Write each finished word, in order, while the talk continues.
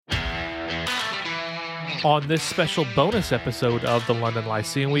On this special bonus episode of the London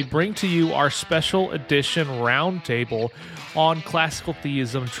Lyceum, we bring to you our special edition Roundtable on classical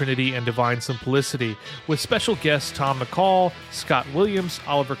theism, Trinity, and divine simplicity, with special guests Tom McCall, Scott Williams,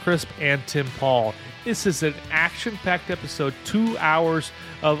 Oliver Crisp, and Tim Paul. This is an action-packed episode, 2 hours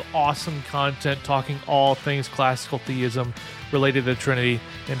of awesome content talking all things classical theism related to Trinity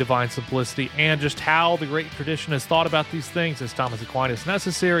and divine simplicity, and just how the great tradition has thought about these things. Is Thomas Aquinas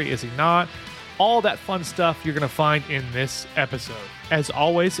necessary? Is he not? All that fun stuff you're going to find in this episode. As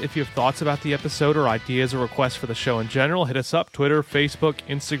always, if you have thoughts about the episode or ideas or requests for the show in general, hit us up, Twitter, Facebook,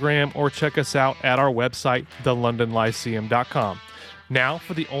 Instagram, or check us out at our website, thelondonlyceum.com. Now,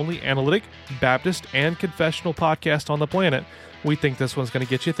 for the only analytic, Baptist, and confessional podcast on the planet, we think this one's going to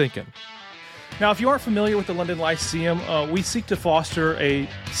get you thinking. Now, if you aren't familiar with the London Lyceum, we seek to foster a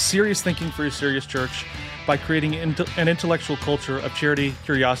serious thinking for a serious church by creating an intellectual culture of charity,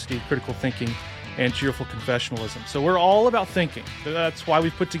 curiosity, critical thinking, and cheerful confessionalism. So we're all about thinking. That's why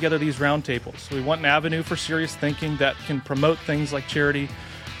we've put together these roundtables. We want an avenue for serious thinking that can promote things like charity,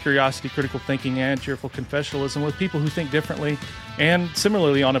 curiosity, critical thinking, and cheerful confessionalism with people who think differently and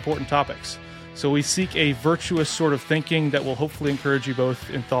similarly on important topics. So we seek a virtuous sort of thinking that will hopefully encourage you both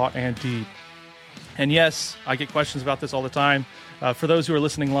in thought and deed. And yes, I get questions about this all the time. For those who are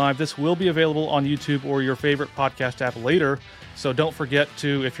listening live, this will be available on YouTube or your favorite podcast app later. So don't forget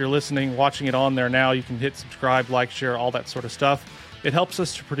to, if you're listening, watching it on there now, you can hit subscribe, like, share, all that sort of stuff. It helps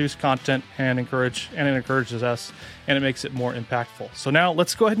us to produce content and it encourages us, and it makes it more impactful. So now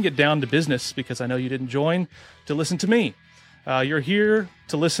let's go ahead and get down to business, because I know you didn't join to listen to me. You're here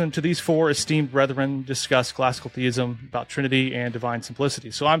to listen to these four esteemed brethren discuss classical theism, about Trinity and divine simplicity.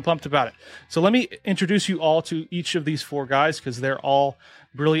 So I'm pumped about it. So let me introduce you all to each of these four guys, because they're all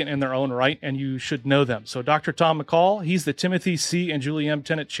brilliant in their own right, and you should know them. So Dr. Tom McCall, he's the Timothy C. and Julie M.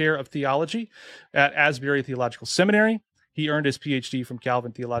 Tennant Chair of Theology at Asbury Theological Seminary. He earned his PhD from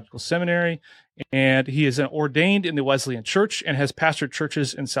Calvin Theological Seminary, and he is ordained in the Wesleyan Church and has pastored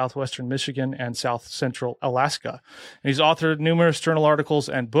churches in southwestern Michigan and south central Alaska. And he's authored numerous journal articles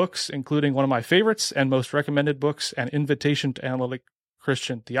and books, including one of my favorites and most recommended books, An Invitation to Analytic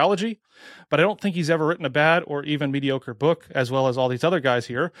Christian Theology. But I don't think he's ever written a bad or even mediocre book, as well as all these other guys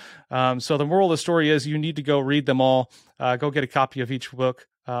here. So the moral of the story is you need to go read them all. Go get a copy of each book,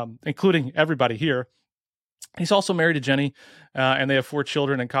 including everybody here. He's also married to Jenny, and they have 4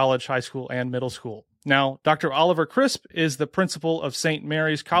 children in college, high school, and middle school. Now, Dr. Oliver Crisp is the principal of St.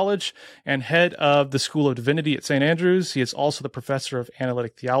 Mary's College and head of the School of Divinity at St. Andrews. He is also the professor of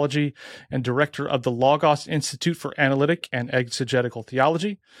analytic theology and director of the Logos Institute for Analytic and Exegetical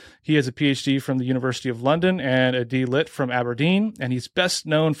Theology. He has a PhD from the University of London and a D.Lit from Aberdeen, and he's best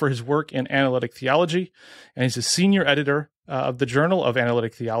known for his work in analytic theology. And he's a senior editor of the Journal of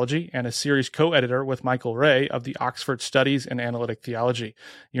Analytic Theology and a series co-editor with Michael Ray of the Oxford Studies in Analytic Theology.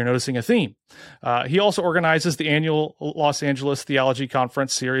 You're noticing a theme. He also organizes the annual Los Angeles Theology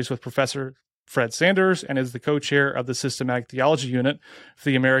Conference series with Professor Fred Sanders and is the co-chair of the Systematic Theology Unit for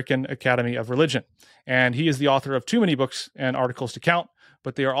the American Academy of Religion. And he is the author of too many books and articles to count,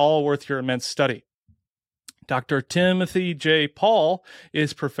 but they are all worth your immense study. Dr. Timothy J. Paul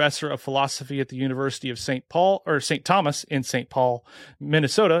is professor of philosophy at the University of St. Thomas in St. Paul,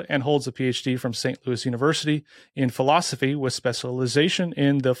 Minnesota, and holds a PhD from St. Louis University in philosophy with specialization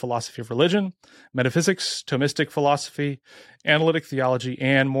in the philosophy of religion, metaphysics, Thomistic philosophy, analytic theology,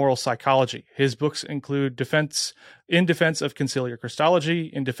 and moral psychology. His books include In Defense of Conciliar Christology,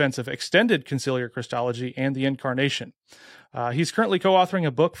 In Defense of Extended Conciliar Christology, and the Incarnation. He's currently co-authoring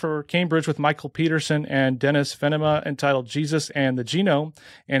a book for Cambridge with Michael Peterson and Dennis Venema entitled Jesus and the Genome,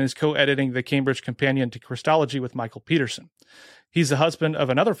 and is co-editing the Cambridge Companion to Christology with Michael Peterson. He's the husband of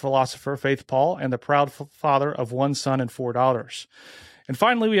another philosopher, Faith Paul, and the proud father of 1 son and 4 daughters. And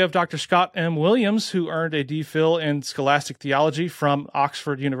finally, we have Dr. Scott M. Williams, who earned a DPhil in Scholastic Theology from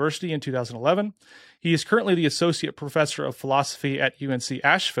Oxford University in 2011. He is currently the Associate Professor of Philosophy at UNC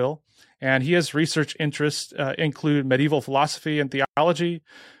Asheville, and he has research interests include medieval philosophy and theology,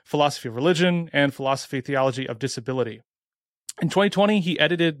 philosophy of religion, and philosophy theology of disability. In 2020, he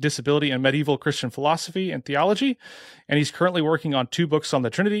edited Disability and Medieval Christian Philosophy and Theology, and he's currently working on 2 books on the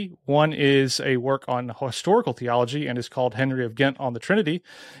Trinity. One is a work on historical theology and is called Henry of Ghent on the Trinity,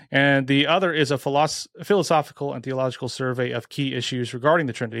 and the other is a philosophical and theological survey of key issues regarding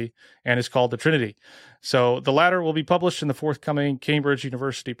the Trinity and is called The Trinity. So the latter will be published in the forthcoming Cambridge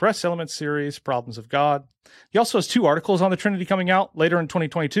University Press Elements series, Problems of God. He also has 2 articles on the Trinity coming out later in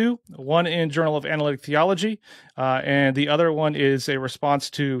 2022, one in Journal of Analytic Theology, and the other one is a response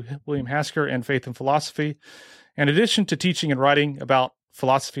to William Hasker and Faith and Philosophy. In addition to teaching and writing about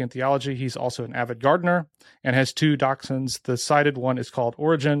philosophy and theology. He's also an avid gardener and has 2 dachshunds. The sighted one is called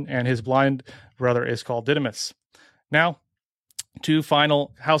Origen, and his blind brother is called Didymus. Now, 2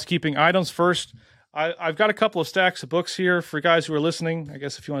 final housekeeping items. First, I've got a couple of stacks of books here for guys who are listening, I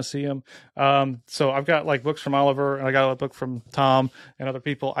guess, if you want to see them. So I've got like books from Oliver, and I got a book from Tom and other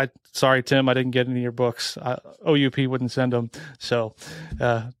people. Sorry, Tim, I didn't get any of your books. OUP wouldn't send them. So,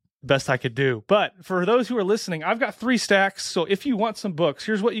 best I could do. But for those who are listening, I've got 3 stacks. So if you want some books,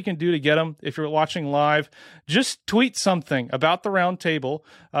 here's what you can do to get them. If you're watching live, just tweet something about the Roundtable,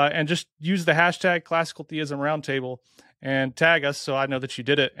 and just use the hashtag Classical Theism Roundtable and tag us so I know that you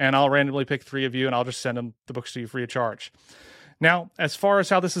did it. And I'll randomly pick 3 of you, and I'll just send the books to you free of charge. Now, as far as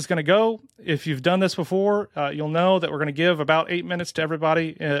how this is going to go, if you've done this before, you'll know that we're going to give about 8 minutes to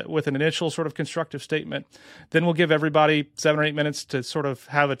everybody with an initial sort of constructive statement. Then we'll give everybody 7 or 8 minutes to sort of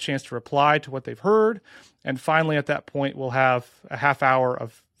have a chance to reply to what they've heard. And finally, at that point, we'll have a half hour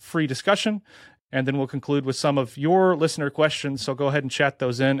of free discussion. And then we'll conclude with some of your listener questions. So go ahead and chat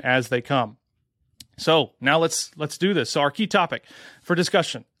those in as they come. So now let's do this. So our key topic for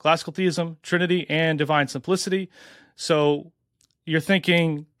discussion: classical theism, Trinity, and divine simplicity. So you're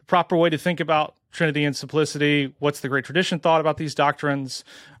thinking the proper way to think about Trinity and simplicity. What's the great tradition thought about these doctrines?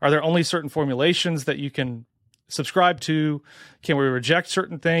 Are there only certain formulations that you can subscribe to? Can we reject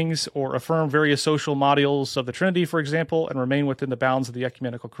certain things or affirm various social modules of the Trinity, for example, and remain within the bounds of the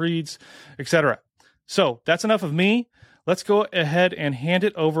ecumenical creeds, etc.? So that's enough of me. Let's go ahead and hand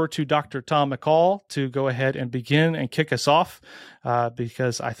it over to Dr. Tom McCall to go ahead and begin and kick us off,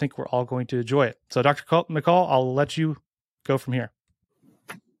 because I think we're all going to enjoy it. So Dr. McCall, I'll let you go from here.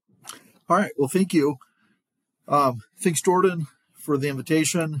 All right. Well, thank you. Thanks, Jordan, for the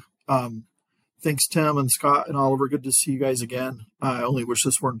invitation. Thanks, Tim and Scott and Oliver. Good to see you guys again. I only wish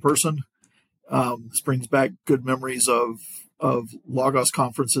this were in person. This brings back good memories of Logos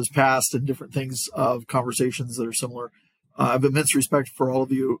conferences past and different things, of conversations that are similar. I have immense respect for all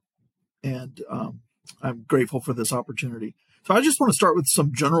of you, and I'm grateful for this opportunity. So I just want to start with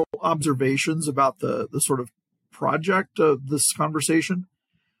some general observations about the sort of project of this conversation.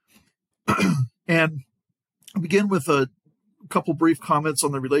 And I'll begin with a couple brief comments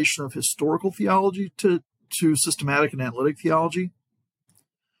on the relation of historical theology to systematic and analytic theology.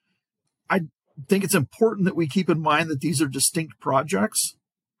 I think it's important that we keep in mind that these are distinct projects,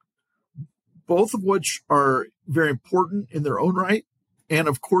 both of which are very important in their own right, and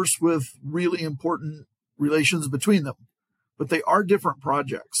of course with really important relations between them. But they are different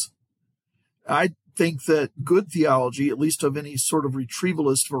projects. I think that good theology, at least of any sort of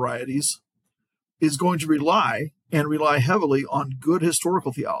retrievalist varieties, is going to rely heavily on good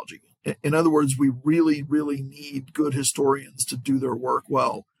historical theology. In other words, we really, really need good historians to do their work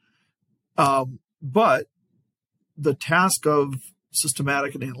well. But the task of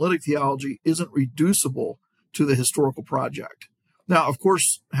systematic and analytic theology isn't reducible to the historical project. Now, of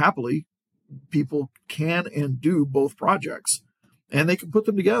course, happily, people can and do both projects, and they can put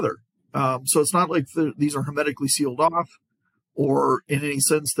them together. So it's not like these are hermetically sealed off, or in any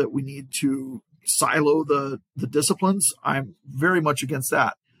sense that we need to silo the disciplines. I'm very much against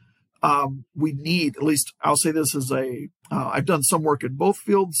that. We need, at least I'll say this as I've done some work in both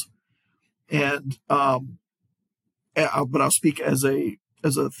fields, and but I'll speak as a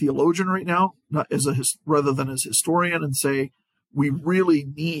theologian right now, not rather than as historian, and say we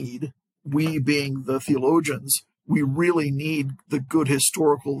being the theologians, we really need the good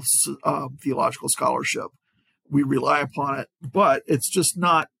historical theological scholarship. We rely upon it, but it's just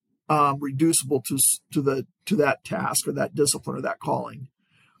not reducible to that task or that discipline or that calling.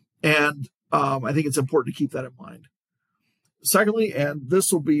 And I think it's important to keep that in mind. Secondly, and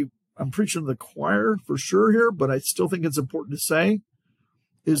this will be, I'm preaching to the choir for sure here, but I still think it's important to say,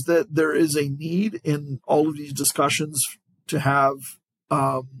 is that there is a need in all of these discussions to have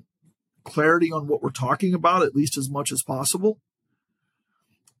clarity on what we're talking about, at least as much as possible.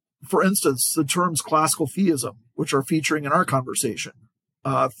 For instance, the terms classical theism, which are featuring in our conversation,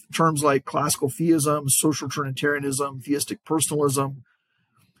 terms like classical theism, social Trinitarianism, theistic personalism,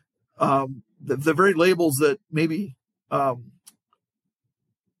 the very labels that maybe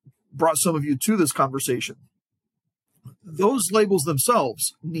brought some of you to this conversation, those labels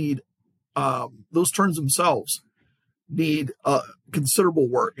themselves need, those terms themselves need considerable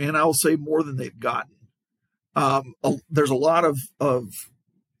work, and I'll say more than they've gotten. There's a lot of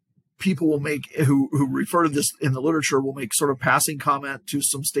people will make who refer to this in the literature will make sort of passing comment to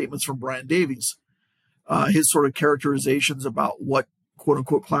some statements from Brian Davies, his sort of characterizations about what quote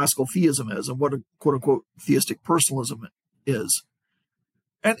unquote classical theism is and what a quote unquote theistic personalism is.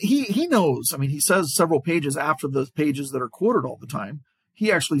 And he knows, I mean, he says several pages after the pages that are quoted all the time,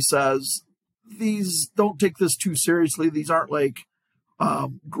 he actually says, these don't take this too seriously. These aren't like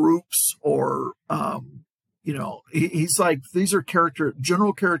groups or, he's like, these are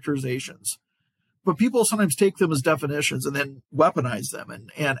general characterizations. But people sometimes take them as definitions and then weaponize them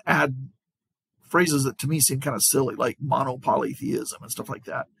and add phrases that to me seem kind of silly, like monopolytheism and stuff like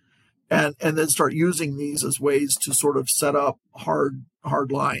that. And then start using these as ways to sort of set up hard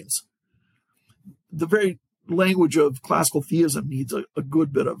lines. The very language of classical theism needs a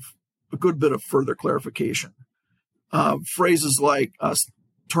good bit of further clarification. Phrases like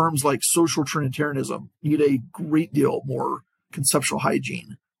terms like social Trinitarianism need a great deal more conceptual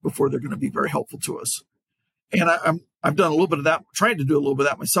hygiene before they're going to be very helpful to us. And I've done a little bit of that, tried to do a little bit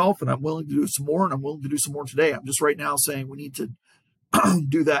of that myself, and I'm willing to do some more, and I'm willing to do some more today. I'm just right now saying we need to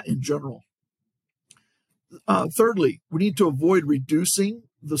do that in general. Thirdly, we need to avoid reducing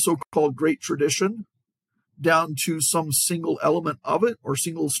the so-called great tradition down to some single element of it or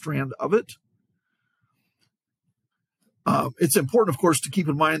single strand of it. It's important, of course, to keep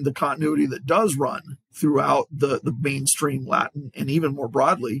in mind the continuity that does run throughout the mainstream Latin and even more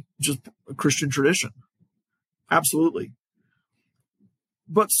broadly, just Christian tradition. Absolutely.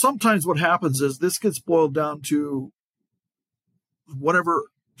 But sometimes what happens is this gets boiled down to whatever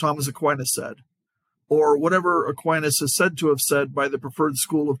Thomas Aquinas said, or whatever Aquinas is said to have said by the preferred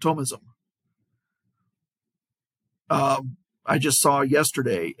school of Thomism. I just saw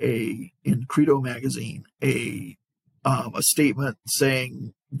yesterday in Credo magazine a statement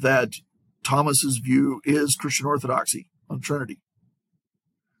saying that Thomas's view is Christian orthodoxy on Trinity.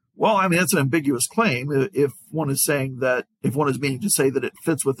 Well, I mean, that's an ambiguous claim. If one is meaning to say that it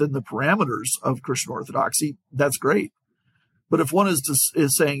fits within the parameters of Christian orthodoxy, that's great. But if one is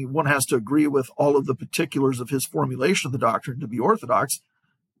saying one has to agree with all of the particulars of his formulation of the doctrine to be orthodox,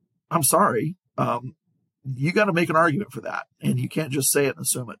 I'm sorry. You got to make an argument for that, and you can't just say it and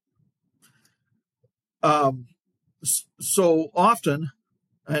assume it. So often,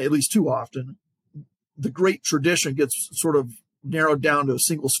 at least too often, the great tradition gets sort of narrowed down to a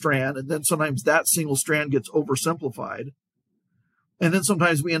single strand, and then sometimes that single strand gets oversimplified. And then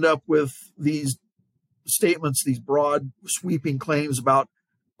sometimes we end up with these statements, these broad, sweeping claims about,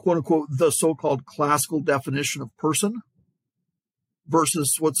 quote unquote, the so-called classical definition of person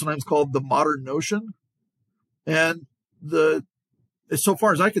versus what's sometimes called the modern notion. And so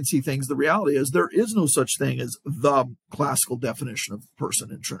far as I can see things, the reality is there is no such thing as the classical definition of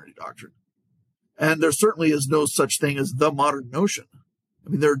person in Trinity doctrine. And there certainly is no such thing as the modern notion. I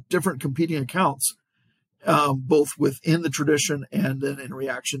mean, there are different competing accounts, both within the tradition and then in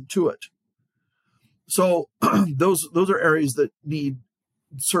reaction to it. So those are areas that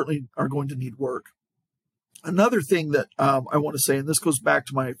certainly are going to need work. Another thing that I want to say, and this goes back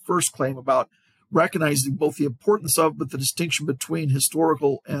to my first claim about recognizing both the importance of, but the distinction between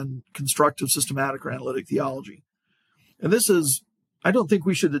historical and constructive systematic or analytic theology. And this is, I don't think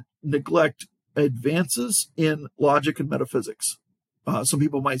we should neglect advances in logic and metaphysics. Some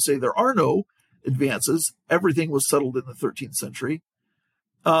people might say there are no advances. Everything was settled in the 13th century.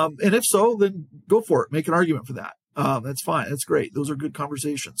 And if so, then go for it. Make an argument for that. That's fine. That's great. Those are good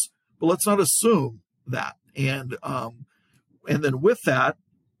conversations. But let's not assume that. And then with that,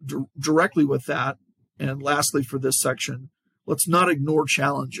 directly with that, and lastly for this section, let's not ignore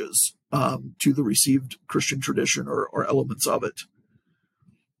challenges to the received Christian tradition or elements of it.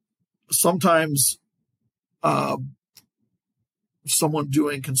 Sometimes someone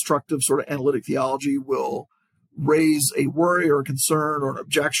doing constructive sort of analytic theology will raise a worry or a concern or an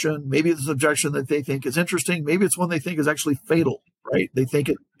objection. Maybe it's an objection that they think is interesting. Maybe it's one they think is actually fatal, right? They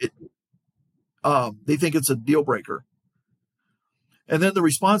think they think it's a deal breaker. And then the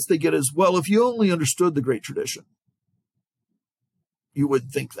response they get is, well, if you only understood the great tradition, you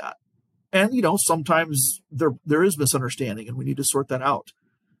wouldn't think that. And, sometimes there is misunderstanding and we need to sort that out.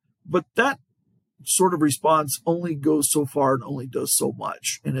 But that sort of response only goes so far and only does so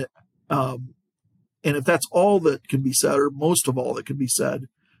much. And if that's all that can be said, or most of all that can be said,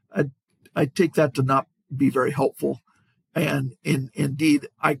 I take that to not be very helpful. And indeed,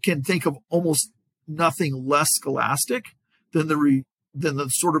 I can think of almost nothing less scholastic than the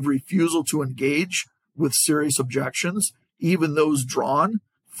sort of refusal to engage with serious objections, even those drawn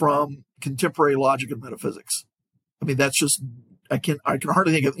from contemporary logic and metaphysics. I mean, that's just, I can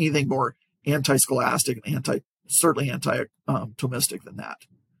hardly think of anything more anti-scholastic and certainly anti-Thomistic than that.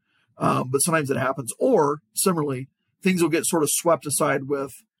 But sometimes it happens. Or similarly, things will get sort of swept aside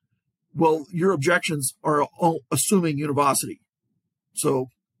with, well, your objections are all assuming univocity, so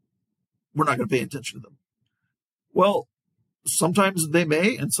we're not going to pay attention to them. Well, sometimes they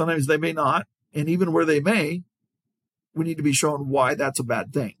may, and sometimes they may not. And even where they may, we need to be shown why that's a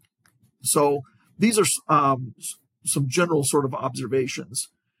bad thing. So these are some general sort of observations.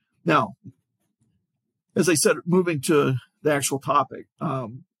 Now, as I said, moving to the actual topic,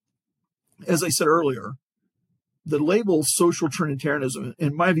 as I said earlier, the label social Trinitarianism,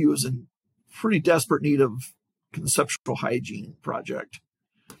 in my view, is in pretty desperate need of conceptual hygiene project.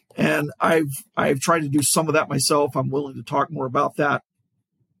 And I've tried to do some of that myself. I'm willing to talk more about that.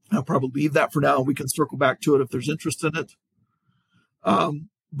 I'll probably leave that for now. We can circle back to it if there's interest in it.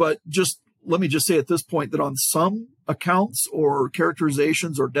 But just let me just say at this point that on some accounts or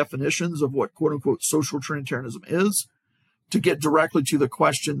characterizations or definitions of what quote unquote social Trinitarianism is, to get directly to the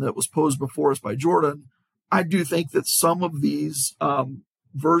question that was posed before us by Jordan, I do think that some of these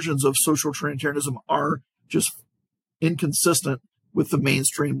versions of social Trinitarianism are just inconsistent with the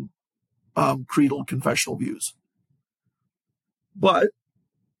mainstream creedal confessional views. But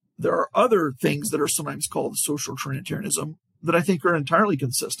there are other things that are sometimes called social Trinitarianism that I think are entirely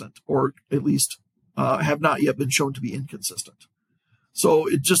consistent, or at least have not yet been shown to be inconsistent. So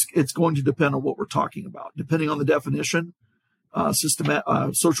it's going to depend on what we're talking about. Depending on the definition,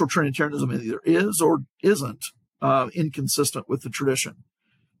 social Trinitarianism either is or isn't inconsistent with the tradition.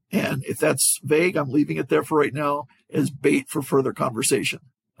 And if that's vague, I'm leaving it there for right now as bait for further conversation.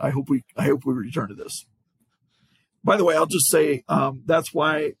 I hope we return to this. By the way, I'll just say that's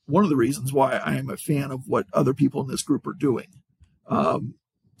why one of the reasons why I am a fan of what other people in this group are doing.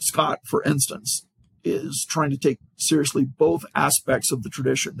 Scott, for instance, is trying to take seriously both aspects of the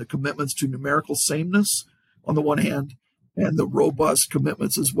tradition, the commitments to numerical sameness on the one hand, and the robust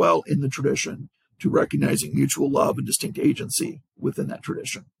commitments as well in the tradition to recognizing mutual love and distinct agency within that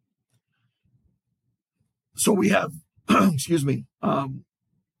tradition. So we have,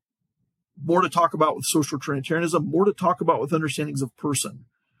 more to talk about with social Trinitarianism, more to talk about with understandings of person.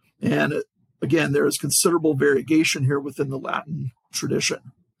 And again, there is considerable variegation here within the Latin tradition.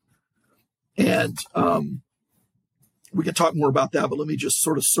 And we can talk more about that, but let me just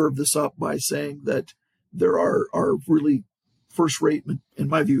sort of serve this up by saying that there are really first-rate, in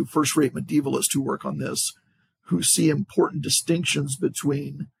my view, first-rate medievalists who work on this, who see important distinctions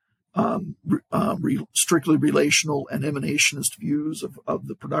between strictly relational and emanationist views of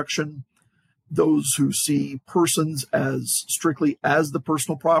the production, those who see persons as strictly as the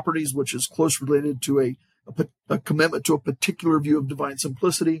personal properties, which is close related to a commitment to a particular view of divine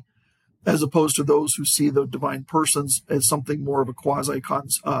simplicity, as opposed to those who see the divine persons as something more of a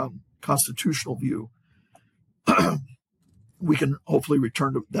quasi-constitutional view. We can hopefully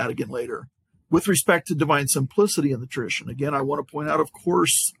return to that again later. With respect to divine simplicity in the tradition, again, I want to point out, of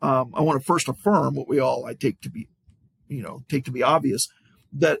course, I want to first affirm what I take to be obvious,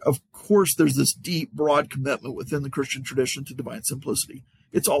 that of course there's this deep, broad commitment within the Christian tradition to divine simplicity.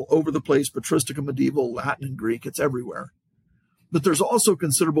 It's all over the place, patristica, medieval, Latin, and Greek. It's everywhere. But there's also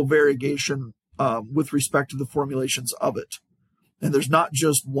considerable variegation with respect to the formulations of it. And there's not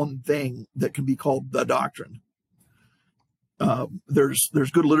just one thing that can be called the doctrine. There's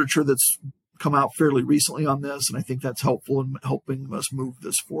good literature that's come out fairly recently on this, and I think that's helpful in helping us move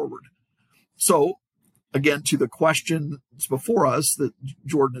this forward. So, again, to the questions before us that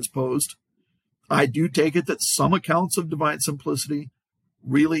Jordan has posed, I do take it that some accounts of divine simplicity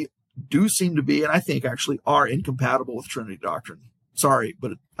really do seem to be, and I think actually are, incompatible with Trinity doctrine. Sorry,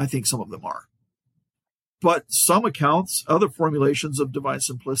 but I think some of them are. But some accounts, other formulations of divine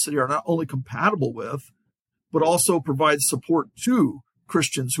simplicity are not only compatible with, but also provide support to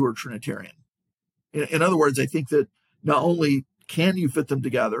Christians who are Trinitarian. In other words, I think that not only can you fit them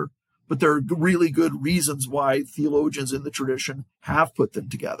together, but there are really good reasons why theologians in the tradition have put them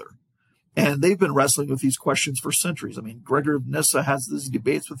together. And they've been wrestling with these questions for centuries. I mean, Gregory of Nyssa has these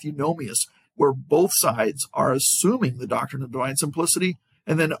debates with Eunomius, where both sides are assuming the doctrine of divine simplicity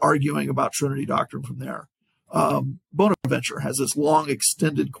and then arguing about Trinity doctrine from there. Bonaventure has this long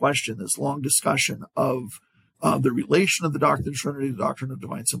extended question, this long discussion of the relation of the doctrine of Trinity to the doctrine of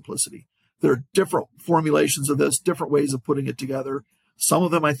divine simplicity. There are different formulations of this, different ways of putting it together. Some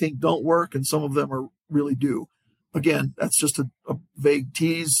of them I think don't work, and some of them really do. Again, that's just a vague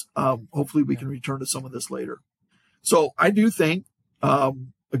tease. Hopefully we can return to some of this later. So I do think,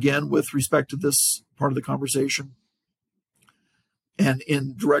 again, with respect to this part of the conversation, and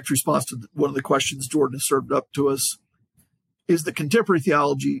in direct response to one of the questions Jordan has served up to us, is that contemporary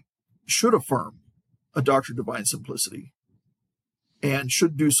theology should affirm a doctrine of divine simplicity and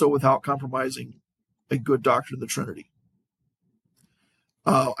should do so without compromising a good doctrine of the Trinity.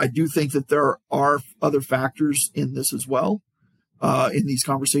 I do think that there are other factors in this as well. In these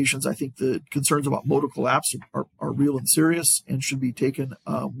conversations, I think the concerns about modal collapse are real and serious and should be taken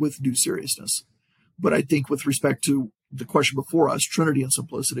with due seriousness. But I think with respect to the question before us, Trinity and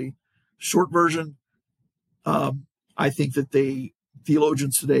simplicity. Short version, I think that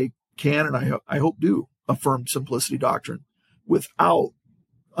theologians today can, and I hope do, affirm simplicity doctrine without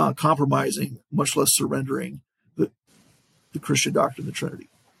compromising, much less surrendering the Christian doctrine of the Trinity.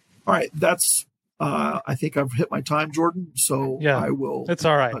 All right, that's. I think I've hit my time, Jordan. So yeah, I will. It's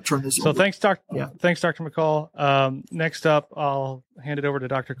all right. Turn this. So over. Thanks, Dr. McCall. Next up, I'll hand it over to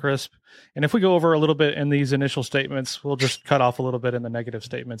Dr. Crisp. And if we go over a little bit in these initial statements, we'll just cut off a little bit in the negative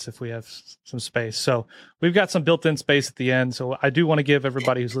statements if we have some space. So we've got some built-in space at the end. So I do want to give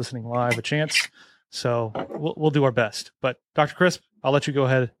everybody who's listening live a chance. So we'll do our best. But Dr. Crisp, I'll let you go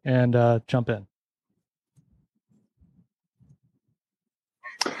ahead and jump in.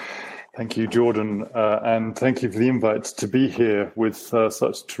 Thank you, Jordan, and thank you for the invite to be here with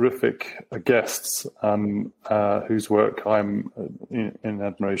such terrific guests whose work I'm in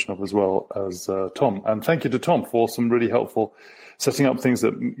admiration of as well as Tom. And thank you to Tom for some really helpful setting up things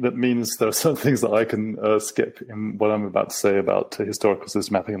that means there are some things that I can skip in what I'm about to say about historical,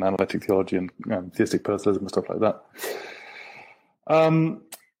 systematic, and analytic theology and theistic personalism and stuff like that.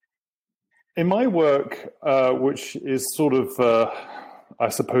 In my work, which is sort of I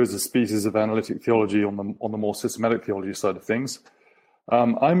suppose a species of analytic theology on the more systematic theology side of things,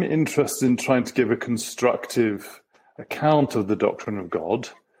 I'm interested in trying to give a constructive account of the doctrine of God,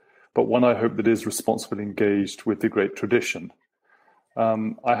 but one I hope that is responsibly engaged with the great tradition.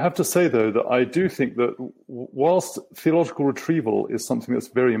 I have to say, though, that I do think that whilst theological retrieval is something that's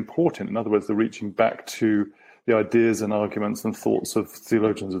very important, in other words, the reaching back to the ideas and arguments and thoughts of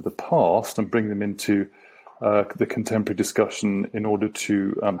theologians of the past and bring them into the contemporary discussion in order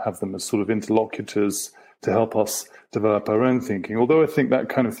to have them as sort of interlocutors to help us develop our own thinking. Although I think that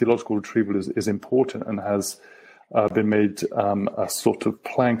kind of theological retrieval is important and has been made a sort of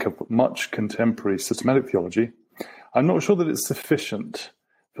plank of much contemporary systematic theology, I'm not sure that it's sufficient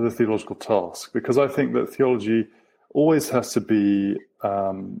for the theological task, because I think that theology always has to be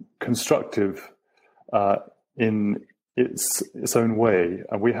constructive in its own way,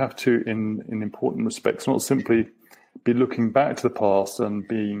 and we have to, in important respects, not simply be looking back to the past and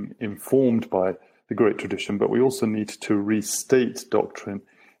being informed by the great tradition, but we also need to restate doctrine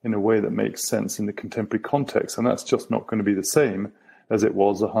in a way that makes sense in the contemporary context, and that's just not going to be the same as it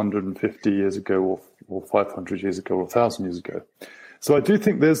was 150 years ago or 500 years ago or 1,000 years ago. So I do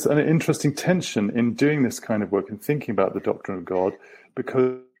think there's an interesting tension in doing this kind of work and thinking about the doctrine of God,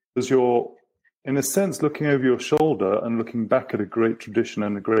 because you're, in a sense, looking over your shoulder and looking back at a great tradition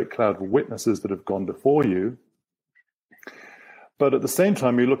and a great cloud of witnesses that have gone before you. But at the same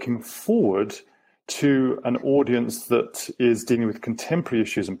time, you're looking forward to an audience that is dealing with contemporary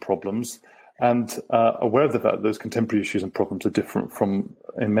issues and problems and aware of the fact that those contemporary issues and problems are different from,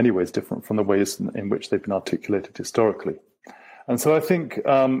 in many ways, different from the ways in which they've been articulated historically. And so I think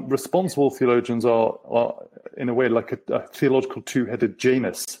responsible theologians are in a way, like a theological two-headed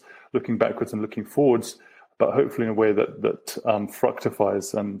Janus, looking backwards and looking forwards, but hopefully in a way that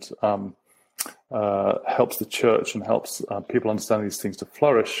fructifies and helps the church and helps people understand these things to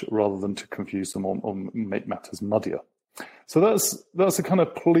flourish rather than to confuse them or make matters muddier. So that's a kind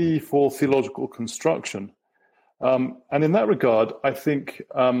of plea for theological construction. And in that regard, I think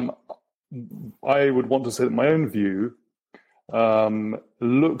I would want to say that my own view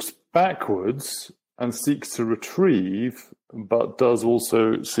looks backwards and seeks to retrieve, but does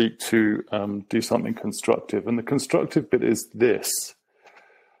also seek to do something constructive. And the constructive bit is this,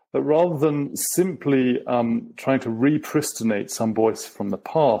 that rather than simply trying to repristinate some voice from the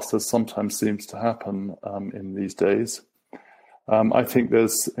past, as sometimes seems to happen in these days, I think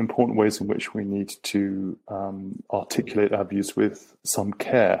there's important ways in which we need to articulate our views with some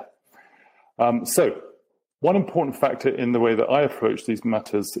care. So one important factor in the way that I approach these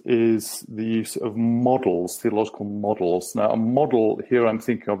matters is the use of models, theological models. Now, a model here I'm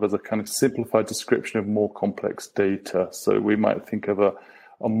thinking of as a kind of simplified description of more complex data. So we might think of a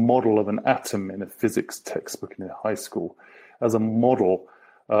model of an atom in a physics textbook in a high school as a model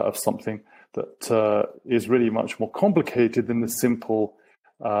of something that is really much more complicated than the simple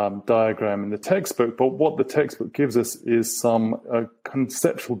diagram in the textbook. But what the textbook gives us is some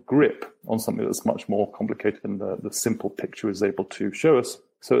conceptual grip on something that's much more complicated than the simple picture is able to show us.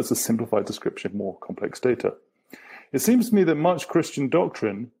 So it's a simplified description of more complex data. It seems to me that much Christian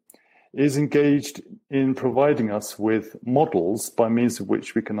doctrine is engaged in providing us with models by means of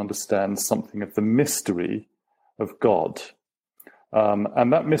which we can understand something of the mystery of God.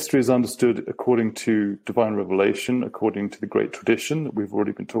 And that mystery is understood according to divine revelation, according to the great tradition that we've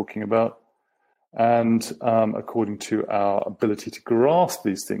already been talking about, and according to our ability to grasp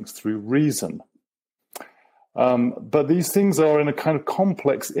these things through reason. But these things are in a kind of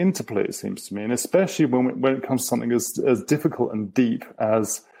complex interplay, it seems to me, and especially when it comes to something as difficult and deep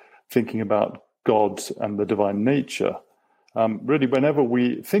as thinking about God and the divine nature. Really, whenever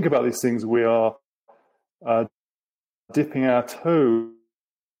we think about these things, we are dipping our toe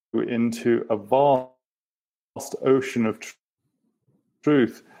into a vast ocean of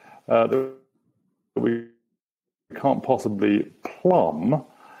truth that we can't possibly plumb.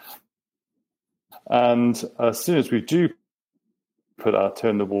 And as soon as we do put our toe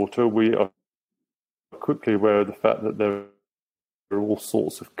in the water, we are quickly aware of the fact that there are all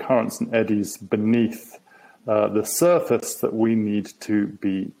sorts of currents and eddies beneath the surface that we need to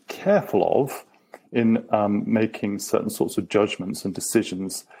be careful of in making certain sorts of judgments and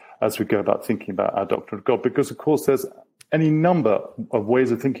decisions as we go about thinking about our doctrine of God. Because, of course, there's any number of ways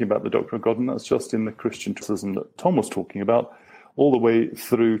of thinking about the doctrine of God, and that's just in the Christian tradition that Tom was talking about, all the way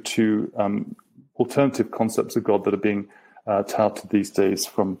through to alternative concepts of God that are being touted these days,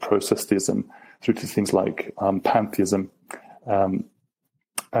 from process theism through to things like pantheism and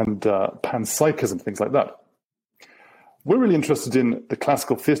panpsychism, things like that. We're really interested in the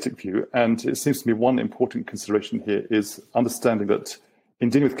classical theistic view, and it seems to me one important consideration here is understanding that in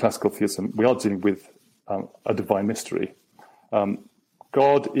dealing with classical theism, we are dealing with a divine mystery.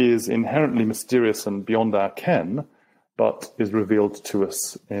 God is inherently mysterious and beyond our ken, but is revealed to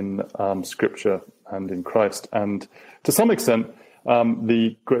us in Scripture and in Christ. And to some extent,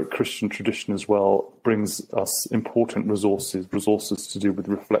 the great Christian tradition as well brings us important resources to do with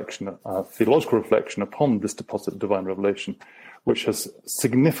reflection, theological reflection upon this deposit of divine revelation, which has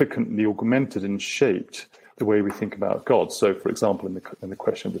significantly augmented and shaped the way we think about God. So, for example, in the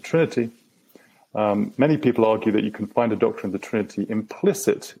question of the Trinity, many people argue that you can find a doctrine of the Trinity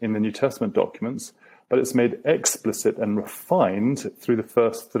implicit in the New Testament documents, but it's made explicit and refined through the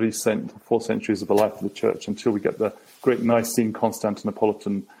first 4 centuries of the life of the Church until we get the great Nicene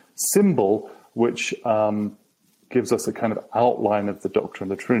Constantinopolitan symbol, which gives us a kind of outline of the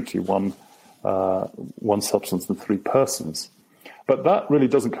doctrine of the Trinity, one substance and 3 persons. But that really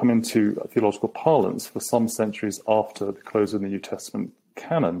doesn't come into theological parlance for some centuries after the close of the New Testament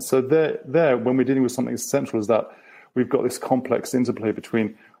canon. So there, when we're dealing with something as central as that, we've got this complex interplay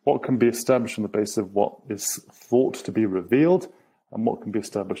between what can be established on the basis of what is thought to be revealed and what can be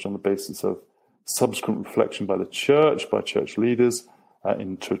established on the basis of subsequent reflection by the church, by church leaders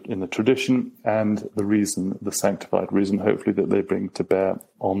in the tradition, and the sanctified reason, hopefully, that they bring to bear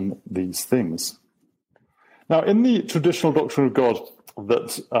on these things. Now, in the traditional doctrine of God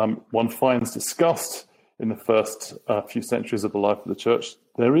that one finds discussed in the first few centuries of the life of the church,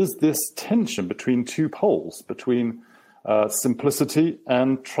 there is this tension between 2 poles, between simplicity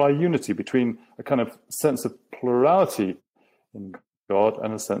and triunity, between a kind of sense of plurality in God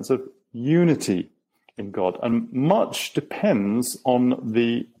and a sense of unity in God. And much depends on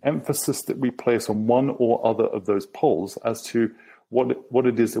the emphasis that we place on one or other of those poles as to what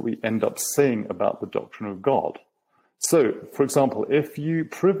it is that we end up saying about the doctrine of God. So, for example, if you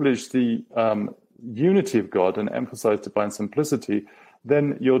privilege the unity of God and emphasize divine simplicity,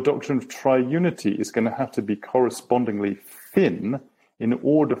 then your doctrine of triunity is going to have to be correspondingly thin in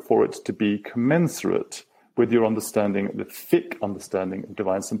order for it to be commensurate with your understanding, the thick understanding of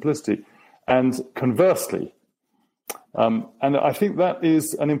divine simplicity. And conversely, and I think that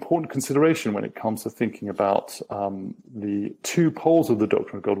is an important consideration when it comes to thinking about the 2 poles of the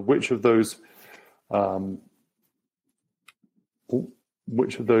doctrine of God. Which of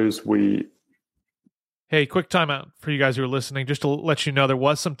those we... Hey, quick timeout for you guys who are listening. Just to let you know, there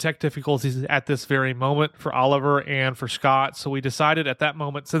was some tech difficulties at this very moment for Oliver and for Scott. So we decided at that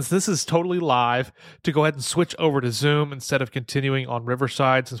moment, since this is totally live, to go ahead and switch over to Zoom instead of continuing on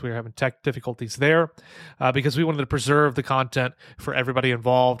Riverside, since we were having tech difficulties there, because we wanted to preserve the content for everybody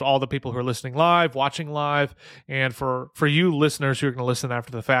involved, all the people who are listening live, watching live, and for you listeners who are going to listen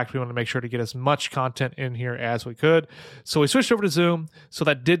after the fact, we want to make sure to get as much content in here as we could. So we switched over to Zoom. So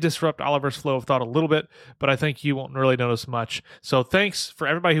that did disrupt Oliver's flow of thought a little bit, but I think you won't really notice much. So thanks for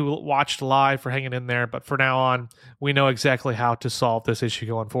everybody who watched live for hanging in there. But for now on, we know exactly how to solve this issue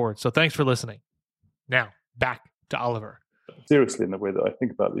going forward. So thanks for listening. Now, back to Oliver. Seriously, in the way that I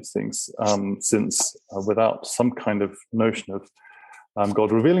think about these things, since without some kind of notion of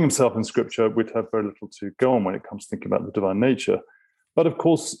God revealing himself in Scripture, we'd have very little to go on when it comes to thinking about the divine nature. But of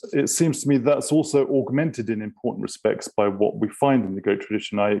course, it seems to me that's also augmented in important respects by what we find in the great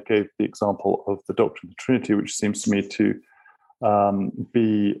tradition. I gave the example of the doctrine of the Trinity, which seems to me to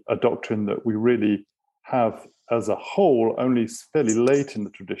be a doctrine that we really have as a whole only fairly late in the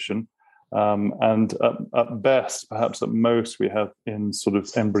tradition. And at best, perhaps at most, we have in sort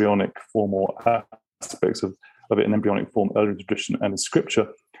of embryonic form or aspects of it in embryonic form, early tradition, and in Scripture.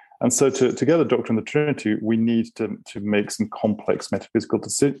 And so to get the doctrine of the Trinity, we need to make some complex metaphysical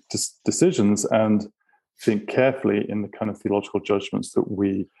decisions and think carefully in the kind of theological judgments that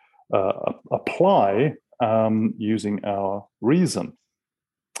we apply using our reason.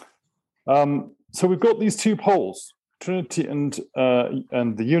 So we've got these two poles, Trinity and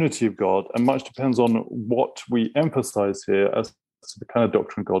the unity of God, and much depends on what we emphasize here as to the kind of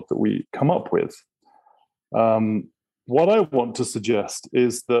doctrine of God that we come up with. What I want to suggest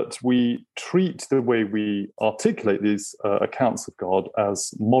is that we treat the way we articulate these accounts of God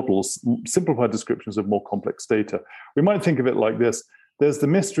as models, simplified descriptions of more complex data. We might think of it like this. There's the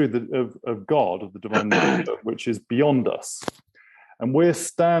mystery of God, of the divine nature, which is beyond us. And we're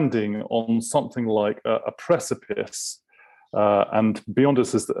standing on something like a precipice, and beyond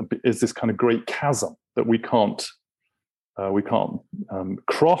us is this kind of great chasm that we can't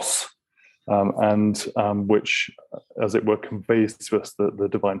cross, and which, as it were, conveys to us the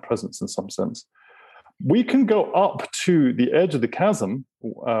divine presence in some sense. We can go up to the edge of the chasm,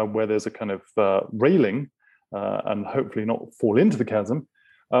 where there's a kind of railing, and hopefully not fall into the chasm,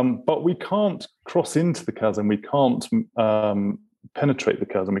 but we can't cross into the chasm. We can't penetrate the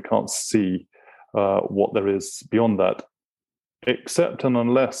chasm. We can't see what there is beyond that, except and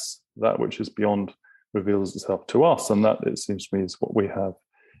unless that which is beyond reveals itself to us. And that, it seems to me, is what we have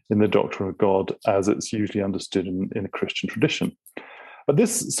in the doctrine of God as it's usually understood in a Christian tradition. But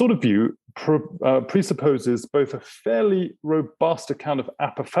this sort of view presupposes both a fairly robust account of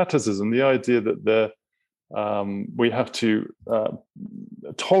apophaticism, the idea that we have to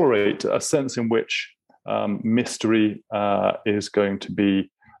tolerate a sense in which mystery is going to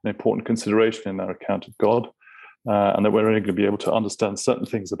be an important consideration in our account of God, and that we're only going to be able to understand certain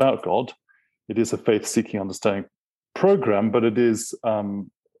things about God. It is a faith-seeking understanding program, but it is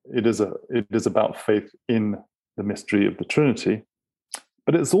about faith in the mystery of the Trinity.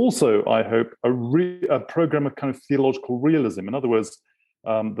 But it's also, I hope, a program of kind of theological realism. In other words,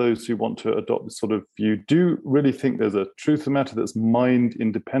 those who want to adopt this sort of view do really think there's a truth of the matter that's mind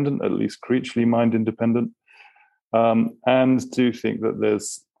independent, at least creaturely mind independent, and do think that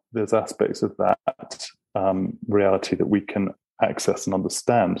there's aspects of that reality that we can access and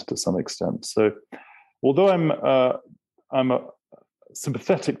understand to some extent. So, although I'm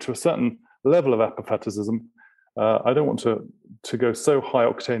sympathetic to a certain level of apophaticism, I don't want to go so high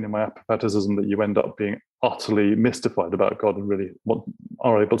octane in my apophaticism that you end up being utterly mystified about God and really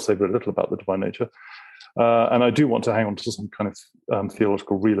are able to say very little about the divine nature. And I do want to hang on to some kind of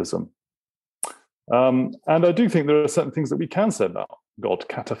theological realism. And I do think there are certain things that we can say about God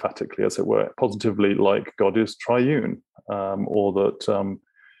cataphatically, as it were, positively, like God is triune, or that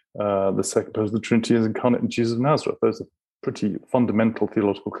the second person of the Trinity is incarnate in Jesus of Nazareth. Those are pretty fundamental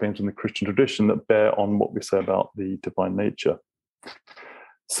theological claims in the Christian tradition that bear on what we say about the divine nature.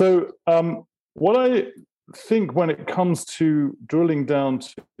 So what I think when it comes to drilling down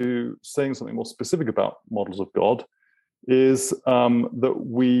to saying something more specific about models of God is that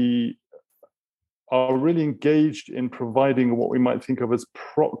we are really engaged in providing what we might think of as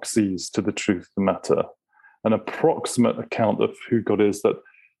proxies to the truth of the matter, an approximate account of who God is, that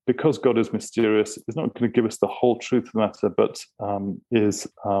because God is mysterious, is not going to give us the whole truth of the matter, but is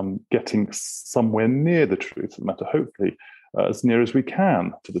getting somewhere near the truth of the matter, hopefully as near as we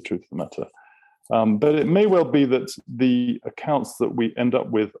can to the truth of the matter. But it may well be that the accounts that we end up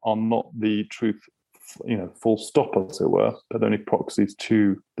with are not the truth, full stop, as it were, but only proxies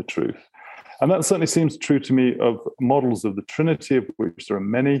to the truth. And that certainly seems true to me of models of the Trinity, of which there are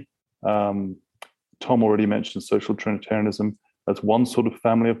many. Tom already mentioned social Trinitarianism as one sort of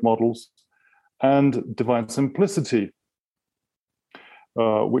family of models, and divine simplicity,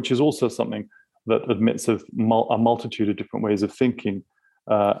 which is also something that admits of a multitude of different ways of thinking.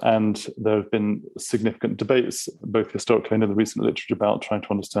 And there have been significant debates, both historically and in the recent literature, about trying to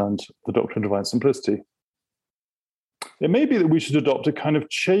understand the doctrine of divine simplicity. It may be that we should adopt a kind of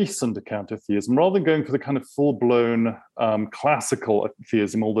chastened account of theism, rather than going for the kind of full-blown classical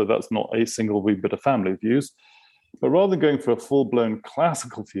theism, although that's not a single wee bit of family views. But rather than going for a full-blown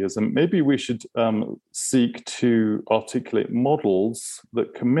classical theism, maybe we should seek to articulate models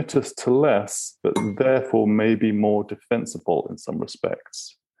that commit us to less, but therefore may be more defensible in some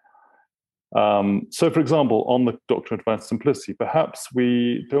respects. So, for example, on the doctrine of divine simplicity, perhaps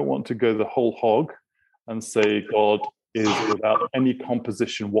we don't want to go the whole hog and say God is without any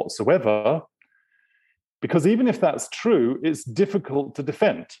composition whatsoever, because even if that's true, it's difficult to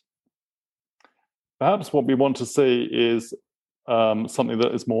defend. Perhaps what we want to say is something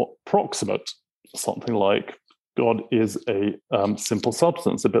that is more proximate, something like God is a simple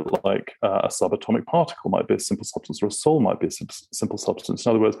substance, a bit like a subatomic particle might be a simple substance, or a soul might be a simple substance. In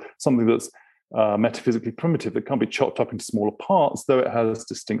other words, something that's metaphysically primitive that can't be chopped up into smaller parts, though it has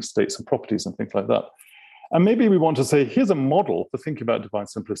distinct states and properties and things like that. And maybe we want to say, here's a model for thinking about divine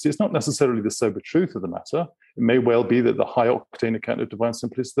simplicity. It's not necessarily the sober truth of the matter. It may well be that the high octane account of divine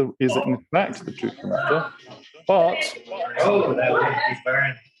simplicity is in fact the truth of the matter. But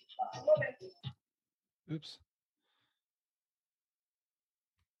Oops.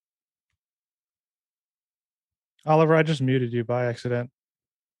 Oliver, I just muted you by accident.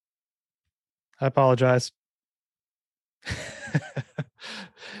 I apologize.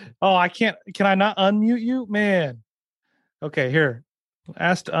 Oh, I can't. Can I not unmute you? Man. Okay, here.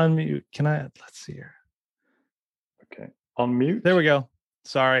 Ask to unmute. Can I? Let's see here. Okay, unmute. There we go.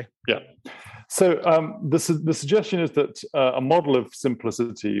 Sorry. Yeah. So the suggestion is that a model of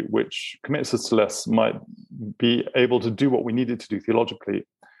simplicity which commits us to less might be able to do what we need it to do theologically,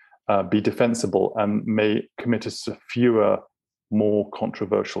 be defensible, and may commit us to fewer, more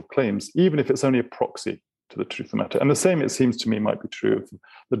controversial claims, even if it's only a proxy to the truth of the matter. And the same, it seems to me, might be true of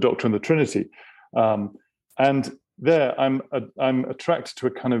the doctrine of the Trinity. And there, I'm attracted to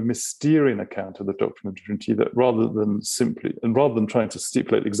a kind of Mysterian account of the doctrine of the Trinity, that rather than trying to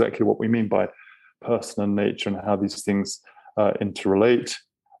stipulate exactly what we mean by person and nature and how these things interrelate,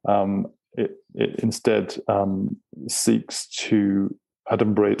 it instead seeks to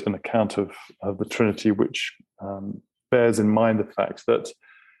adumbrate an account of the Trinity which bears in mind the fact that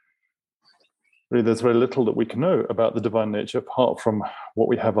really there's very little that we can know about the divine nature apart from what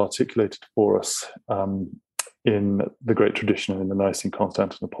we have articulated for us in the great tradition and in the Nicene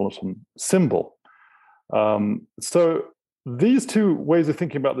Constantinopolitan symbol. So these two ways of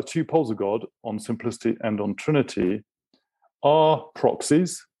thinking about the two poles of God, on simplicity and on Trinity, are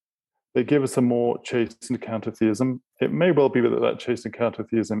proxies. They give us a more chastened account of theism. It may well be that chastened account of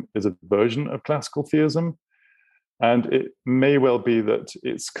theism is a version of classical theism, and it may well be that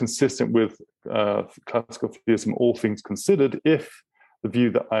it's consistent with classical theism, all things considered, if the view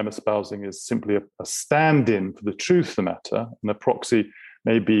that I'm espousing is simply a stand-in for the truth of the matter, and a proxy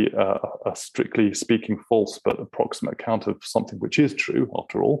may be a strictly speaking false but approximate account of something which is true,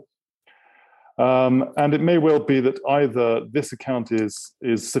 after all. And it may well be that either this account is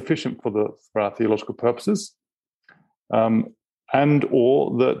sufficient for our theological purposes, and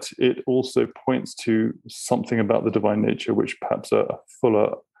or that it also points to something about the divine nature which perhaps a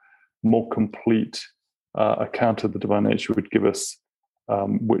fuller, more complete account of the divine nature would give us,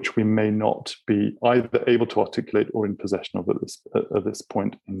 which we may not be either able to articulate or in possession of at this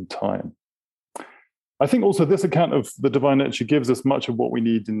point in time. I think also this account of the divine nature gives us much of what we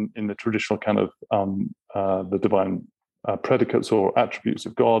need in the traditional kind of the divine predicates or attributes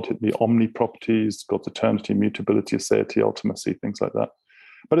of God, the omni properties, God's eternity, mutability, aseity, ultimacy, things like that.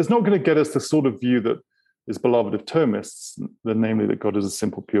 But it's not going to get us the sort of view that is beloved of Thomists, namely that God is a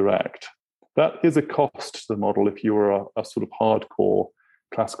simple, pure act. That is a cost to the model if you are a sort of hardcore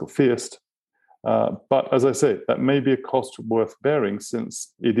classical theist. But as I say, that may be a cost worth bearing,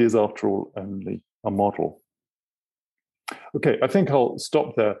 since it is, after all, only a model. Okay, I think I'll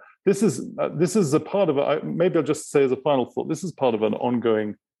stop there. This is a part of maybe I'll just say as a final thought, this is part of an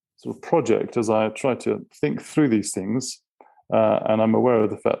ongoing sort of project as I try to think through these things. And I'm aware of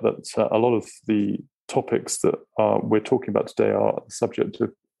the fact that a lot of the topics that we're talking about today are the subject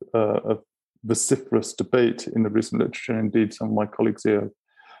of vociferous debate in the recent literature. Indeed, some of my colleagues here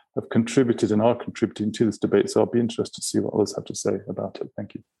have contributed and are contributing to this debate. So I'll be interested to see what others have to say about it.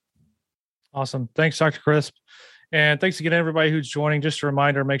 Thank you. Awesome. Thanks, Dr. Crisp. And thanks again, everybody who's joining. Just a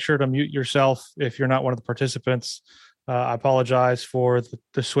reminder, make sure to mute yourself if you're not one of the participants. I apologize for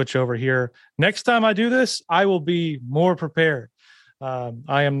the switch over here. Next time I do this, I will be more prepared.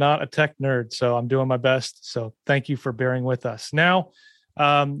 I am not a tech nerd, so I'm doing my best. So thank you for bearing with us. Now,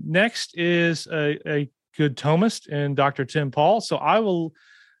 next is a good Thomist in Dr. Tim Paul. So I will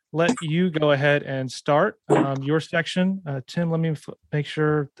let you go ahead and start your section. Tim, let me make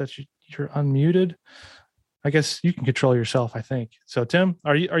sure that you're unmuted. I guess you can control yourself, I think. So Tim,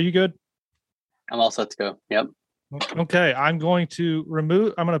 are you good? I'm all set to go. Yep. Okay. I'm going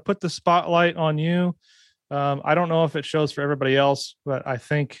to put the spotlight on you. I don't know if it shows for everybody else, but I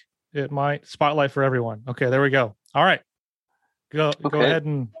think it might. Spotlight for everyone. Okay, there we go. All right. Go ahead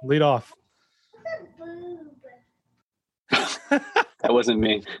and lead off. That wasn't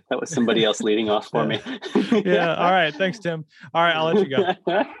me. That was somebody else leading off for me. Yeah. All right. Thanks, Tim. All right. I'll let you go.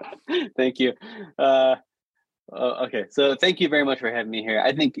 Thank you. Okay. So thank you very much for having me here.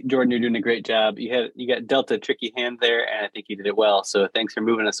 I think, Jordan, you're doing a great job. You got dealt a tricky hand there, and I think you did it well. So thanks for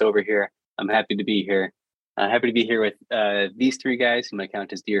moving us over here. I'm happy to be here. Happy to be here with these three guys whom I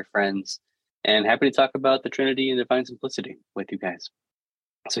count as dear friends, and happy to talk about the Trinity and divine simplicity with you guys.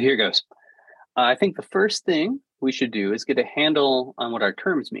 So here goes. I think the first thing we should do is get a handle on what our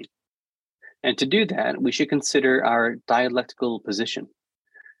terms mean. And to do that, we should consider our dialectical position.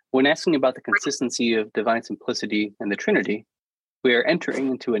 When asking about the consistency of divine simplicity and the Trinity, we are entering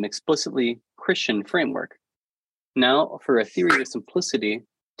into an explicitly Christian framework. Now, for a theory of simplicity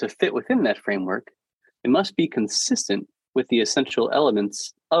to fit within that framework, it must be consistent with the essential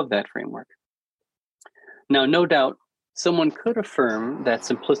elements of that framework. Now, no doubt, someone could affirm that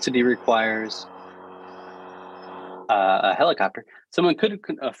simplicity requires a helicopter. Someone could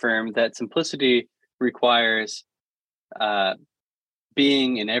affirm that simplicity requires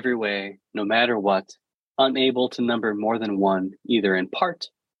being in every way, no matter what, unable to number more than one, either in part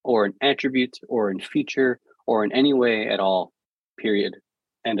or in attribute or in feature or in any way at all, period,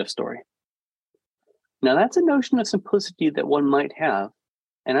 end of story. Now, that's a notion of simplicity that one might have,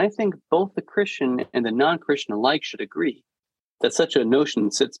 and I think both the Christian and the non-Christian alike should agree that such a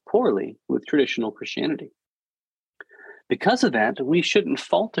notion sits poorly with traditional Christianity. Because of that, we shouldn't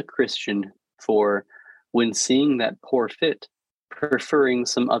fault a Christian for, when seeing that poor fit, preferring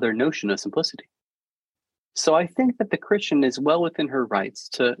some other notion of simplicity. So I think that the Christian is well within her rights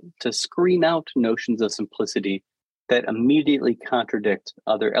to screen out notions of simplicity that immediately contradict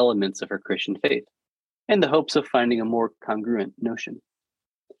other elements of her Christian faith, in the hopes of finding a more congruent notion.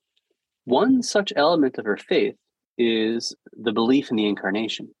 One such element of her faith is the belief in the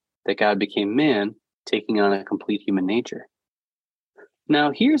incarnation, that God became man, taking on a complete human nature.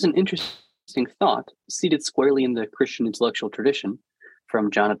 Now, here's an interesting thought, seated squarely in the Christian intellectual tradition, from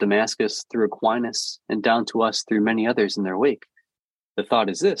John of Damascus through Aquinas and down to us through many others in their wake. The thought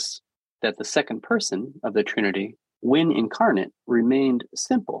is this, that the second person of the Trinity, when incarnate, remained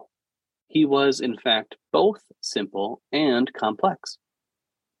simple. He was, in fact, both simple and complex.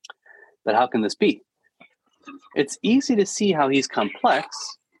 But how can this be? It's easy to see how he's complex.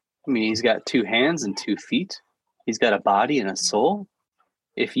 I mean, he's got 2 hands and 2 feet. He's got a body and a soul.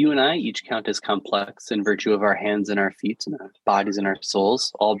 If you and I each count as complex in virtue of our hands and our feet and our bodies and our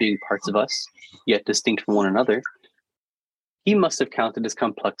souls, all being parts of us, yet distinct from one another, he must have counted as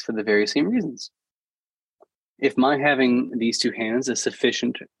complex for the very same reasons. If my having these 2 hands is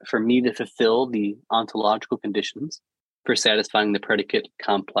sufficient for me to fulfill the ontological conditions for satisfying the predicate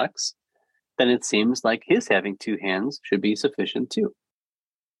complex, then it seems like his having 2 hands should be sufficient too.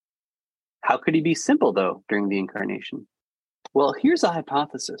 How could he be simple, though, during the incarnation? Well, here's a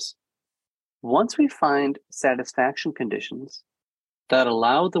hypothesis. Once we find satisfaction conditions that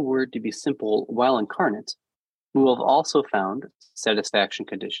allow the Word to be simple while incarnate, we will have also found satisfaction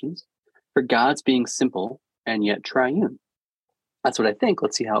conditions for God's being simple and yet triune. That's what I think.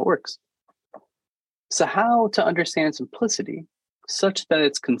 Let's see how it works. So how to understand simplicity such that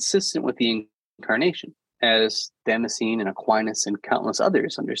it's consistent with the incarnation, as Damascene and Aquinas and countless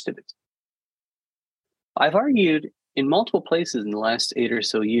others understood it? I've argued in multiple places in the last 8 or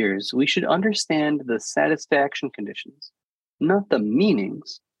so years, we should understand the satisfaction conditions, not the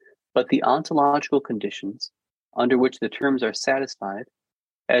meanings, but the ontological conditions under which the terms are satisfied,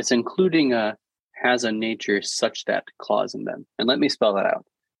 as including a has a nature such that clause in them. And let me spell that out.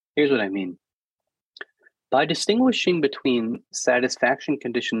 Here's what I mean. By distinguishing between satisfaction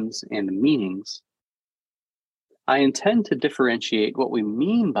conditions and meanings, I intend to differentiate what we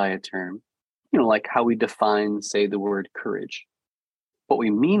mean by a term, like how we define, say, the word courage. What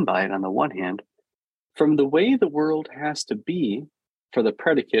we mean by it on the one hand, from the way the world has to be for the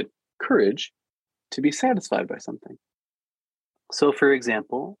predicate courage to be satisfied by something. So, for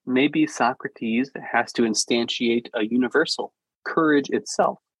example, maybe Socrates has to instantiate a universal, courage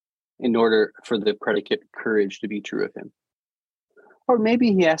itself, in order for the predicate courage to be true of him. Or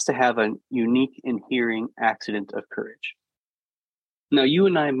maybe he has to have a unique inhering accident of courage. Now, you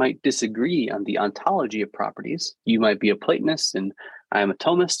and I might disagree on the ontology of properties. You might be a Platonist and I am a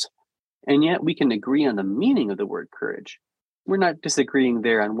Thomist, and yet we can agree on the meaning of the word courage. We're not disagreeing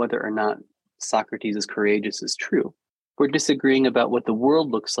there on whether or not Socrates is courageous is true. We're disagreeing about what the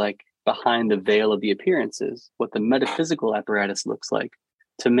world looks like behind the veil of the appearances, what the metaphysical apparatus looks like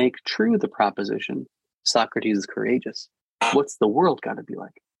to make true the proposition Socrates is courageous. What's the world got to be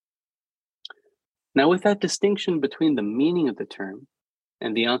like? Now, with that distinction between the meaning of the term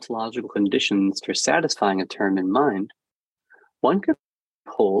and the ontological conditions for satisfying a term in mind, one could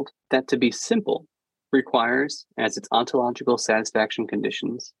hold that to be simple requires, as its ontological satisfaction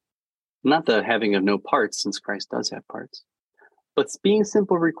conditions, not the having of no parts, since Christ does have parts, but being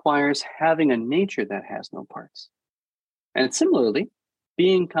simple requires having a nature that has no parts. And similarly,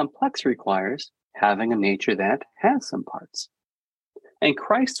 being complex requires having a nature that has some parts. And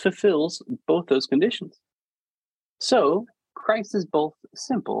Christ fulfills both those conditions. So, Christ is both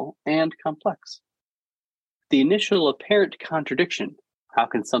simple and complex. The initial apparent contradiction, how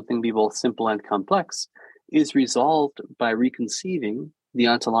can something be both simple and complex, is resolved by reconceiving the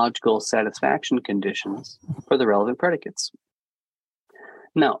ontological satisfaction conditions for the relevant predicates.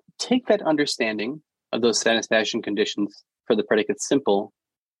 Now, take that understanding of those satisfaction conditions for the predicate simple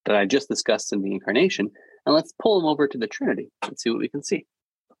that I just discussed in the incarnation, and let's pull them over to the Trinity and see what we can see.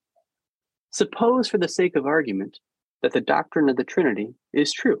 Suppose, for the sake of argument, that the doctrine of the Trinity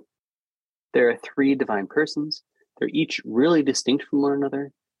is true. There are three divine persons. They're each really distinct from one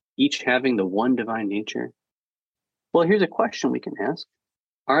another, each having the one divine nature. Well, here's a question we can ask.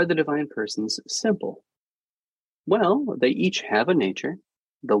 Are the divine persons simple? Well, they each have a nature,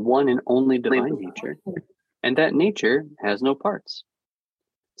 the one and only divine nature, and that nature has no parts.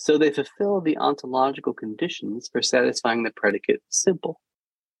 So they fulfill the ontological conditions for satisfying the predicate simple.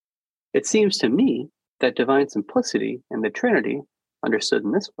 It seems to me that divine simplicity and the Trinity, understood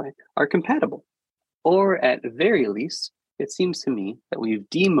in this way, are compatible. Or at very least, it seems to me that we've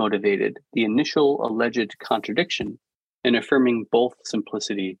demotivated the initial alleged contradiction in affirming both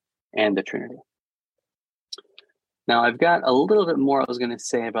simplicity and the Trinity. Now, I've got a little bit more I was going to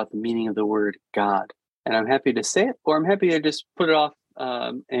say about the meaning of the word God, and I'm happy to say it, or I'm happy to just put it off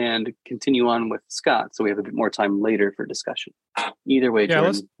and continue on with Scott, so we have a bit more time later for discussion. Either way,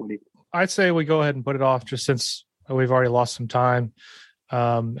 Jordan, I'd say we go ahead and put it off just since we've already lost some time,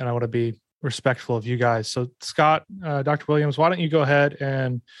 and I want to be respectful of you guys. So, Scott, Dr. Williams, why don't you go ahead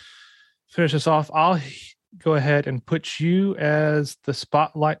and finish this off? I'll go ahead and put you as the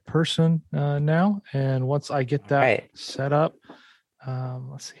spotlight person now. And once I get that set up,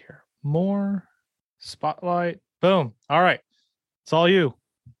 let's see here. More spotlight. Boom. All right. It's all you.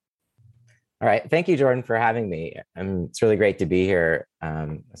 All right. Thank you, Jordan, for having me. It's really great to be here,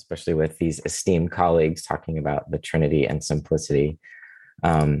 especially with these esteemed colleagues talking about the Trinity and simplicity.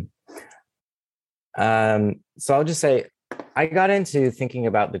 So I'll just say, I got into thinking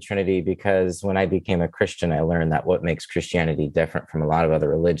about the Trinity because when I became a Christian, I learned that what makes Christianity different from a lot of other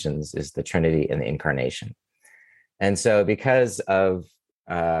religions is the Trinity and the incarnation. And so because of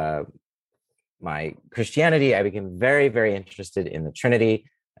my Christianity, I became very, very interested in the Trinity.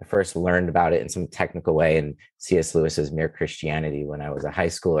 I first learned about it in some technical way in C.S. Lewis's Mere Christianity when I was a high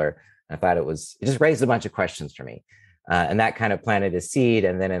schooler. I thought it just raised a bunch of questions for me. And that kind of planted a seed.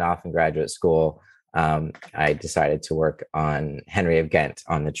 And then in graduate school, I decided to work on Henry of Ghent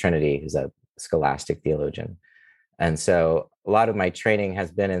on the Trinity, who's a scholastic theologian. And so a lot of my training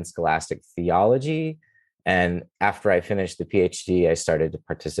has been in scholastic theology. And after I finished the PhD, I started to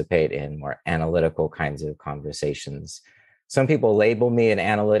participate in more analytical kinds of conversations. Some people label me an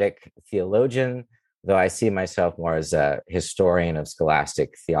analytic theologian, though I see myself more as a historian of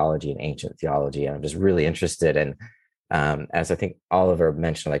scholastic theology and ancient theology. And I'm just really interested in, as I think Oliver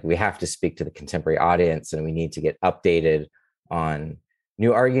mentioned, like we have to speak to the contemporary audience and we need to get updated on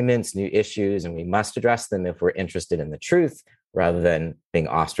new arguments, new issues, and we must address them if we're interested in the truth rather than being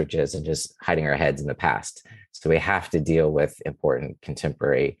ostriches and just hiding our heads in the past. So we have to deal with important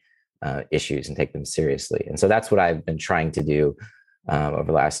contemporary issues and take them seriously. And so that's what I've been trying to do over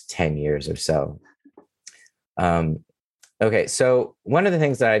the last 10 years or so. Okay, so one of the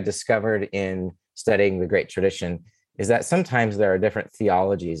things that I discovered in studying the great tradition is that sometimes there are different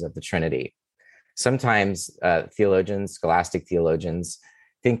theologies of the Trinity. Sometimes theologians, scholastic theologians,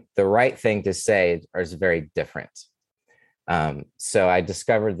 think the right thing to say is very different. So I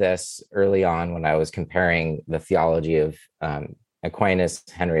discovered this early on when I was comparing the theology of Aquinas,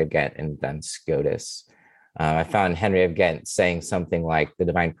 Henry of Ghent, and then Scotus. I found Henry of Ghent saying something like the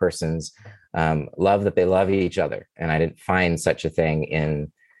divine persons love that they love each other. And I didn't find such a thing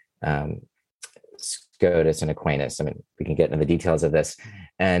in Scotus and Aquinas. I mean, we can get into the details of this.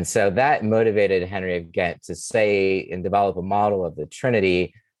 And so that motivated Henry of Ghent to say and develop a model of the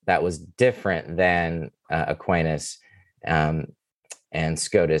Trinity that was different than Aquinas. And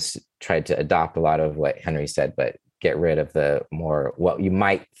Scotus tried to adopt a lot of what Henry said, but get rid of the more what you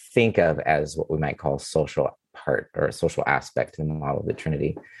might think of as what we might call social part or a social aspect in the model of the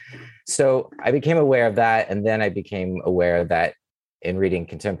Trinity. So I became aware of that. And then I became aware that in reading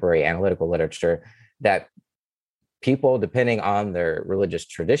contemporary analytical literature, that people, depending on their religious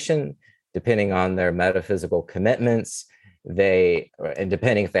tradition, depending on their metaphysical commitments, and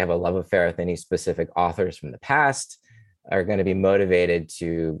depending if they have a love affair with any specific authors from the past, are going to be motivated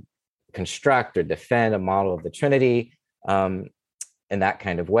to construct or defend a model of the Trinity in that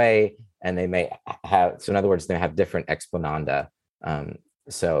kind of way. And they may have, so in other words, they have different explananda.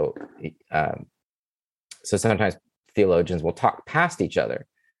 So So sometimes theologians will talk past each other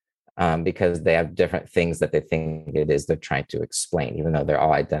because they have different things that they think it is they're trying to explain, even though they're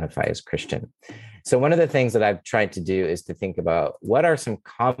all identify as Christian. So one of the things that I've tried to do is to think about what are some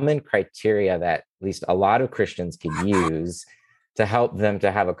common criteria that at least a lot of Christians could use to help them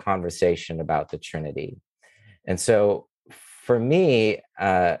to have a conversation about the Trinity. And so for me,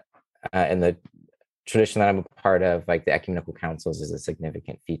 in the tradition that I'm a part of, like the ecumenical councils is a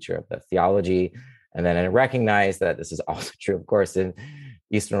significant feature of the theology. And then I recognize that this is also true, of course, in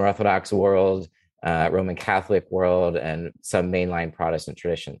Eastern Orthodox world, Roman Catholic world, and some mainline Protestant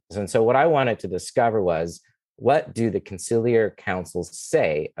traditions. And so what I wanted to discover was, what do the conciliar councils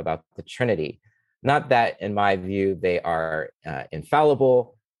say about the Trinity? Not that, in my view, they are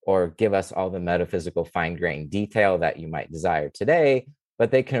infallible or give us all the metaphysical fine-grained detail that you might desire today,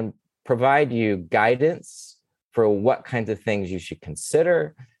 but they can provide you guidance for what kinds of things you should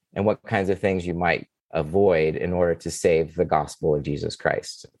consider and what kinds of things you might avoid in order to save the gospel of Jesus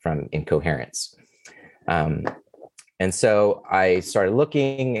Christ from incoherence. And so I started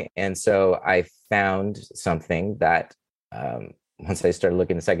looking, and so I found something that once I started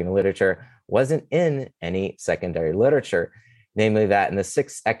looking at secondary literature, wasn't in any secondary literature, namely that in the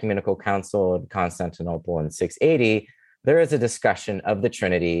Sixth Ecumenical Council of Constantinople in 680, there is a discussion of the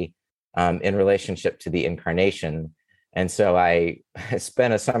Trinity in relationship to the incarnation. And so I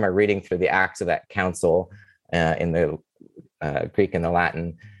spent a summer reading through the Acts of that council in the Greek and the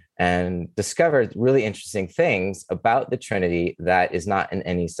Latin, and discovered really interesting things about the Trinity that is not in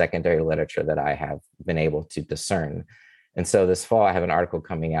any secondary literature that I have been able to discern. And so this fall, I have an article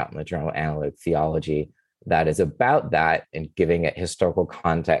coming out in the Journal of Analytic Theology that is about that and giving it historical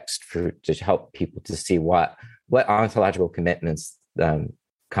context to help people to see what ontological commitments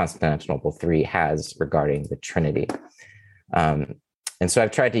Constantinople III has regarding the Trinity. And so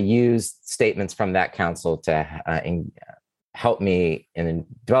I've tried to use statements from that council to help me in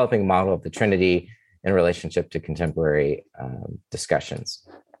developing a model of the Trinity in relationship to contemporary discussions.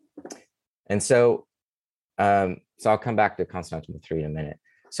 And so I'll come back to Constantinople III in a minute.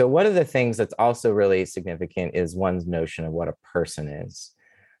 So one of the things that's also really significant is one's notion of what a person is.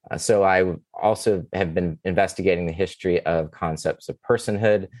 So I also have been investigating the history of concepts of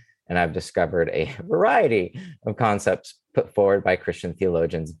personhood, and I've discovered a variety of concepts put forward by Christian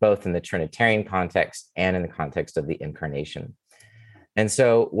theologians, both in the Trinitarian context and in the context of the incarnation. And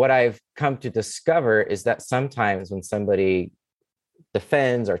so what I've come to discover is that sometimes when somebody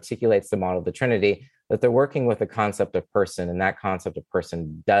defends, articulates the model of the Trinity, that they're working with a concept of person, and that concept of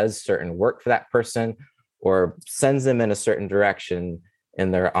person does certain work for that person or sends them in a certain direction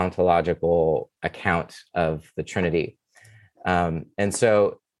in their ontological account of the Trinity.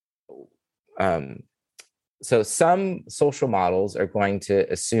 So some social models are going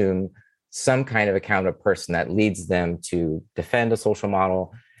to assume some kind of account of person that leads them to defend a social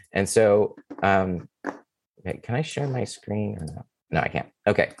model. And so, can I share my screen or no? No, I can't.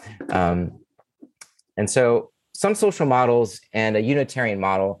 Okay. And so some social models and a Unitarian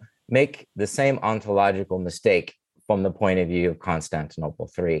model make the same ontological mistake from the point of view of Constantinople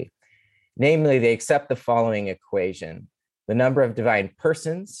III. Namely, they accept the following equation. The number of divine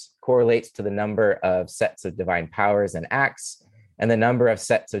persons correlates to the number of sets of divine powers and acts, and the number of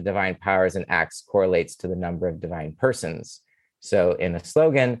sets of divine powers and acts correlates to the number of divine persons. So in a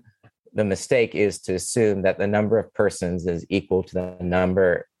slogan, the mistake is to assume that the number of persons is equal to the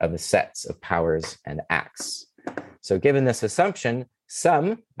number of the sets of powers and acts. So given this assumption,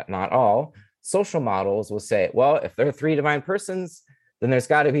 some, but not all, social models will say, well, if there are three divine persons, then there's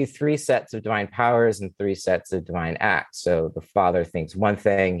got to be three sets of divine powers and three sets of divine acts. So the Father thinks one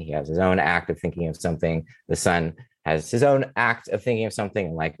thing, he has his own act of thinking of something, the Son has his own act of thinking of something,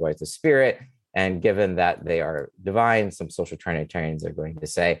 and likewise the Spirit. And given that they are divine, some social Trinitarians are going to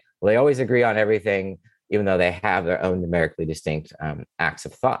say, well, they always agree on everything, even though they have their own numerically distinct acts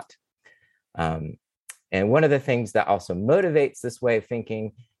of thought. And one of the things that also motivates this way of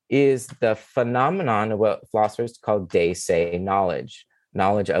thinking is the phenomenon of what philosophers call de se knowledge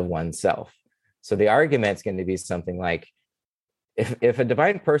of oneself. So the argument is going to be something like, if a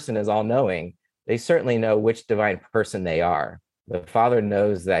divine person is all-knowing, they certainly know which divine person they are. The Father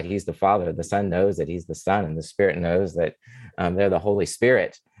knows that he's the Father, the Son knows that he's the Son, and the Spirit knows that they're the Holy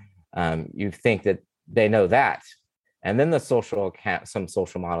Spirit. You think that they know that. And then some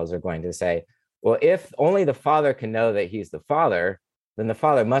social models are going to say, well, if only the Father can know that he's the Father, then the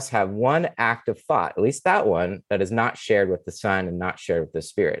Father must have one act of thought, at least that one, that is not shared with the Son and not shared with the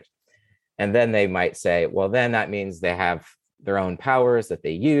Spirit. And then they might say, well, then that means they have their own powers that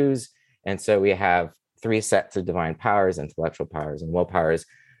they use. And so we have three sets of divine powers, intellectual powers and will powers.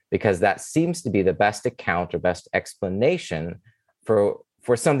 because that seems to be the best account or best explanation for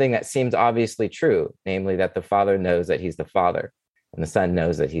something that seems obviously true, namely that the Father knows that he's the Father and the Son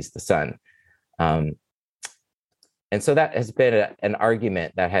knows that he's the Son. And so that has been an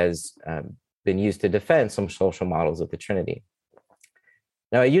argument that has been used to defend some social models of the Trinity.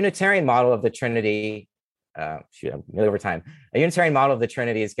 Now, a Unitarian model of the Trinity, I'm over time. A Unitarian model of the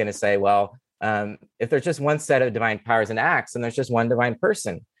Trinity is going to say, well, if there's just one set of divine powers and acts, then there's just one divine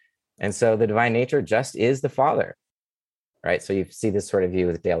person. And so the divine nature just is the Father, right? So you see this sort of view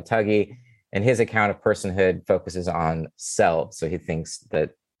with Dale Tuggy, and his account of personhood focuses on self. So he thinks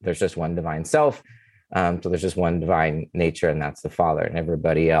that there's just one divine self. So there's just one divine nature, and that's the Father, and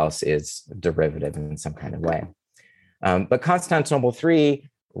everybody else is derivative in some kind of way. But Constantinople III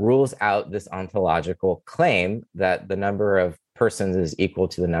rules out this ontological claim that the number of persons is equal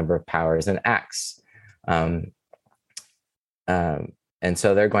to the number of powers and acts. And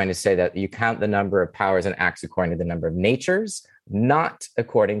so they're going to say that you count the number of powers and acts according to the number of natures, not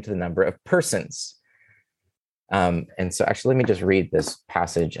according to the number of persons. And so actually, let me just read this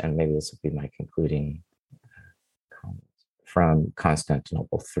passage, and maybe this will be my concluding comment from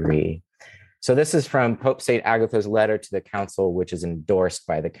Constantinople III. So this is from Pope St. Agatha's letter to the council, which is endorsed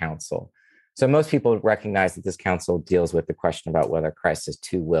by the council. So most people recognize that this council deals with the question about whether Christ has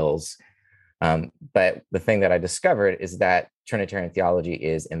two wills. But the thing that I discovered is that Trinitarian theology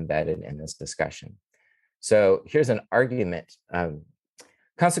is embedded in this discussion. So here's an argument.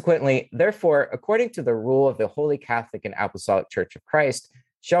 Consequently, therefore, according to the rule of the Holy Catholic and Apostolic Church of Christ,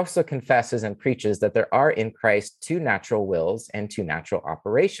 she also confesses and preaches that there are in Christ two natural wills and two natural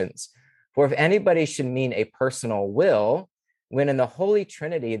operations. For if anybody should mean a personal will, when in the Holy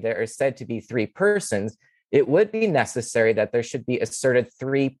Trinity there is said to be three persons, it would be necessary that there should be asserted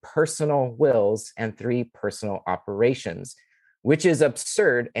three personal wills and three personal operations, which is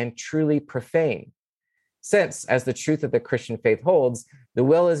absurd and truly profane. Since, as the truth of the Christian faith holds, the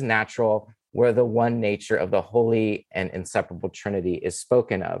will is natural where the one nature of the Holy and Inseparable Trinity is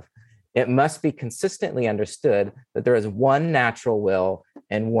spoken of. It must be consistently understood that there is one natural will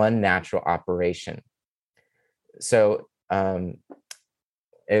and one natural operation. So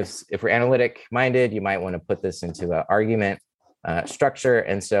if we're analytic minded, you might want to put this into an argument structure.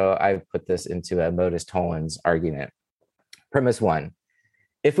 And so I've put this into a modus tollens argument. Premise one.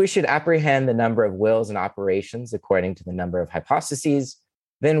 If we should apprehend the number of wills and operations according to the number of hypostases,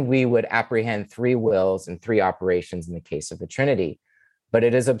 then we would apprehend three wills and three operations in the case of the Trinity. But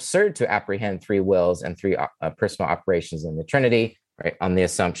it is absurd to apprehend three wills and three personal operations in the Trinity, right, on the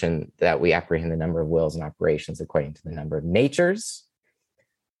assumption that we apprehend the number of wills and operations according to the number of natures.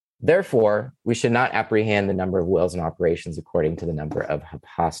 Therefore, we should not apprehend the number of wills and operations according to the number of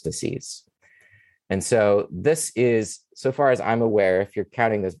hypostases. And so this is, so far as I'm aware, if you're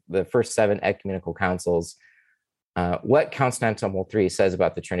counting the first 7 ecumenical councils, what Constantinople III says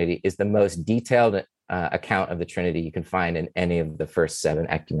about the Trinity is the most detailed account of the Trinity you can find in any of the first 7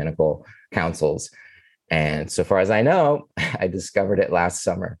 ecumenical councils. And so far as I know, I discovered it last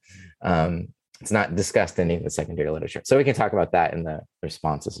summer. It's not discussed in any of the secondary literature. So we can talk about that in the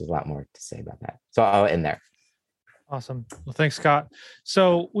responses. There's a lot more to say about that. So I'll end there. Awesome. Well, thanks, Scott.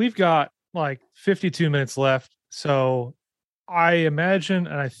 So we've got like 52 minutes left. So I imagine,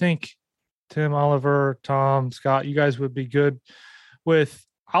 and I think Tim, Oliver, Tom, Scott, you guys would be good with,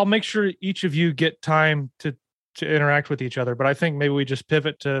 I'll make sure each of you get time to interact with each other, but I think maybe we just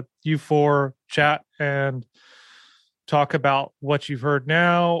pivot to you 4 chat and talk about what you've heard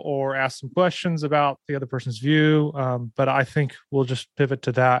now or ask some questions about the other person's view. But I think we'll just pivot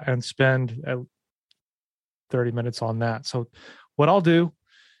to that and spend 30 minutes on that. So what I'll do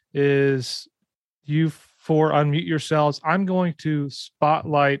is you 4 unmute yourselves. I'm going to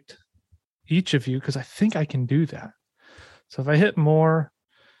spotlight each of you because I think I can do that. So if I hit more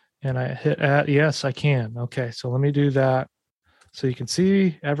and I hit add, yes, I can. Okay, so let me do that so you can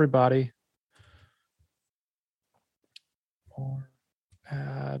see everybody. More,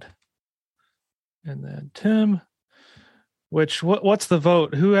 add, and then Tim. What's the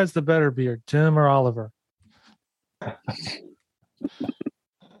vote? Who has the better beard, Tim or Oliver?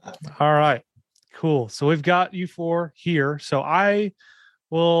 All right, cool. So we've got you 4 here. So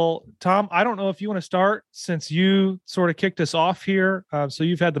Tom, I don't know if you want to start since you sort of kicked us off here. So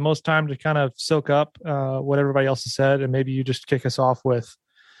you've had the most time to kind of soak up what everybody else has said, and maybe you just kick us off with,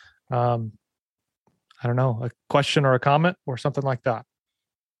 I don't know, a question or a comment or something like that.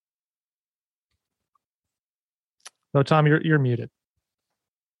 No, Tom, you're muted.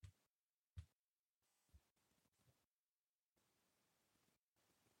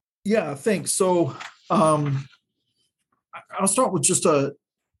 Yeah, thanks. So I'll start with just a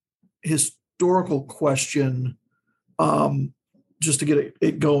historical question, just to get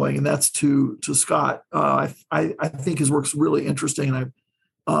it going, and that's to Scott. I think his work's really interesting, and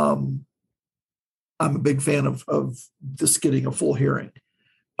I'm a big fan of this getting a full hearing.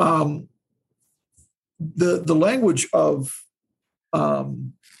 The language of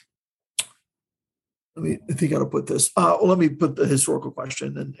let me think how to put this. Let me put the historical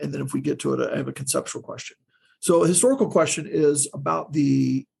question, and then if we get to it, I have a conceptual question. So, a historical question is about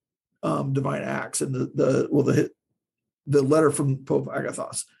the divine acts and the letter from Pope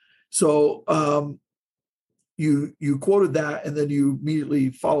Agathos. So, you quoted that, and then you immediately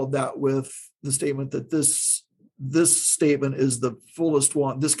followed that with the statement that this statement is the fullest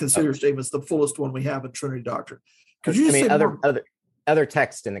one. This considered statement is the fullest one we have in Trinity doctrine. Could you say other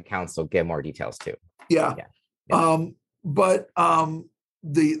texts in the council give more details too? Yeah. But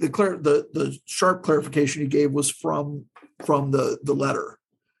the sharp clarification you gave was from the letter.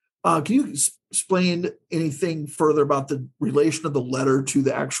 Can you explain anything further about the relation of the letter to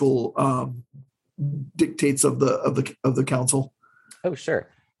the actual dictates of the council? Oh, sure.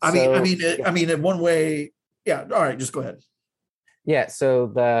 I mean, in one way, yeah. All right, just go ahead. Yeah. So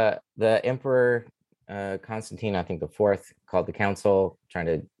the Emperor Constantine, I think the fourth, called the council, trying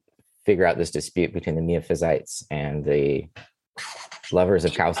to figure out this dispute between the Miaphysites and the lovers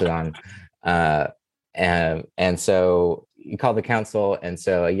of Chalcedon. And so you call the council. And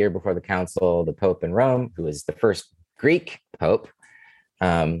so a year before the council, the Pope in Rome, who was the first Greek Pope,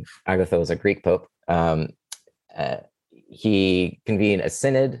 Agatha was a Greek Pope, he convened a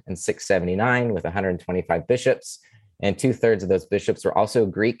synod in 679 with 125 bishops. And 2/3 of those bishops were also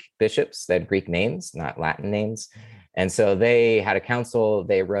Greek bishops. They had Greek names, not Latin names. And so they had a council,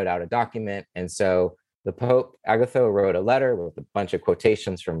 they wrote out a document. And so the Pope, Agatha, wrote a letter with a bunch of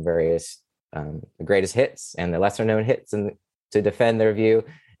quotations from various the greatest hits and the lesser known hits to defend their view,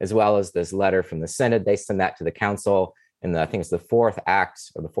 as well as this letter from the synod. They send that to the council. And I think it's the fourth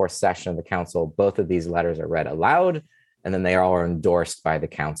act or the fourth session of the council. Both of these letters are read aloud, and then they all are endorsed by the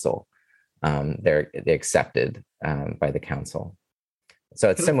council. They're accepted by the council. So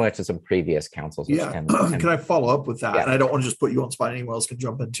it's similar to some previous councils. Yeah. Can I follow up with that? Yeah. And I don't want to just put you on the spot. Anyone else can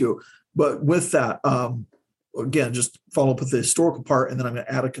jump in too. But with that, again, just follow up with the historical part, and then I'm going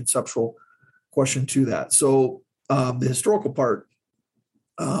to add a conceptual question to that. So the historical part,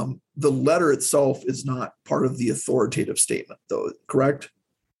 the letter itself is not part of the authoritative statement, though, correct?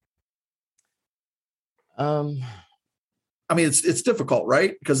 I mean, it's difficult,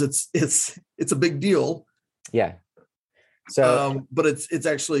 right? Because it's a big deal. Yeah. So, but it's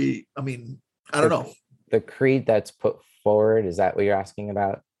actually, I mean, I don't know. The creed that's put forward, is that what you're asking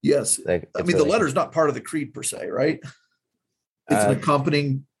about? Yes. I mean, the letter's not part of the creed per se, right? It's an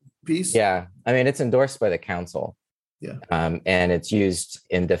accompanying piece. Yeah. I mean, it's endorsed by the council. Yeah. And it's used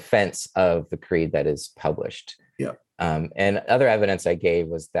in defense of the creed that is published. Yeah. And other evidence I gave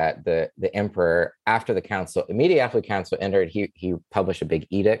was that the emperor, immediately after the council entered, he published a big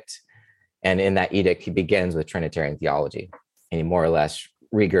edict. And in that edict, he begins with Trinitarian theology, and he more or less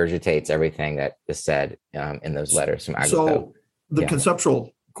regurgitates everything that is said in those letters from Agatha. So the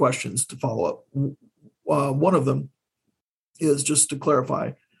conceptual questions to follow up. One of them is just to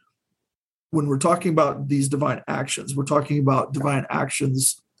clarify, when we're talking about these divine actions, we're talking about divine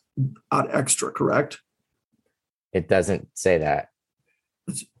actions ad extra, correct? It doesn't say that.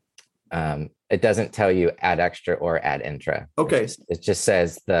 It doesn't tell you ad extra or ad intra. Okay. It just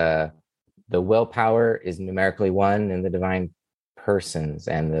says the willpower is numerically one in the divine persons,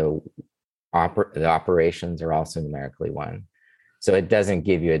 and the operations are also numerically one. So it doesn't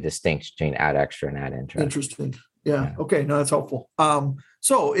give you a distinction between ad extra and ad intra. Interesting. Yeah. Okay. No, that's helpful.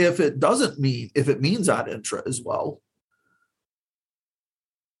 So if it means ad intra as well,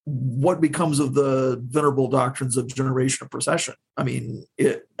 what becomes of the venerable doctrines of generation of procession? I mean,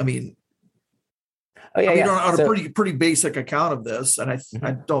 on a pretty basic account of this, and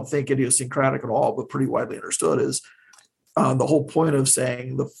I don't think idiosyncratic at all, but pretty widely understood, is the whole point of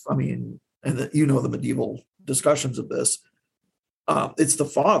saying the medieval discussions of this. It's the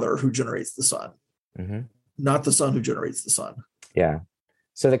Father who generates the Son, not the Son who generates the Son. Yeah.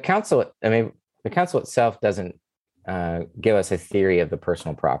 So the council itself doesn't give us a theory of the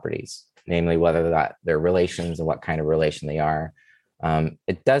personal properties, namely whether they're relations and what kind of relation they are.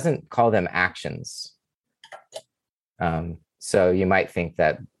 It doesn't call them actions. So you might think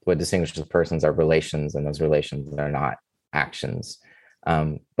that what distinguishes persons are relations, and those relations are not actions.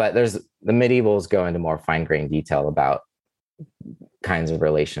 But the medievals go into more fine-grained detail about kinds of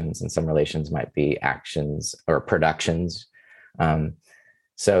relations, and some relations might be actions or productions.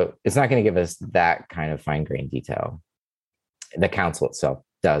 So it's not going to give us that kind of fine-grained detail, the council itself.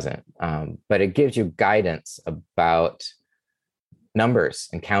 doesn't. But it gives you guidance about numbers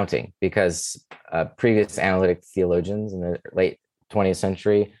and counting, because previous analytic theologians in the late 20th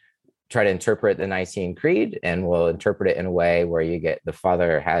century try to interpret the Nicene Creed and will interpret it in a way where you get the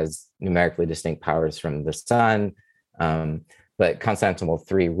Father has numerically distinct powers from the Son, but Constantinople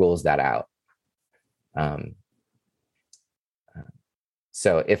III rules that out.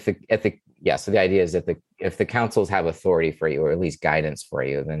 So so the idea is that if the councils have authority for you, or at least guidance for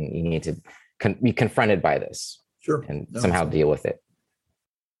you, then you need to be confronted by this. Sure. And somehow deal with it.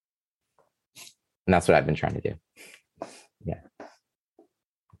 And that's what I've been trying to do. Yeah.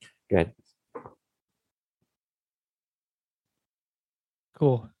 Good.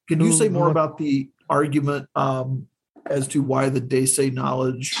 Cool. Can you say more about the argument as to why the de se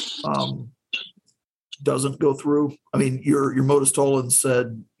knowledge doesn't go through? I mean, your modus tollens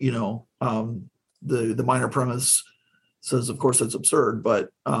said, the minor premise says, of course, that's absurd, but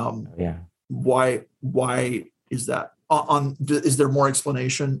why is that? Is there more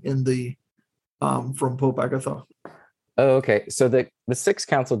explanation in the from Pope Agatha? Oh, okay. So the Sixth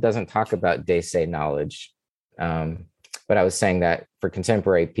Council doesn't talk about de se knowledge, but I was saying that for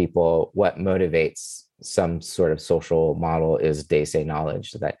contemporary people, what motivates some sort of social model is de se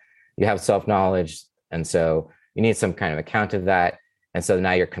knowledge, so that you have self-knowledge, and so you need some kind of account of that. And so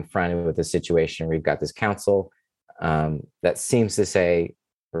now you're confronted with a situation where you've got this council that seems to say,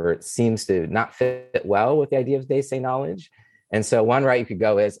 or it seems to not fit well with the idea of de se knowledge. And so one route you could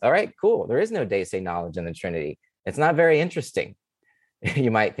go is, all right, cool, there is no de se knowledge in the Trinity. It's not very interesting. You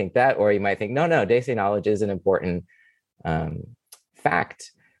might think that, or you might think, no, de se knowledge is an important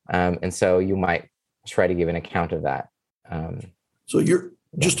fact. And so you might try to give an account of that. So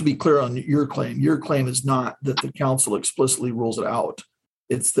just to be clear on your claim is not that the council explicitly rules it out.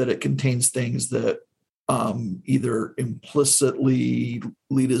 It's that it contains things that either implicitly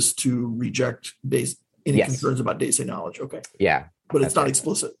lead us to reject any concerns about de se knowledge. Okay. Yeah. But it's not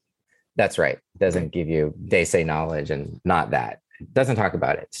explicit. That's right. It doesn't give you de se knowledge, and not that. It doesn't talk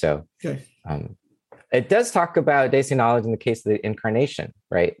about it. So it does talk about de se knowledge in the case of the incarnation,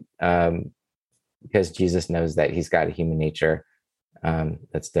 right? Because Jesus knows that he's got a human nature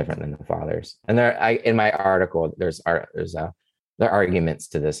that's different than the Father's. And in my article, there are arguments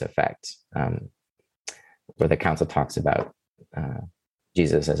to this effect, where the council talks about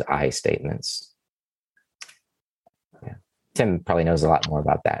Jesus as I statements. Yeah. Tim probably knows a lot more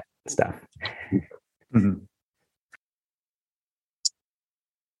about that stuff. Mm-hmm.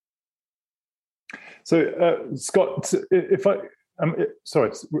 So, Scott, if I,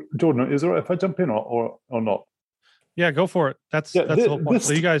 sorry, Jordan, is it all right if I jump in or not? Yeah, go for it. That's the whole point.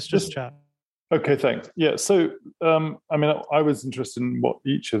 So you guys just chat. Okay, thanks. Yeah, so, I was interested in what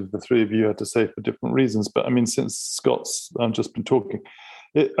each of the three of you had to say for different reasons, but since Scott's just been talking,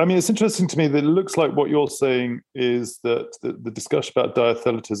 it's interesting to me that it looks like what you're saying is that the discussion about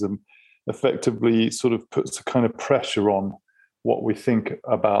diatheletism effectively sort of puts a kind of pressure on what we think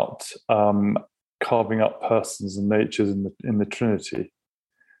about carving up persons and natures in the Trinity,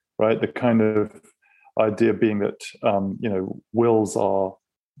 right? The kind of idea being that wills are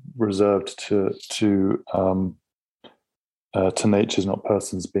reserved to natures, not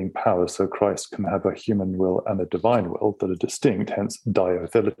persons, being powers. So Christ can have a human will and a divine will that are distinct, hence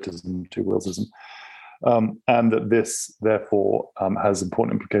diotheletism, two willsism, and that this therefore has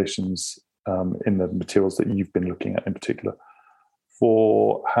important implications in the materials that you've been looking at in particular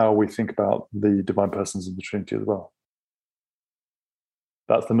for how we think about the divine persons of the Trinity as well.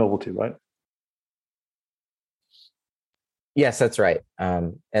 That's the novelty, right? Yes, that's right.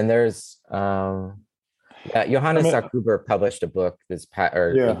 And there's Johannes Zuckhuber published a book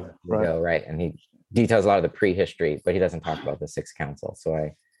ago, right? And he details a lot of the prehistory, but he doesn't talk about the Sixth Council. So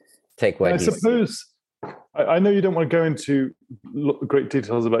I take what I suppose. I know you don't want to go into great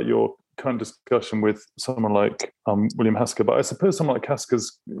details about your current discussion with someone like William Hasker, but I suppose someone like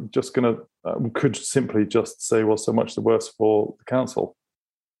Hasker's just could simply just say, well, so much the worse for the council.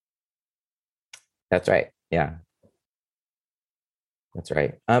 That's right. Yeah. That's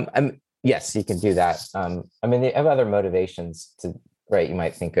right. Yes, you can do that. They have other motivations right? You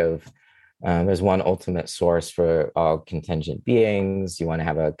might think of, there's one ultimate source for all contingent beings. You want to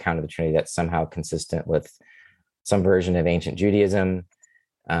have a account of the Trinity that's somehow consistent with some version of ancient Judaism.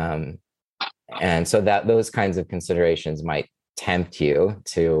 And so that those kinds of considerations might tempt you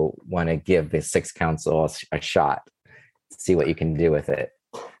to want to give the Sixth Council a shot, see what you can do with it,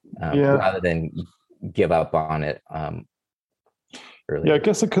 rather than give up on it. Yeah, I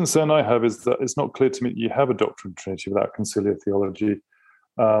guess the concern I have is that it's not clear to me that you have a doctrine of Trinity without conciliar theology.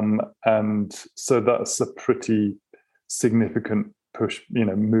 And so that's a pretty significant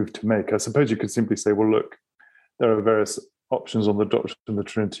move to make. I suppose you could simply say, well, look, there are various options on the doctrine of the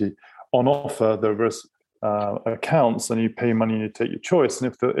Trinity on offer. There are various accounts, and you pay money and you take your choice.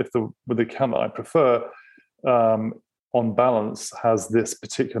 And if the account that I prefer, on balance, has this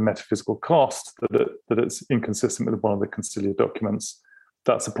particular metaphysical cost that it's inconsistent with one of the conciliar documents,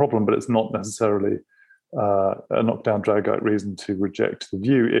 that's a problem. But it's not necessarily a knockdown, drag-out reason to reject the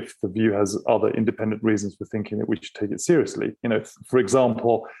view if the view has other independent reasons for thinking that we should take it seriously. For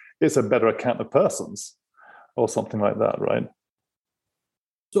example, it's a better account of persons or something like that, right?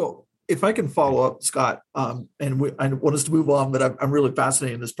 So if I can follow up, Scott, I want us to move on, but I'm really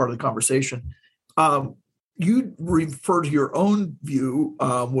fascinated in this part of the conversation. You refer to your own view,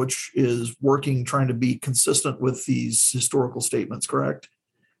 which is trying to be consistent with these historical statements, correct?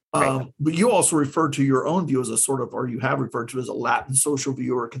 Right. But you also refer to your own view as you have referred to as a Latin social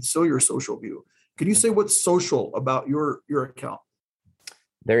view or a conciliar social view. Can you say what's social about your account?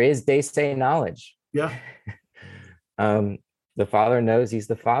 There is de se knowledge. Yeah. The Father knows he's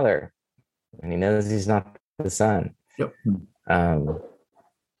the Father, and he knows he's not the Son. Yep.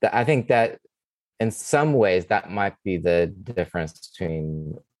 I think that in some ways that might be the difference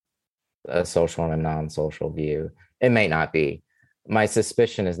between a social and a non-social view. It may not be. My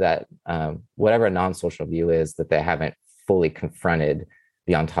suspicion is that whatever a non-social view is, that they haven't fully confronted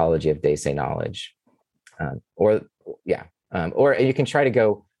the ontology of de se knowledge. Or you can try to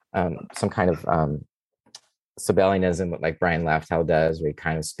go some kind of Sabellianism, like Brian Laftel does, where he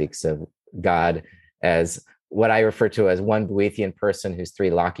kind of speaks of God as what I refer to as one Boethian person who's three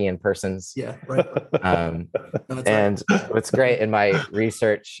Lockean persons. Yeah, right. And what's great in my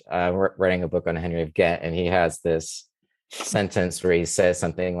research, writing a book on Henry of Ghent, and he has this sentence where he says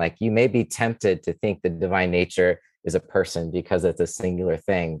something like, you may be tempted to think the divine nature is a person because it's a singular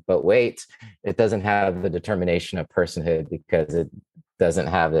thing, but wait, it doesn't have the determination of personhood because it doesn't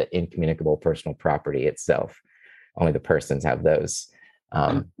have the incommunicable personal property itself. Only the persons have those.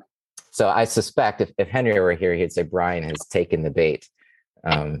 So I suspect if Henry were here, he'd say Brian has taken the bait.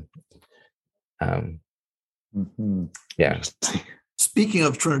 Yeah. Speaking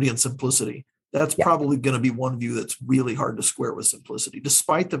of Trinity and simplicity, that's probably going to be one view that's really hard to square with simplicity,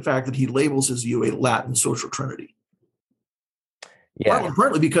 despite the fact that he labels his view a Latin social Trinity. Yeah.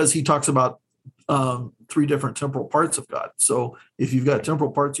 Partly because he talks about three different temporal parts of God. So if you've got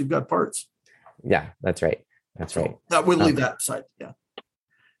temporal parts, you've got parts. Yeah, that's right. That's right. That would leave that aside. Yeah.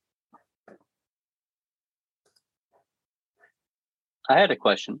 I had a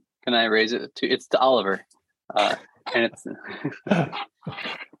question. Can I raise it to? It's to Oliver, and it's we're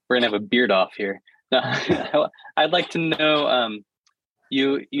gonna have a beard off here. No, I'd like to know.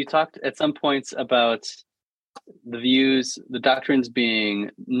 You talked at some points about the doctrines being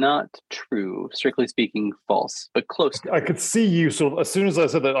not true, strictly speaking, false, but close to. I could see you sort of, as soon as I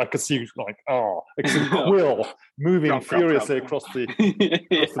said that, I could see you like, I could see Quill moving furiously across the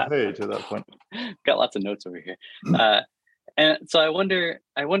page at that point. Got lots of notes over here. And so I wonder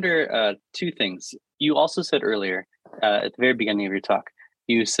two things. You also said earlier, at the very beginning of your talk,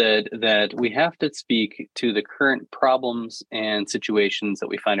 you said that we have to speak to the current problems and situations that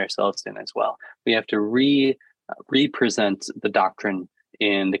we find ourselves in as well. We have to represent the doctrine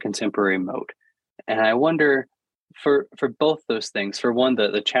in the contemporary mode. And I wonder, for both those things, for one,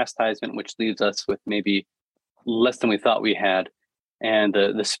 the chastisement, which leaves us with maybe less than we thought we had, and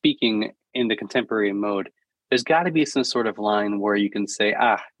the speaking in the contemporary mode, there's got to be some sort of line where you can say,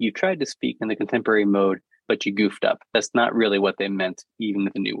 you tried to speak in the contemporary mode, but you goofed up. That's not really what they meant, even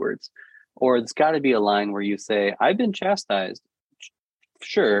with the new words. Or there's got to be a line where you say, I've been chastised,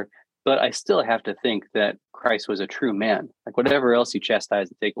 sure, but I still have to think that Christ was a true man. Like whatever else you chastise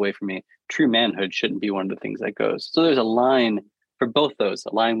and take away from me, true manhood shouldn't be one of the things that goes. So there's a line for both those,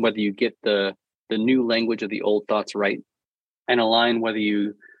 a line whether you get the new language of the old thoughts right, and a line whether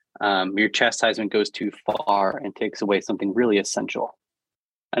you your chastisement goes too far and takes away something really essential.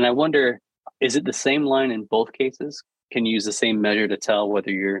 And I wonder, is it the same line in both cases? Can you use the same measure to tell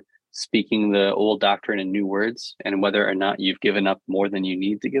whether you're speaking the old doctrine in new words and whether or not you've given up more than you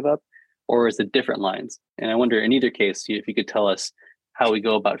need to give up? Or is it different lines? And I wonder, in either case, if you could tell us how we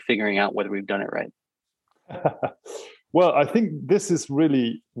go about figuring out whether we've done it right. Well, I think this is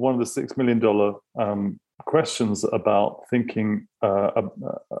really one of the $6 million questions about thinking,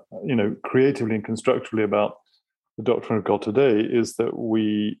 creatively and constructively about the doctrine of God today, is that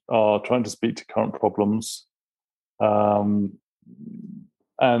we are trying to speak to current problems, and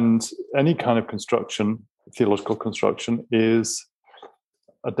any kind of construction, theological construction, is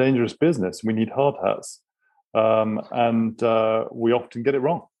a dangerous business. We need hard hats, and we often get it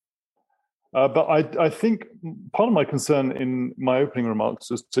wrong. But I think part of my concern in my opening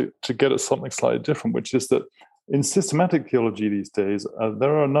remarks is to get at something slightly different, which is that in systematic theology these days,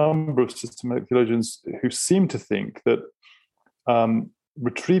 there are a number of systematic theologians who seem to think that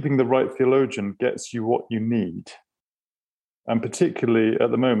retrieving the right theologian gets you what you need. And particularly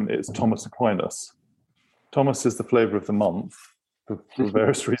at the moment, it's Thomas Aquinas. Thomas is the flavor of the month for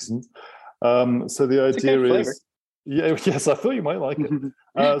various reasons. So the idea is... Yes, I thought you might like it.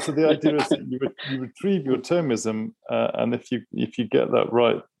 So the idea is that you retrieve your Thomism, and if you get that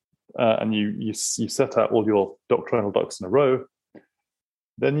right, and you set out all your doctrinal ducks in a row,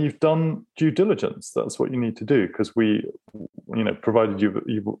 then you've done due diligence. That's what you need to do, because provided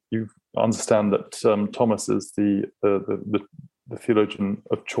you understand that Thomas is the theologian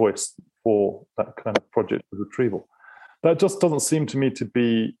of choice for that kind of project of retrieval. That just doesn't seem to me to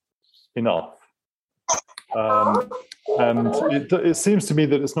be enough. And it seems to me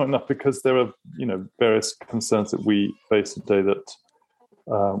that it's not enough, because there are various concerns that we face today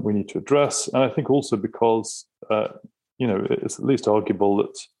that we need to address, and I think also because it's at least arguable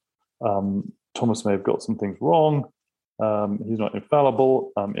that Thomas may have got some things wrong. He's not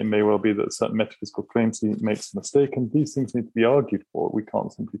infallible. It may well be that certain metaphysical claims he makes a mistake, and these things need to be argued for. We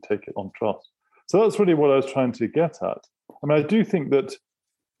can't simply take it on trust. So that's really what I was trying to get at. I mean, I do think that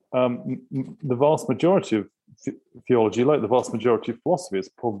the vast majority of theology, like the vast majority of philosophy, is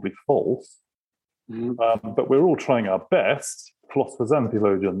probably false. But we're all trying our best, philosophers and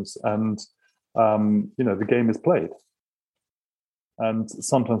theologians, and the game is played. And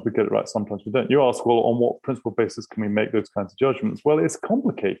sometimes we get it right, sometimes we don't. You ask, well, on what principle basis can we make those kinds of judgments? Well, it's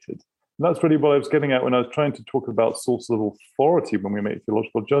complicated. And that's really what I was getting at when I was trying to talk about sources of authority when we make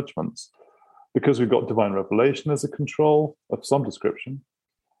theological judgments. Because we've got divine revelation as a control of some description.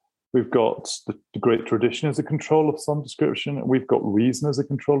 We've got the great tradition as a control of some description. And we've got reason as a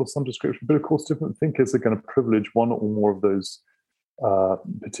control of some description. But of course, different thinkers are going to privilege one or more of those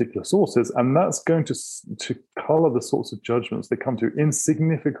particular sources. And that's going to color the sorts of judgments they come to in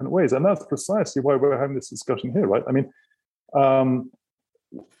significant ways. And that's precisely why we're having this discussion here, right? I mean,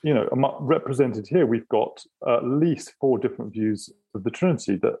 represented here, we've got at least 4 different views of the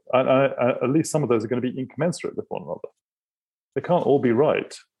Trinity that at least some of those are going to be incommensurate with one another. They can't all be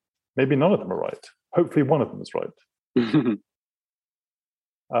right. Maybe none of them are right. Hopefully one of them is right.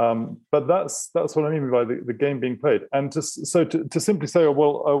 But that's what I mean by the game being played. And to simply say,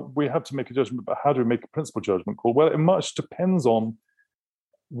 we have to make a judgment about how do we make a principal judgment call. Well, it much depends on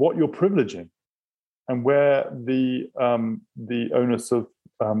what you're privileging and where the onus of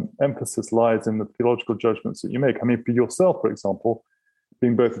emphasis lies in the theological judgments that you make. I mean, for yourself, for example,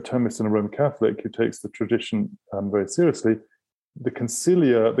 being both a Thomist and a Roman Catholic who takes the tradition very seriously, the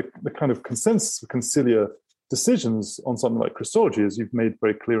conciliar, the kind of consensus of conciliar decisions on something like Christology, as you've made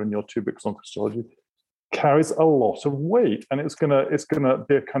very clear in your 2 books on Christology, carries a lot of weight, and it's gonna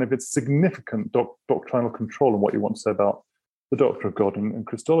be a kind of its significant doctrinal control on what you want to say about the doctrine of God and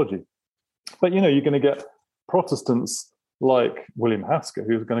Christology. But you're going to get Protestants like William Haskell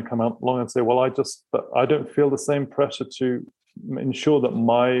who's going to come out along and say, well, I don't feel the same pressure to ensure that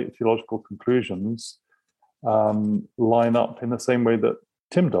my theological conclusions line up in the same way that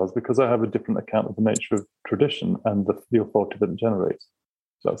Tim does, because I have a different account of the nature of tradition and the authority that it generates.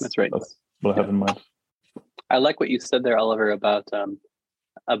 That's right. That's what I have in mind. I like what you said there, Oliver, about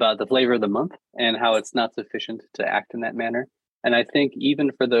the flavor of the month and how it's not sufficient to act in that manner. And I think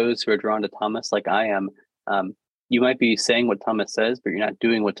even for those who are drawn to Thomas, like I am, you might be saying what Thomas says, but you're not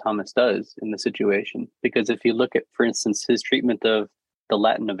doing what Thomas does in the situation. Because if you look at, for instance, his treatment of the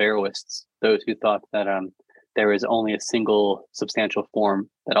Latin Averroists, those who thought that there is only a single substantial form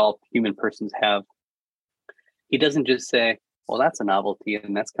that all human persons have, he doesn't just say, well, that's a novelty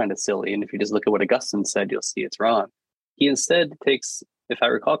and that's kind of silly. And if you just look at what Augustine said, you'll see it's wrong. He instead takes, if I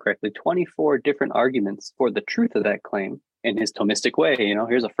recall correctly, 24 different arguments for the truth of that claim in his Thomistic way.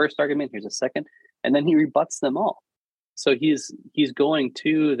 Here's a first argument, here's a second, and then he rebuts them all. So he's going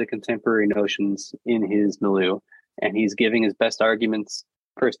to the contemporary notions in his milieu, and he's giving his best arguments,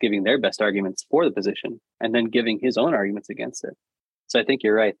 first giving their best arguments for the position, and then giving his own arguments against it. So I think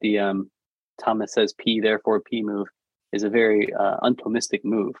you're right. The Thomas says P, therefore P move is a very unThomistic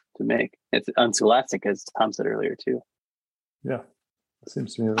move to make. It's unscholastic, as Tom said earlier, too. Yeah, it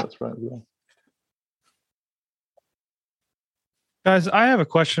seems to me that's right as well. Guys, I have a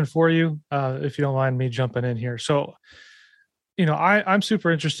question for you, if you don't mind me jumping in here. So, I'm super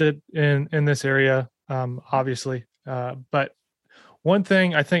interested in this area, obviously. But one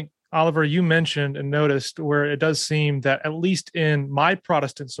thing I think, Oliver, you mentioned and noticed where it does seem that at least in my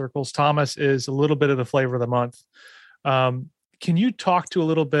Protestant circles, Thomas is a little bit of the flavor of the month. Can you talk to a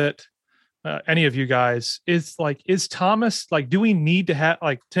little bit any of you guys, is Thomas, like, do we need to have,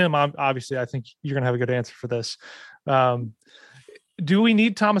 like, Tim, obviously I think you're going to have a good answer for this. Do we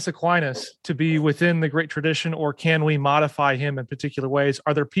need Thomas Aquinas to be within the great tradition, or can we modify him in particular ways?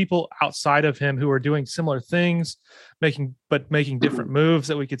 Are there people outside of him who are doing similar things, making different moves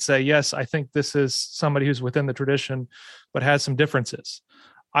that we could say, yes, I think this is somebody who's within the tradition, but has some differences?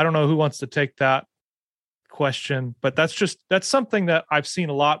 I don't know who wants to take that question, but that's something that I've seen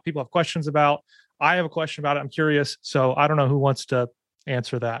a lot. People have questions about. I have a question about it. I'm curious. So I don't know who wants to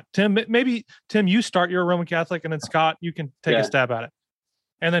answer that. Tim, maybe Tim, you start. You're a Roman Catholic, and then Scott, you can take a stab at it.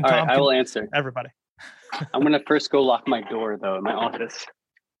 And then Tom, I will answer. Everybody. I'm going to first go lock my door, though, in my office.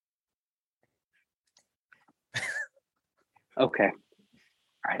 Okay. All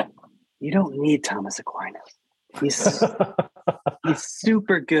right. You don't need Thomas Aquinas. He's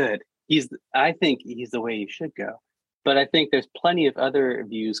super good. I think he's the way you should go. But I think there's plenty of other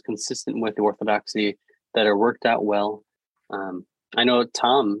views consistent with the orthodoxy that are worked out well. I know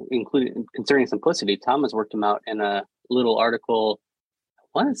Tom, including concerning simplicity, Tom has worked them out in a little article, I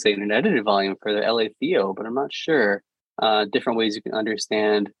want to say in an edited volume for the LA Theo, but I'm not sure. Different ways you can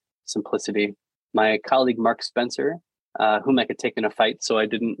understand simplicity. My colleague, Mark Spencer, whom I could take in a fight, so I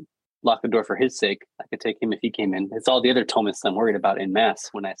didn't lock the door for his sake. I could take him if he came in. It's all the other Thomists I'm worried about in mass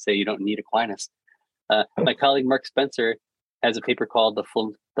when I say you don't need Aquinas. My colleague, Mark Spencer, has a paper called The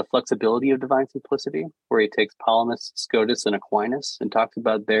Flexibility of Divine Simplicity, where he takes Palamas, Scotus, and Aquinas and talks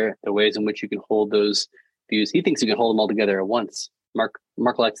about the ways in which you can hold those views. He thinks you can hold them all together at once. Mark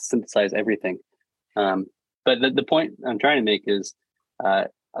likes to synthesize everything. But the point I'm trying to make is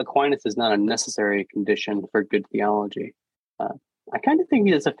Aquinas is not a necessary condition for good theology. I kind of think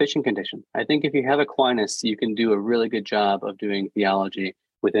he's a sufficient condition. I think if you have Aquinas, you can do a really good job of doing theology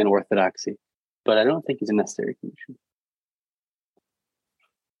within orthodoxy. But I don't think he's a necessary condition.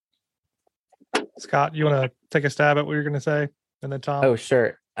 Scott, you want to take a stab at what you're going to say? And then Tom? Oh,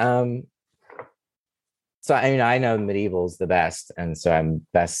 sure. So, I mean, I know medieval's the best, and so I'm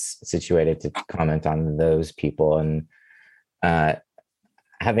best situated to comment on those people. And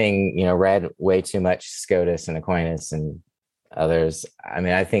having, read way too much Scotus and Aquinas and others, I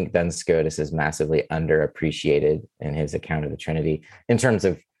mean, I think Duns Scotus is massively underappreciated in his account of the Trinity in terms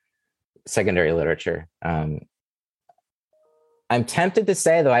of secondary literature. I'm tempted to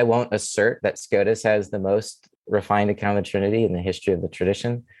say, though I won't assert, that Scotus has the most refined account of the Trinity in the history of the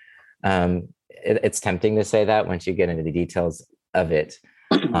tradition. It's tempting to say that once you get into the details of it.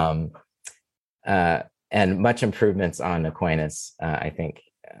 And much improvements on Aquinas, I think,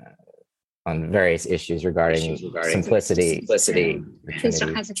 on various issues regarding simplicity. Please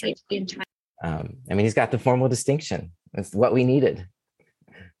don't hesitate to be in time. I mean, he's got the formal distinction. That's what we needed.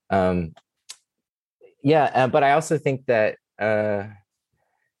 But I also think that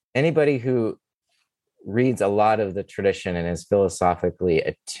anybody who reads a lot of the tradition and is philosophically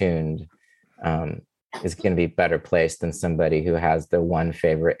attuned is going to be better placed than somebody who has the one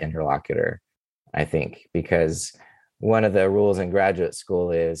favorite interlocutor, I think, because one of the rules in graduate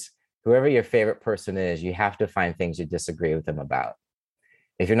school is whoever your favorite person is, you have to find things you disagree with them about.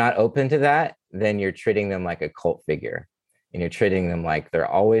 If you're not open to that, then you're treating them like a cult figure, and you're treating them like they're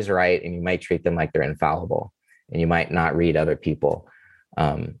always right, and you might treat them like they're infallible, and you might not read other people.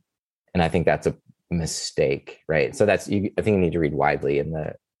 And I think that's a mistake, right? So I think you need to read widely in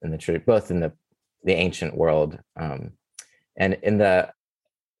the both in the ancient world and in the.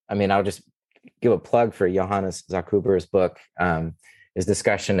 I mean, I'll just give a plug for Johannes Zakuber's book. His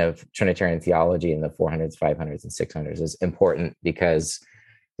discussion of Trinitarian theology in the 400s, 500s, and 600s is important because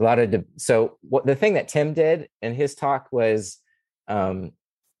a lot of the thing that Tim did in his talk was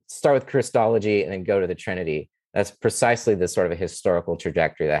start with Christology and then go to the Trinity. That's precisely the sort of a historical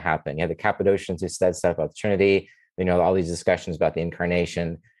trajectory that happened. You had the Cappadocians who said stuff about the Trinity, all these discussions about the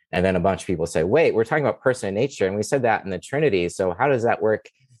incarnation, and then a bunch of people say, wait, we're talking about person and nature, and we said that in the Trinity, so how does that work?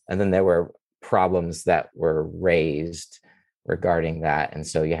 And then there were problems that were raised regarding that, and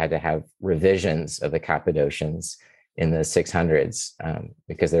so you had to have revisions of the Cappadocians in the 600s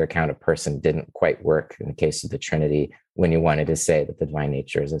because their account of person didn't quite work in the case of the Trinity when you wanted to say that the divine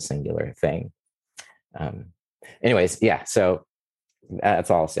nature is a singular thing. So that's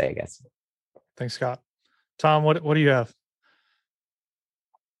all I'll say, I guess. Thanks, Scott. Tom, what do you have?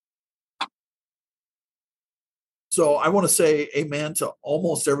 So I want to say amen to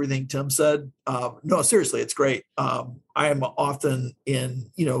almost everything Tim said. No, seriously, it's great. I am often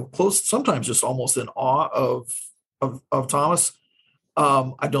sometimes just almost in awe of Thomas.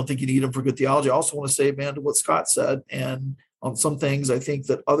 I don't think you need him for good theology. I also want to say amen to what Scott said. And on some things, I think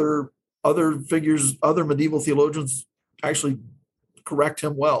that other figures, other medieval theologians actually correct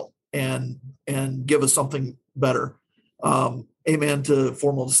him well. and give us something better. Amen to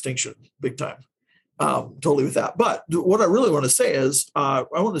formal distinction, big time. Totally with that. But what I really want to say is, I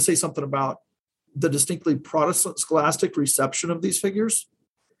want to say something about the distinctly Protestant scholastic reception of these figures,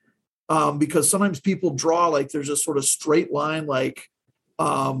 because sometimes people draw like there's a sort of straight line, like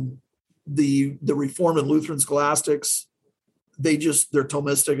the Reformed and Lutheran scholastics, they're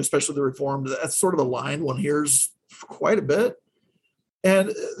Thomistic, especially the Reformed. That's sort of a line one hears quite a bit.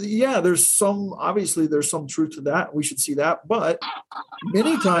 And yeah, there's some truth to that. We should see that. But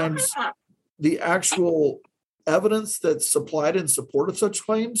many times the actual evidence that's supplied in support of such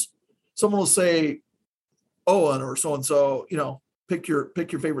claims, someone will say, Owen or so-and-so, pick your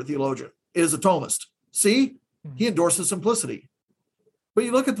favorite theologian, is a Thomist. See, he endorses simplicity. But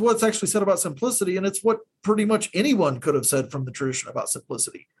you look at what's actually said about simplicity, and it's what pretty much anyone could have said from the tradition about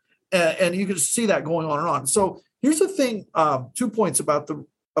simplicity. And you can see that going on and on. So here's the thing, 2 points about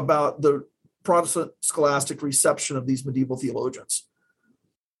the Protestant scholastic reception of these medieval theologians.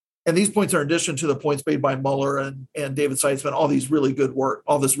 And these points are in addition to the points made by Muller and David Seitzman, all this really good work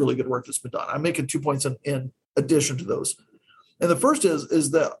that's been done. I'm making 2 points in addition to those. And the first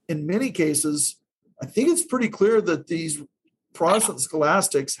is that in many cases, I think it's pretty clear that these Protestant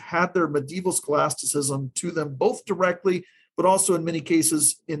scholastics had their medieval scholasticism to them both directly, but also in many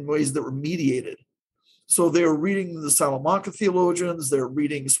cases in ways that were mediated. So they were reading the Salamanca theologians, they're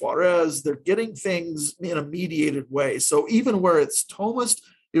reading Suarez, they're getting things in a mediated way. So even where it's Thomist,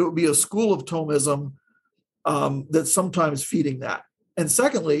 it would be a school of Thomism that's sometimes feeding that. And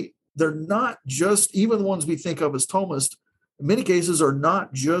secondly, they're not just, even the ones we think of as Thomist, in many cases are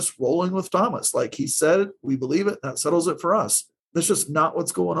not just rolling with Thomas. Like he said, we believe it, that settles it for us. That's just not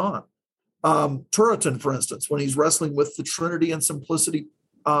what's going on. Turretin, for instance, when he's wrestling with the Trinity and simplicity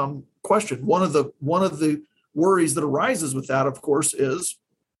question, one of the worries that arises with that, of course, is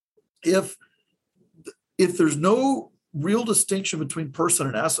if there's no real distinction between person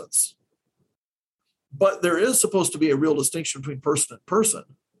and essence, but there is supposed to be a real distinction between person and person,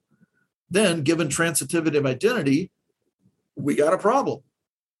 then given transitivity of identity, we got a problem.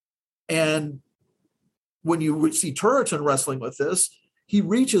 And when you see Turretin wrestling with this, he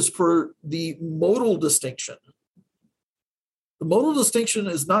reaches for the modal distinction. The modal distinction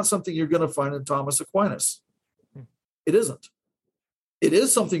is not something you're going to find in Thomas Aquinas. It isn't. It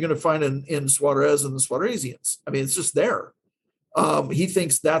is something you're going to find in Suarez and the Suarezians. I mean, it's just there. He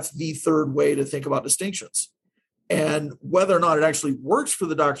thinks that's the third way to think about distinctions. And whether or not it actually works for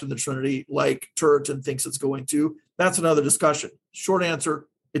the doctrine of the Trinity, like Turretin thinks it's going to, that's another discussion. Short answer,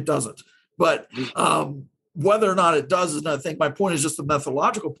 it doesn't. But whether or not it does is another thing. My point is just the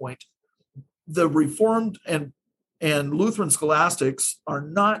methodological point. The Reformed and Lutheran scholastics are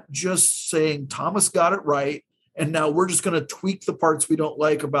not just saying Thomas got it right, and now we're just going to tweak the parts we don't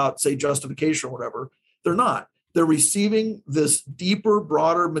like about, say, justification or whatever. They're not. They're receiving this deeper,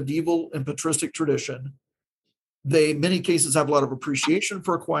 broader medieval and patristic tradition. They, in many cases, have a lot of appreciation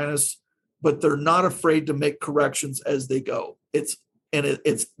for Aquinas, but they're not afraid to make corrections as they go. It's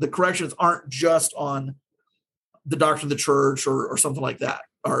the corrections aren't just on the doctrine of the church or something like that,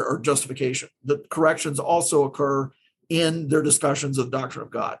 or justification. The corrections also occur in their discussions of the doctrine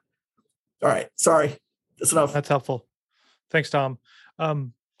of God. All right. Sorry. That's enough. That's helpful. Thanks, Tom.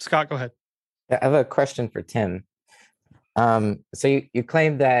 Scott, go ahead. I have a question for Tim. So you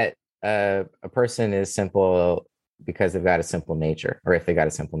claim that a person is simple because they've got a simple nature, or if they got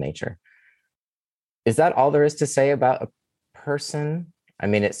a simple nature. Is that all there is to say about a person? I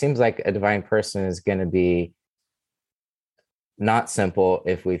mean, it seems like a divine person is going to be not simple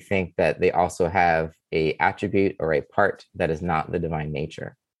if we think that they also have a attribute or a part that is not the divine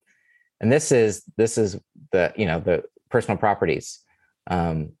nature. And this is the personal properties.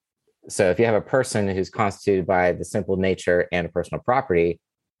 So if you have a person who's constituted by the simple nature and a personal property,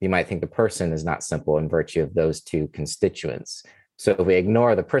 you might think the person is not simple in virtue of those two constituents. So if we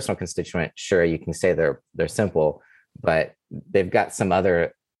ignore the personal constituent, sure, you can say they're simple, but they've got some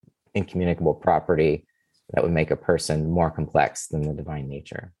other incommunicable property that would make a person more complex than the divine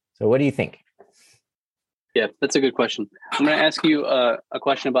nature. So what do you think? Yeah, that's a good question. I'm going to ask you a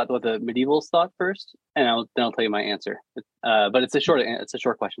question about what the medievals thought first, and then I'll tell you my answer. But it's a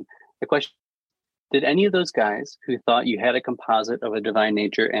short question. The question: did any of those guys who thought you had a composite of a divine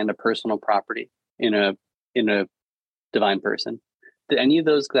nature and a personal property in a divine person, did any of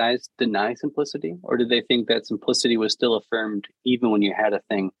those guys deny simplicity, or did they think that simplicity was still affirmed even when you had a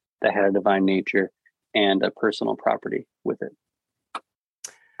thing that had a divine nature and a personal property with it?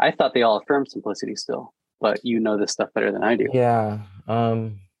 I thought they all affirmed simplicity still, but you know this stuff better than I do. Yeah. Let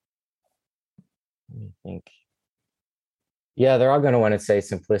me think. Yeah, they're all going to want to say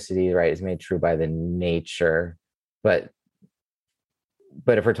simplicity, right, is made true by the nature. But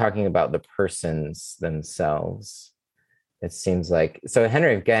if we're talking about the persons themselves, it seems like, so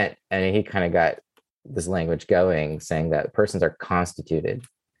Henry of Ghent, and he kind of got this language going, saying that persons are constituted.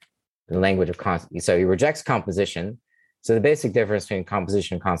 The language of so he rejects composition. So the basic difference between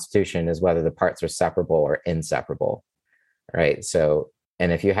composition and constitution is whether the parts are separable or inseparable, right? So,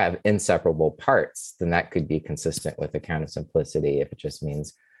 and if you have inseparable parts, then that could be consistent with the account of simplicity if it just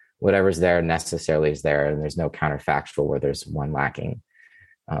means whatever's there necessarily is there, and there's no counterfactual where there's one lacking.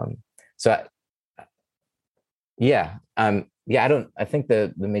 I think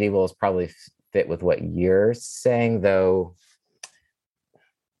the medievals probably fit with what you're saying, though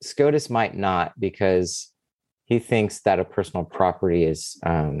Scotus might not, because he thinks that a personal property is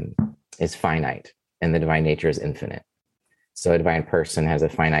finite and the divine nature is infinite. So a divine person has a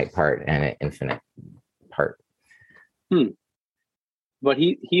finite part and an infinite part. But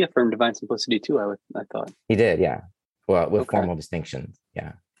he affirmed divine simplicity too, I thought. He did, yeah. Well, with formal distinctions,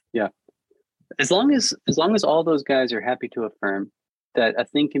 yeah. Yeah. As long as all those guys are happy to affirm that a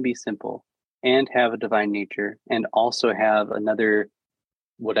thing can be simple and have a divine nature and also have another,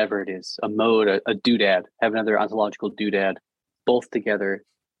 whatever it is, a mode, a doodad, have another ontological doodad, both together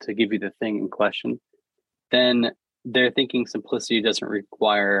to give you the thing in question, then they're thinking simplicity doesn't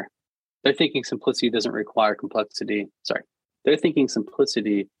require complexity. Sorry. They're thinking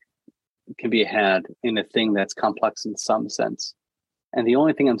simplicity can be had in a thing that's complex in some sense. And the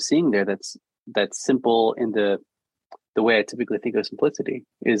only thing I'm seeing there that's simple in the way I typically think of simplicity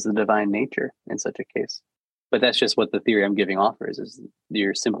is the divine nature in such a case. But that's just what the theory I'm giving offers, is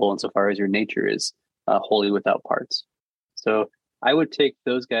you're simple insofar as your nature is wholly without parts. So I would take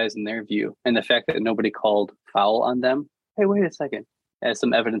those guys in their view, and the fact that nobody called foul on them, hey, wait a second, as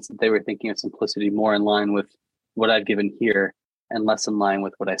some evidence that they were thinking of simplicity more in line with what I've given here and less in line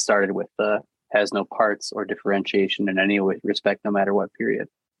with what I started with, has no parts or differentiation in any way, respect, no matter what period.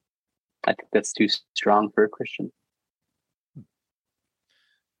 I think that's too strong for a Christian.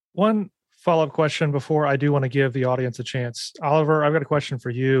 One follow-up question before I do want to give the audience a chance. Oliver, I've got a question for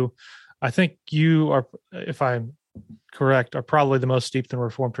you. I think you are, if I'm correct, are probably the most steeped in the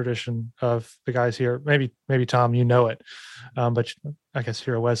Reformed tradition of the guys here. Maybe Tom, you know it, but I guess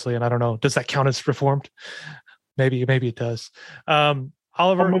you're a Wesleyan. I don't know. Does that count as Reformed? Maybe it does.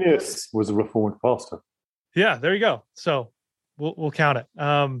 Oliver, Arminius was a Reformed pastor. Yeah, there you go. So we'll count it.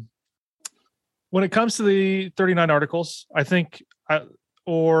 When it comes to the 39 articles, I think,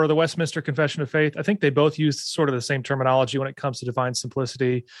 or the Westminster Confession of Faith, I think they both use sort of the same terminology when it comes to divine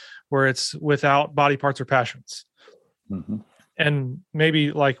simplicity, where it's without body parts or passions. Mm-hmm. And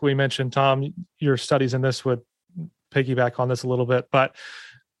maybe, like we mentioned, Tom, your studies in this would piggyback on this a little bit, but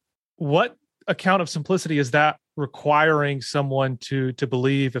what account of simplicity is that requiring someone to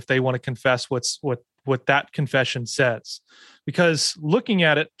believe if they want to confess what that confession says? Because looking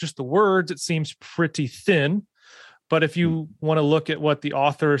at it, just the words, it seems pretty thin. But if you want to look at what the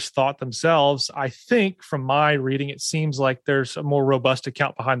authors thought themselves, I think from my reading, it seems like there's a more robust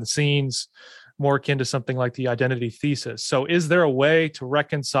account behind the scenes, more akin to something like the identity thesis. So is there a way to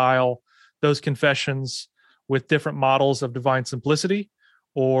reconcile those confessions with different models of divine simplicity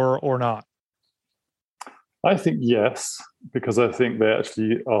or not? I think yes, because I think they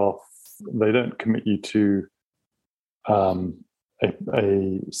actually are. They don't commit you to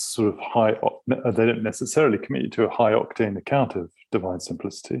a sort of high. They don't necessarily commit you to a high octane account of divine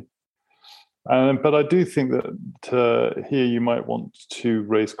simplicity. But I do think that here you might want to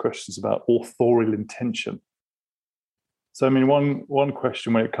raise questions about authorial intention. So, I mean, one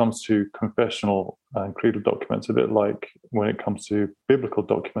question when it comes to confessional and creedal documents, a bit like when it comes to biblical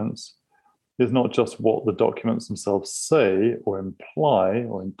documents, is not just what the documents themselves say or imply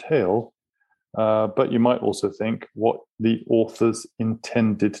or entail, but you might also think what the authors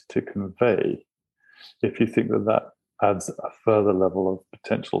intended to convey, if you think that adds a further level of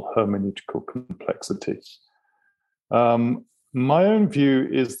potential hermeneutical complexity. My own view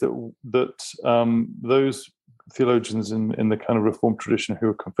is that those theologians in the kind of Reformed tradition who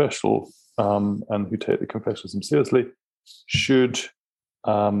are confessional and who take the confessionalism seriously should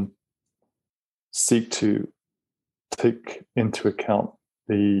seek to take into account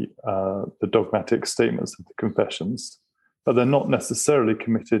the dogmatic statements of the confessions, but they're not necessarily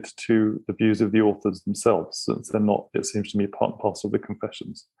committed to the views of the authors themselves, since they're not, it seems to me, part and parcel of the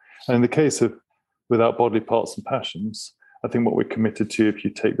confessions. And in the case of without bodily parts and passions, I think what we're committed to, if you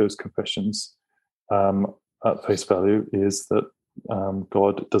take those confessions at face value, is that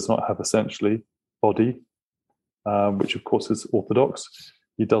God does not have essentially body, which of course is orthodox,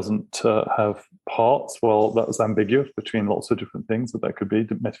 He doesn't have parts. Well, that's ambiguous between lots of different things that could be,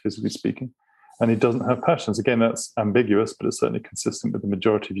 metaphysically speaking. And he doesn't have passions. Again, that's ambiguous, but it's certainly consistent with the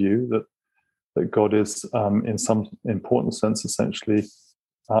majority view that God is, in some important sense, essentially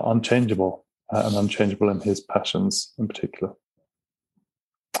unchangeable, and unchangeable in his passions in particular.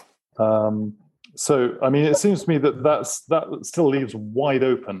 So, I mean, it seems to me that still leaves wide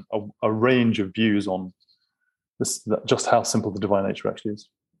open a range of views on this, just how simple the divine nature actually is.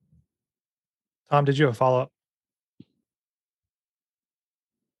 Tom, did you have a follow-up?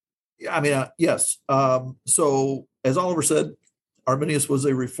 Yeah, I mean, yes. So, as Oliver said, Arminius was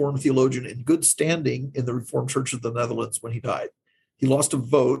a Reformed theologian in good standing in the Reformed Church of the Netherlands when he died. He lost a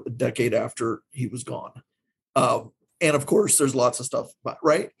vote a decade after he was gone. And of course, there's lots of stuff,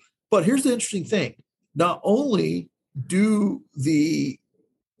 right? But here's the interesting thing. Not only do the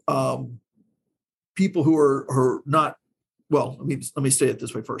people who are not, well, let me say it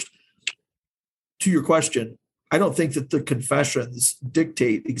this way first. To your question, I don't think that the confessions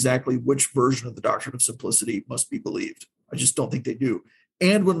dictate exactly which version of the doctrine of simplicity must be believed. I just don't think they do.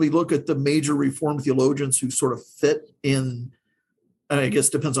 And when we look at the major Reformed theologians who sort of fit in, I guess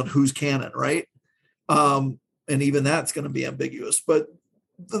it depends on who's canon, right? And even that's going to be ambiguous. But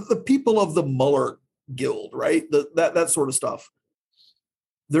the people of the Muller Guild, right? That sort of stuff.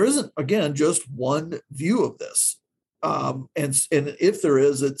 There isn't, again, just one view of this. And if there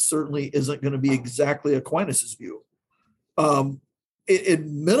is, it certainly isn't going to be exactly Aquinas's view.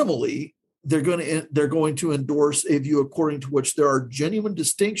 Minimally, they're going to endorse a view according to which there are genuine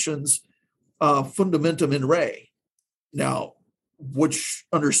distinctions, fundamentum in re. Now, which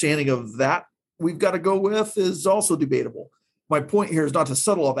understanding of that we've got to go with is also debatable. My point here is not to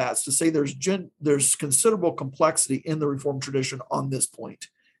settle all that; it's to say there's considerable complexity in the Reformed tradition on this point.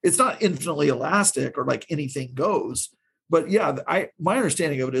 It's not infinitely elastic or like anything goes, but yeah, my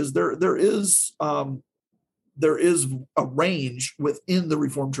understanding of it is there is a range within the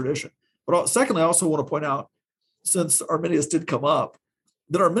Reformed tradition. But secondly, I also want to point out, since Arminius did come up,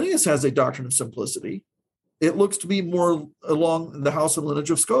 that Arminius has a doctrine of simplicity. It looks to be more along the house and lineage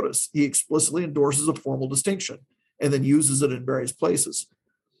of Scotus. He explicitly endorses a formal distinction and then uses it in various places.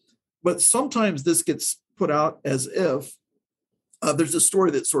 But sometimes this gets put out as if there's a story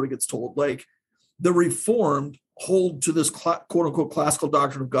that sort of gets told, like the Reformed hold to this quote unquote classical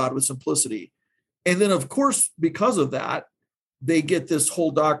doctrine of God with simplicity. And then, of course, because of that, they get this whole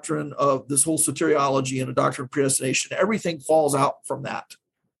doctrine of this whole soteriology and a doctrine of predestination. Everything falls out from that.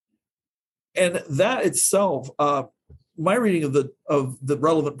 And that itself, my reading of the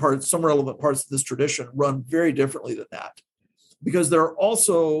relevant parts, some relevant parts of this tradition run very differently than that, because they're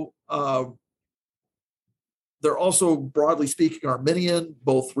also broadly speaking Arminian,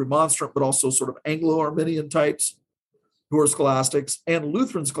 both remonstrant, but also sort of Anglo-Arminian types who are scholastics, and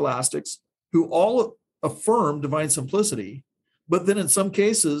Lutheran scholastics who all affirm divine simplicity, but then in some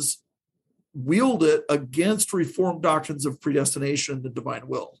cases wield it against Reformed doctrines of predestination and the divine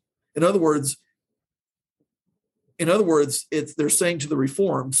will. In other words, they're saying to the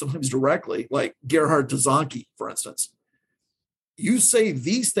Reformed, sometimes directly, like Gerhard Dzonke, for instance, you say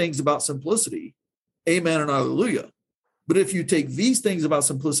these things about simplicity, amen and hallelujah. But if you take these things about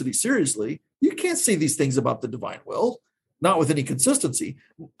simplicity seriously, you can't say these things about the divine will, not with any consistency.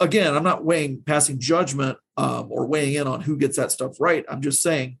 Again, I'm not passing judgment or weighing in on who gets that stuff right. I'm just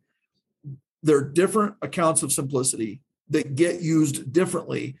saying there are different accounts of simplicity that get used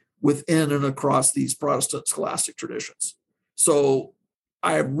differently within and across these Protestant scholastic traditions. So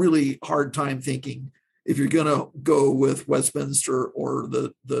I have really hard time thinking if you're going to go with Westminster or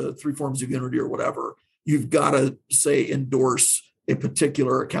the three forms of unity or whatever, you've got to endorse a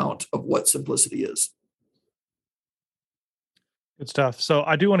particular account of what simplicity is. Good stuff. So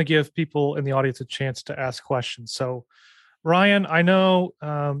I do want to give people in the audience a chance to ask questions. So Ryan, I know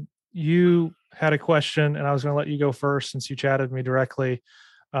you had a question and I was going to let you go first since you chatted with me directly.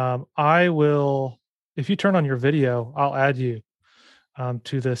 I will, if you turn on your video, I'll add you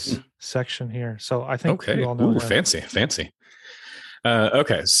to this section here. So I think you all know. Ooh, fancy.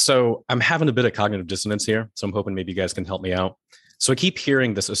 Okay, so I'm having a bit of cognitive dissonance here, so I'm hoping maybe you guys can help me out. So I keep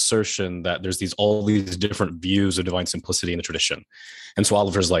hearing this assertion that there's all these different views of divine simplicity in the tradition, and so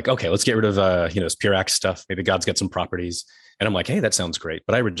Oliver's like, okay, let's get rid of this pure act stuff. Maybe God's got some properties, and I'm like, hey, that sounds great,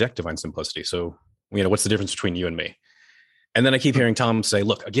 but I reject divine simplicity. So what's the difference between you and me? And then I keep hearing Tom say,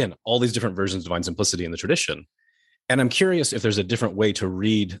 look, again, all these different versions of divine simplicity in the tradition. And I'm curious if there's a different way to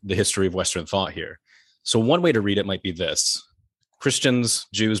read the history of Western thought here. So one way to read it might be this. Christians,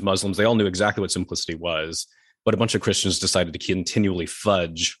 Jews, Muslims, they all knew exactly what simplicity was, but a bunch of Christians decided to continually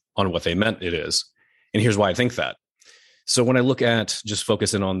fudge on what they meant it is. And here's why I think that. So when I look at just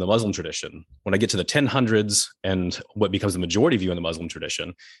focusing on the Muslim tradition, when I get to the 1000s and what becomes the majority view in the Muslim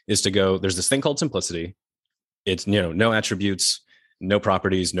tradition is to go, there's this thing called simplicity. It's, no attributes, no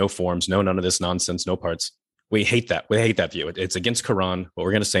properties, no forms, no none of this nonsense, no parts. We hate that. We hate that view. It's against Quran. What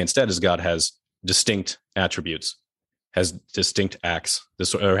we're going to say instead is God has distinct attributes, has distinct acts,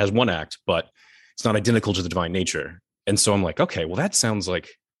 or has one act, but it's not identical to the divine nature. And so I'm like, okay, well, that sounds like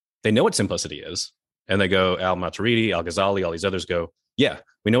they know what simplicity is. And they go, Al-Maturidi, Al-Ghazali, all these others go, yeah,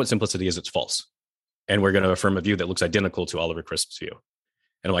 we know what simplicity is. It's false. And we're going to affirm a view that looks identical to Oliver Crisp's view.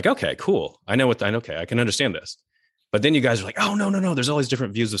 And I'm like, okay, cool. Okay, I can understand this. But then you guys are like, oh, no. There's all these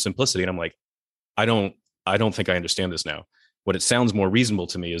different views of simplicity. And I'm like, I don't think I understand this now. What it sounds more reasonable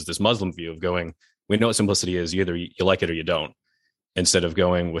to me is this Muslim view of going, we know what simplicity is. Either you like it or you don't, instead of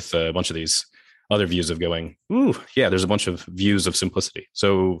going with a bunch of these other views of going, ooh, yeah, there's a bunch of views of simplicity.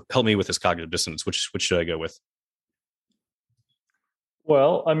 So help me with this cognitive dissonance. Which should I go with?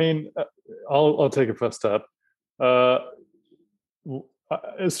 Well, I mean, I'll take a first step.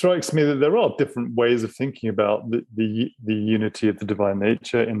 It strikes me that there are different ways of thinking about the unity of the divine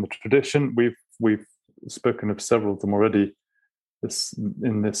nature in the tradition. We've spoken of several of them already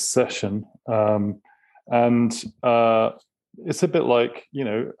in this session, and it's a bit like,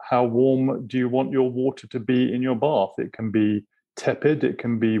 how warm do you want your water to be in your bath? It can be tepid, it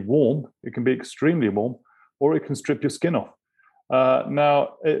can be warm, it can be extremely warm, or it can strip your skin off.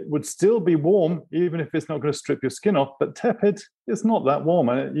 Now, it would still be warm, even if it's not going to strip your skin off, but tepid is not that warm,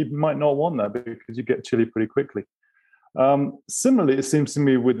 and you might not want that because you get chilly pretty quickly. Similarly, it seems to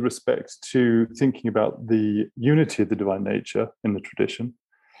me with respect to thinking about the unity of the divine nature in the tradition,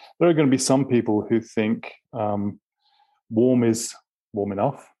 there are going to be some people who think warm is warm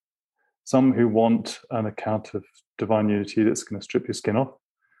enough, some who want an account of divine unity that's going to strip your skin off,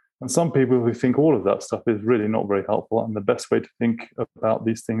 and some people who think all of that stuff is really not very helpful, and the best way to think about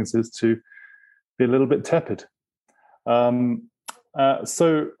these things is to be a little bit tepid.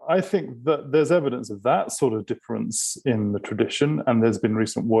 So I think that there's evidence of that sort of difference in the tradition, and there's been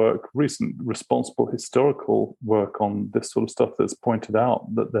recent responsible historical work on this sort of stuff that's pointed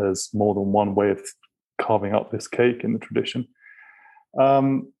out that there's more than one way of carving up this cake in the tradition.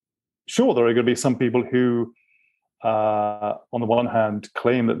 Sure, there are going to be some people who, on the one hand,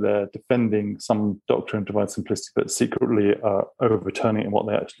 claim that they're defending some doctrine of divine simplicity, but secretly are overturning it in what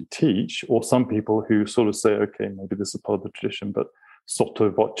they actually teach, or some people who sort of say, okay, maybe this is part of the tradition, but sotto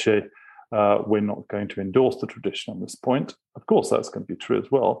voce, we're not going to endorse the tradition on this point. Of course, that's going to be true as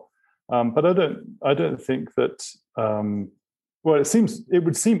well. But I don't think that, it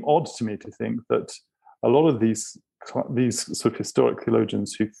would seem odd to me to think that a lot of these sort of historic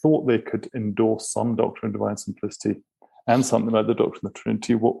theologians who thought they could endorse some doctrine of divine simplicity and something like the doctrine of the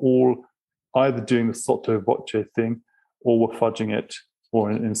Trinity were all either doing the sotto voce thing or were fudging it,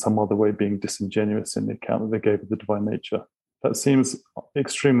 or in some other way being disingenuous in the account that they gave of the divine nature. That seems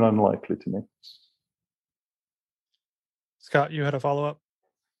extremely unlikely to me. Scott, you had a follow-up?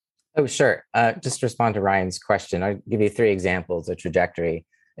 Oh, sure. Just to respond to Ryan's question, I'll give you 3 examples of trajectory.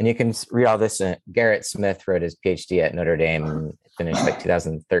 And you can read all this. Garrett Smith wrote his PhD at Notre Dame and finished like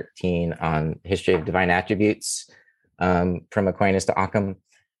 2013 on history of divine attributes from Aquinas to Occam.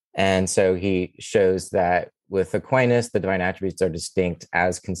 And so he shows that with Aquinas, the divine attributes are distinct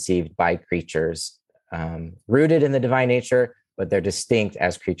as conceived by creatures, rooted in the divine nature, but they're distinct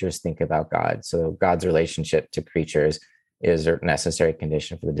as creatures think about God. So God's relationship to creatures is a necessary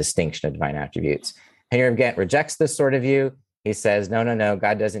condition for the distinction of divine attributes. Henry Ghent rejects this sort of view. He says, no,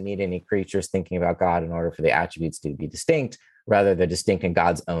 God doesn't need any creatures thinking about God in order for the attributes to be distinct. Rather, they're distinct in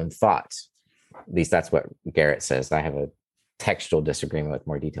God's own thought. At least that's what Garrett says. I have a textual disagreement with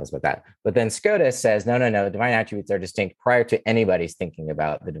more details about that. But then Scotus says, no, the divine attributes are distinct prior to anybody's thinking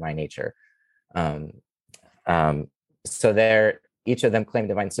about the divine nature. So each of them claim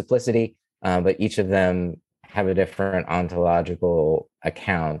divine simplicity, but each of them have a different ontological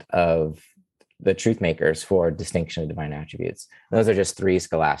account of the truth makers for distinction of divine attributes. Those are just 3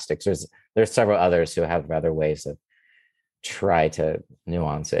 scholastics. There's several others who have other ways of try to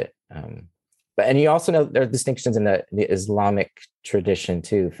nuance it. And you also know there are distinctions in the Islamic tradition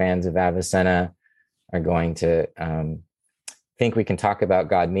too. Fans of Avicenna are going to think we can talk about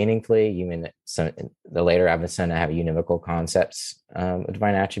God meaningfully. Even the later Avicenna have univocal concepts of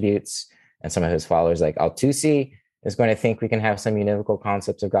divine attributes, and some of his followers, like Al-Tusi, is going to think we can have some univocal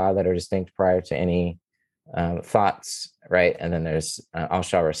concepts of God that are distinct prior to any thoughts, right? And then there's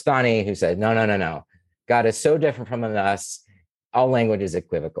Al-Shahrastani, who said, no. God is so different from us, all language is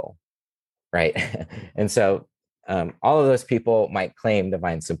equivocal, right? And so all of those people might claim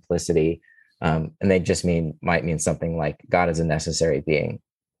divine simplicity, And they just might mean something like God is a necessary being,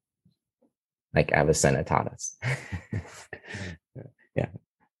 like Avicenna taught us.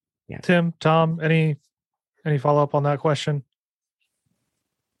 Yeah. Tim, Tom, any follow up on that question?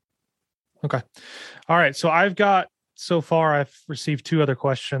 Okay. All right. So I've received 2 other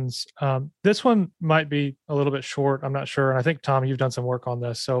questions. This one might be a little bit short. I'm not sure. And I think, Tom, you've done some work on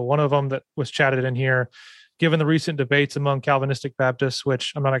this. So one of them that was chatted in here, given the recent debates among Calvinistic Baptists,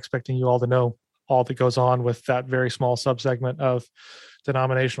 which I'm not expecting you all to know all that goes on with that very small subsegment of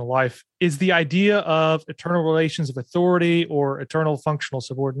denominational life, is the idea of eternal relations of authority or eternal functional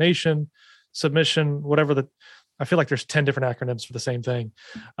subordination, submission, whatever I feel like there's 10 different acronyms for the same thing.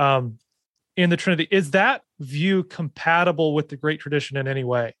 In the Trinity, is that view compatible with the great tradition in any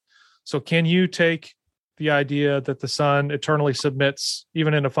way? So can you take the idea that the Son eternally submits,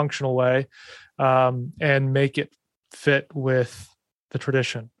 even in a functional way, and make it fit with the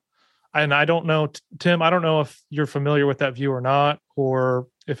tradition? And I don't know, Tim, I don't know if you're familiar with that view or not, or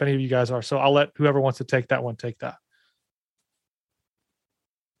if any of you guys are. So I'll let whoever wants to take that one, take that.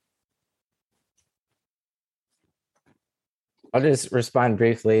 I'll just respond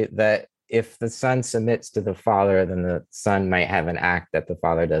briefly that if the Son submits to the Father, then the Son might have an act that the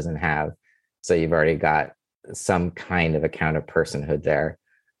Father doesn't have. So you've already got some kind of account of personhood there.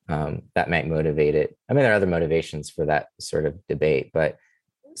 That might motivate it. I mean, there are other motivations for that sort of debate, but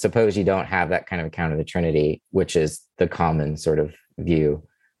suppose you don't have that kind of account of the Trinity, which is the common sort of view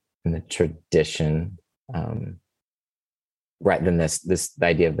in the tradition. Right, then this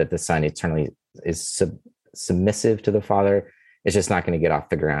idea that the Son eternally is submissive to the Father is just not going to get off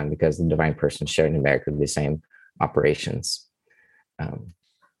the ground, because the divine persons share numerically the same operations. But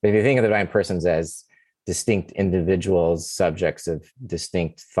if you think of the divine persons as distinct individuals, subjects of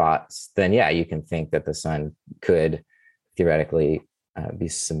distinct thoughts, then yeah, you can think that the Son could theoretically be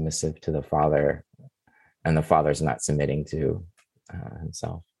submissive to the Father, and the Father's not submitting to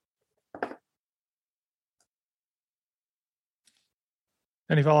himself.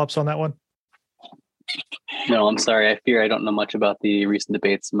 Any follow-ups on that one? No, I'm sorry. I fear I don't know much about the recent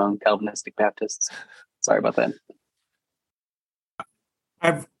debates among Calvinistic Baptists. Sorry about that.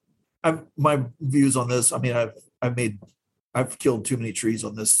 I've my views on this. I mean, I've killed too many trees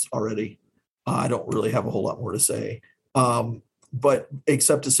on this already. I don't really have a whole lot more to say, but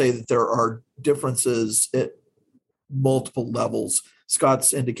except to say that there are differences at multiple levels.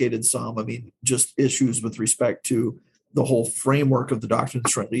 Scott's indicated some. I mean, just issues with respect to the whole framework of the doctrine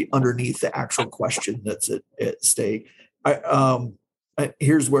of Trinity underneath the actual question that's at stake.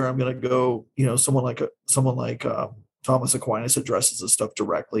 Here's where I'm going to go. You know, someone like Thomas Aquinas addresses this stuff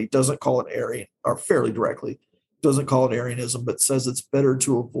directly, doesn't call it Arian, or fairly directly, doesn't call it Arianism, but says it's better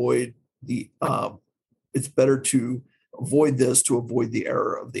to avoid the to avoid the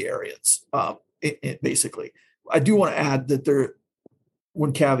error of the Arians. Basically, I do want to add that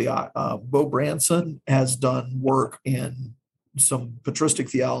one caveat. Bo Branson has done work in some patristic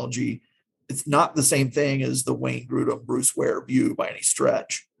theology. It's not the same thing as the Wayne Grudem, Bruce Ware view by any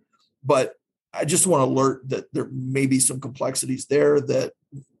stretch, but I just want to alert that there may be some complexities there, that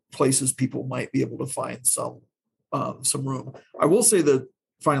places people might be able to find some room. I will say that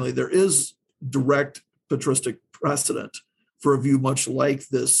finally, there is direct patristic precedent for a view much like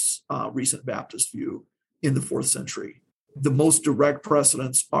this recent Baptist view in the 4th century. The most direct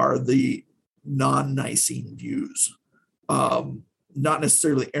precedents are the non-Nicene views, not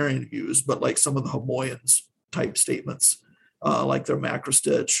necessarily Arian views, but like some of the Homoians type statements, like their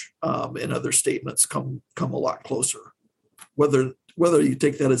macrostitch and other statements come a lot closer. Whether you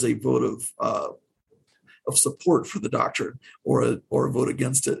take that as a vote of support for the doctrine or a vote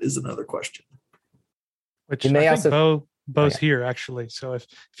against it is another question. Which I think Bo's here actually. So if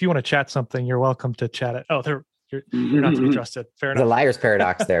you want to chat something, you're welcome to chat it. Oh, you're not to be trusted. Fair enough. The liar's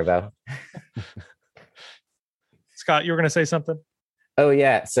paradox there, Bo. Scott, you were going to say something? Oh,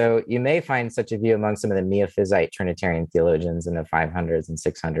 yeah. So you may find such a view among some of the Miaphysite Trinitarian theologians in the 500s and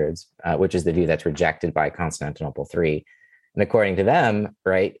 600s, which is the view that's rejected by Constantinople III. And according to them,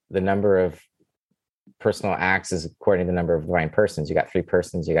 right, the number of personal acts is according to the number of divine persons. You got 3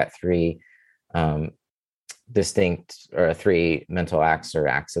 persons, you got 3 distinct or 3 mental acts or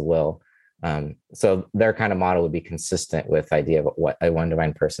acts of will. So their kind of model would be consistent with the idea of what a one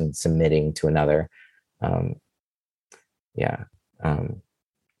divine person submitting to another.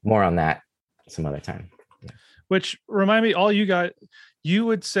 More on that some other time. Yeah. Which remind me, all you guys, you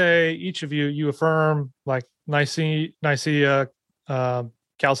would say, each of you affirm like Nicaea,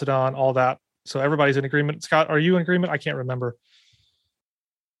 Chalcedon, all that. So everybody's in agreement. Scott, are you in agreement? I can't remember.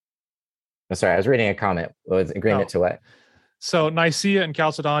 I'm sorry, I was reading a comment. Was agreement to what? So Nicaea and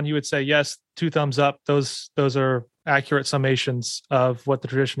Chalcedon, you would say yes, 2 thumbs up. Those are accurate summations of what the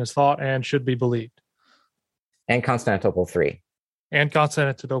tradition has thought and should be believed. And Constantinople III. And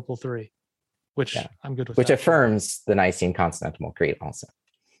Constantinople III, which I'm good with. Which that. affirms the Nicene Constantinople Creed also.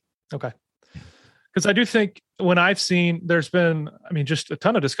 Okay. Because I do think when I've seen, there's been, just a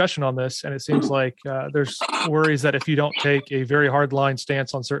ton of discussion on this, and it seems like there's worries that if you don't take a very hard line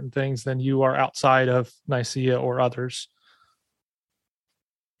stance on certain things, then you are outside of Nicaea or others.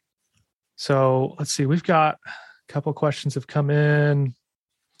 So let's see, we've got a couple questions have come in.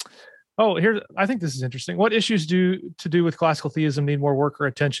 Oh, I think this is interesting. What issues to do with classical theism need more work or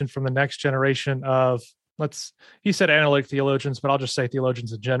attention from the next generation of, he said analytic theologians, but I'll just say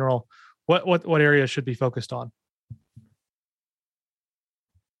theologians in general. What areas should be focused on?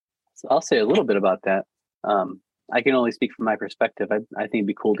 So I'll say a little bit about that. I can only speak from my perspective. I think it'd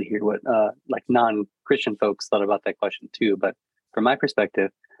be cool to hear what like non-Christian folks thought about that question too. But from my perspective,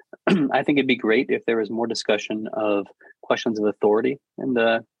 I think it'd be great if there was more discussion of questions of authority in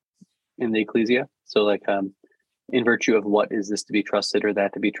the ecclesia. So like in virtue of what is this to be trusted or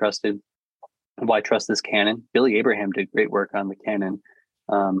that to be trusted? Why trust this canon? Billy Abraham did great work on the canon.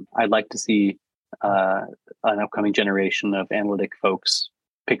 I'd like to see an upcoming generation of analytic folks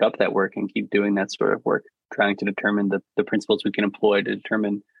pick up that work and keep doing that sort of work, trying to determine the principles we can employ to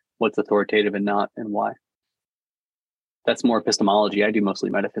determine what's authoritative and not, and why. That's more epistemology. I do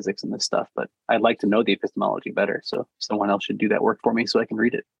mostly metaphysics and this stuff, but I'd like to know the epistemology better. So someone else should do that work for me so I can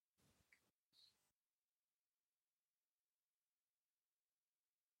read it.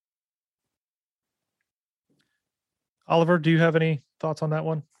 Oliver, do you have any thoughts on that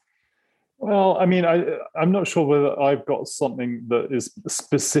one? Well, I'm not sure whether I've got something that is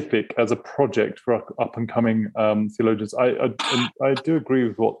specific as a project for up and coming theologians. I do agree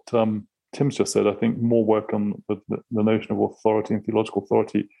with what Tim's just said. I think more work on the notion of authority and theological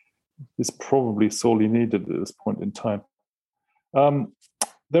authority is probably sorely needed at this point in time.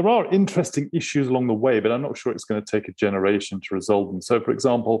 There are interesting issues along the way, but I'm not sure it's going to take a generation to resolve them. So, for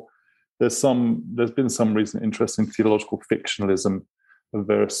example, there's been some recent interest in theological fictionalism of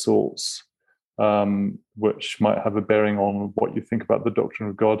various sorts, which might have a bearing on what you think about the doctrine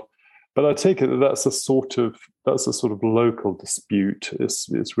of God. But I take it that that's a sort of local dispute.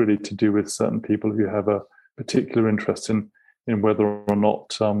 It's really to do with certain people who have a particular interest in whether or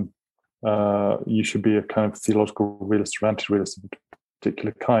not you should be a kind of theological realist or anti-realist of a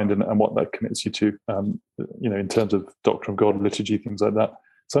particular kind, and what that commits you to, in terms of doctrine of God, liturgy, things like that.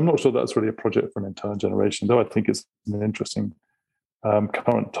 So I'm not sure that's really a project for an entire generation, though I think it's an interesting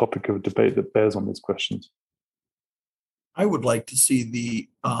current topic of debate that bears on these questions. I would like to see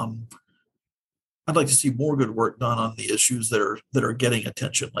I'd like to see more good work done on the issues that are getting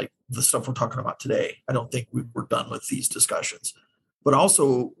attention, like the stuff we're talking about today. I don't think we're done with these discussions, but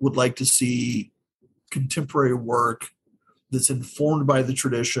also would like to see contemporary work that's informed by the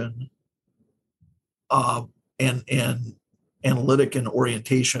tradition, and analytic and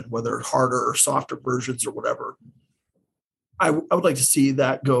orientation, whether harder or softer versions or whatever. I would like to see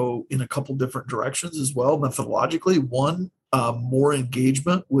that go in a couple different directions as well. Methodologically, one, more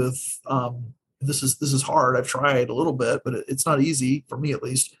engagement with this is hard. I've tried a little bit, but it's not easy for me at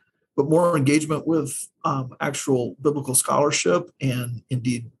least. But more engagement with actual biblical scholarship and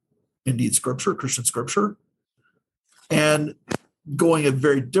indeed scripture, Christian scripture, and going a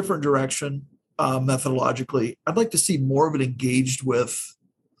very different direction methodologically. I'd like to see more of it engaged with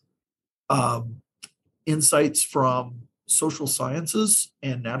insights from social sciences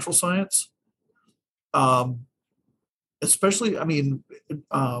and natural science. Especially,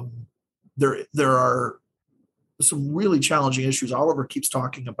 there are some really challenging issues. Oliver keeps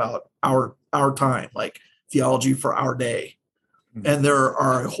talking about our time, like theology for our day. And there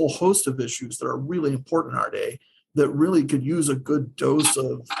are a whole host of issues that are really important in our day that really could use a good dose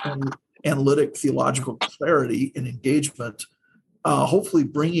of analytic theological clarity and engagement, hopefully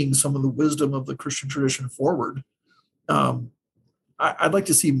bringing some of the wisdom of the Christian tradition forward. I'd like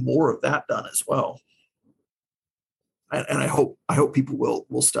to see more of that done as well. And I hope people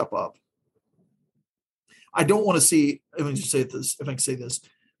will step up. I don't want to see, if I can say this,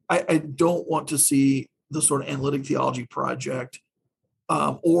 I don't want to see the sort of analytic theology project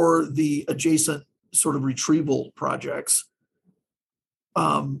or the adjacent sort of retrieval projects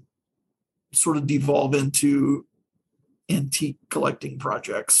sort of devolve into antique collecting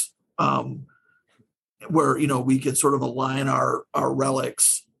projects where, we could sort of align our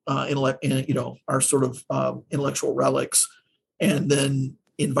relics, our sort of intellectual relics, and then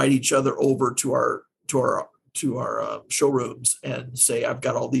invite each other over to our showrooms and say, I've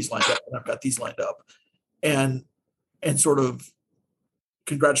got all these lined up and I've got these lined up. And and sort of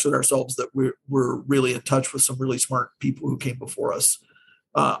congratulate ourselves that we're really in touch with some really smart people who came before us.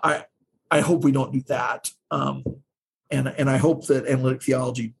 I hope we don't do that, and I hope that analytic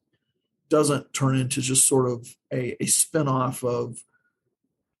theology doesn't turn into just sort of a spin-off of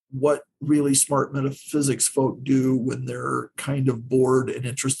what really smart metaphysics folk do when they're kind of bored and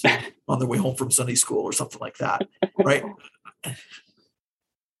interested on their way home from Sunday school or something like that, right?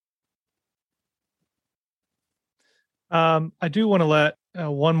 I do want to let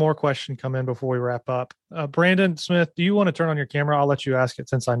one more question come in before we wrap up. Brandon Smith, do you want to turn on your camera? I'll let you ask it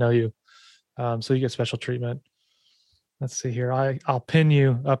since I know you. So you get special treatment. Let's see here. I'll pin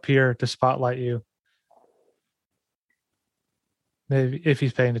you up here to spotlight you. Maybe if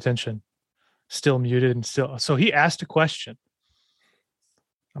he's paying attention. Still muted and still. So he asked a question.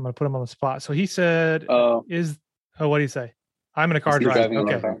 I'm going to put him on the spot. So he said, what do you say? I'm in a car driving.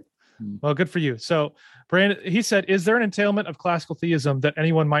 Okay. Well, good for you. So Brandon, he said, is there an entailment of classical theism that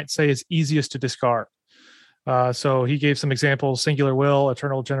anyone might say is easiest to discard? So he gave some examples: singular will,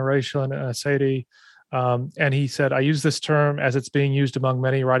 eternal generation, aseity. And he said, I use this term as it's being used among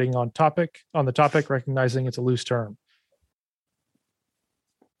many writing on the topic, recognizing it's a loose term.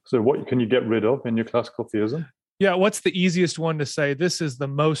 So what can you get rid of in your classical theism? Yeah, what's the easiest one to say this is the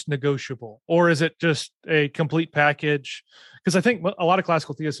most negotiable? Or is it just a complete package? Because I think a lot of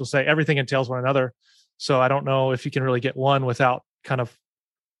classical theists will say everything entails one another. So I don't know if you can really get one without kind of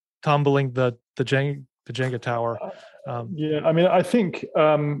tumbling the Jenga tower. Yeah, I mean, I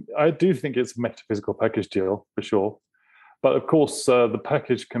do think it's a metaphysical package deal for sure. But of course, the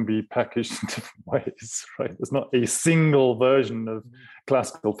package can be packaged in different ways, right? There's not a single version of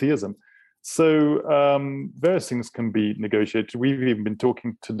classical theism. So various things can be negotiated. We've even been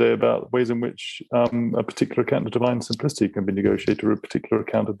talking today about ways in which a particular account of divine simplicity can be negotiated, or a particular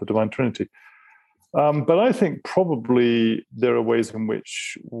account of the divine Trinity. But I think probably there are ways in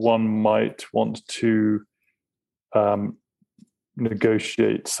which one might want to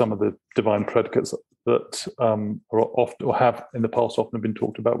negotiate some of the divine predicates that are often, or have in the past often been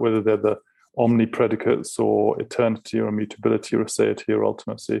talked about, whether they're the omni predicates or eternity or immutability or aseity or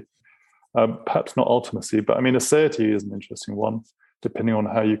ultimacy. Perhaps not ultimacy, but I mean, aseity is an interesting one, depending on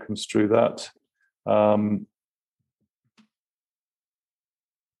how you construe that. Roman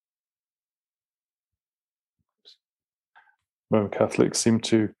Catholics seem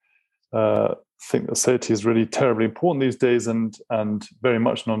to think that aseity is really terribly important these days, and very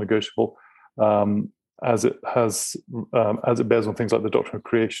much non-negotiable, as it bears on things like the doctrine of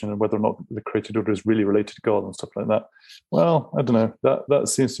creation and whether or not the created order is really related to God and stuff like that. Well, I don't know. That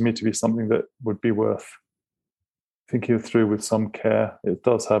seems to me to be something that would be worth thinking through with some care. It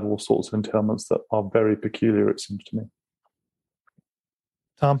does have all sorts of entailments that are very peculiar, it seems to me.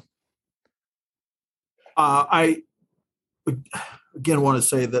 Tom? I again want to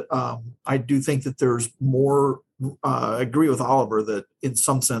say that I do think that there's more. I agree with Oliver that in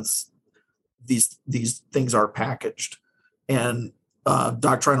some sense these things are packaged, and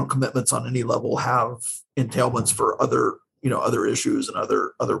doctrinal commitments on any level have entailments for other issues and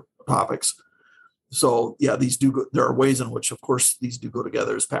other topics. So yeah, these do go, there are ways in which, of course, these do go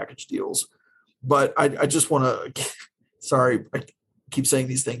together as package deals. But I just want to, sorry, I keep saying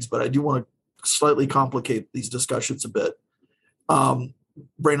these things, but I do want to slightly complicate these discussions a bit.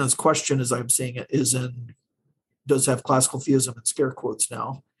 Brandon's question, as I'm seeing it, does have classical theism in scare quotes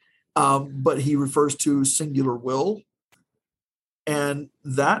now. But he refers to singular will. And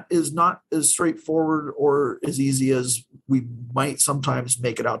that is not as straightforward or as easy as we might sometimes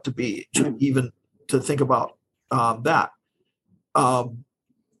make it out to be, even to think about that.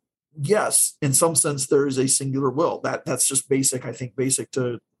 Yes, in some sense, there is a singular will. That's just basic, I think, basic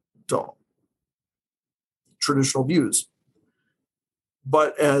to traditional views.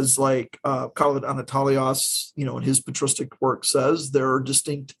 But as Khaled Anatolios, in his patristic work says, there are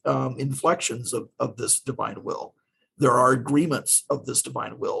distinct inflections of this divine will. There are agreements of this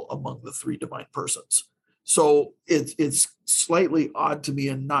divine will among the three divine persons. So it's slightly odd to me,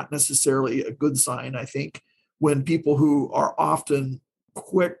 and not necessarily a good sign, I think, when people who are often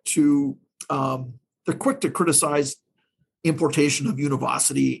quick to criticize importation of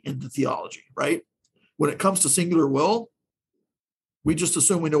univocity into theology, right? When it comes to singular will, we just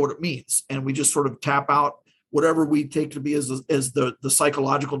assume we know what it means, and we just sort of tap out whatever we take to be as the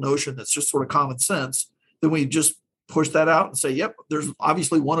psychological notion that's just sort of common sense. Then we just push that out and say, yep, there's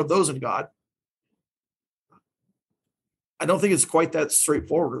obviously one of those in God. I don't think it's quite that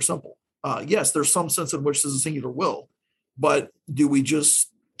straightforward or simple. Yes, there's some sense in which there's a singular will, but do we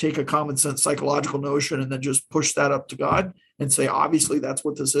just take a common sense psychological notion and then just push that up to God and say, obviously that's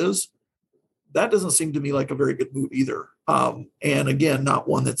what this is? that doesn't seem to me like a very good move either. And again, not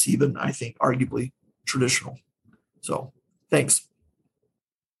one that's even, I think, arguably traditional. So thanks.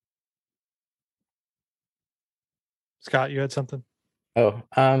 Scott, you had something?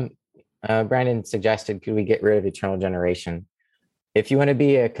 Brandon suggested, could we get rid of eternal generation? If you want to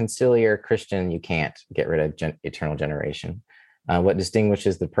be a conciliar Christian, you can't get rid of eternal generation. What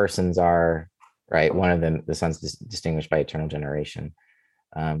distinguishes the persons are, right? One of them, the son's distinguished by eternal generation.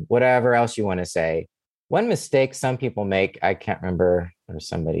 Whatever else you want to say. One mistake some people make, I can't remember, there's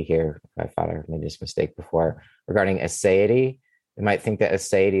somebody here, I thought I made this mistake before, regarding aseity. They might think that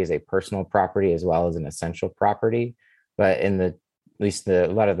aseity is a personal property as well as an essential property. But in at least a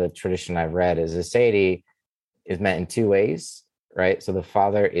lot of the tradition I've read is aseity is meant in two ways, right? So the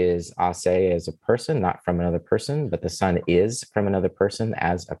Father is ase as a person, not from another person, but the Son is from another person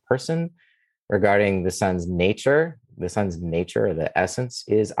as a person. Regarding the Son's nature, or the essence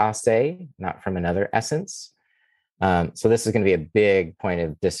is ase, not from another essence. So this is going to be a big point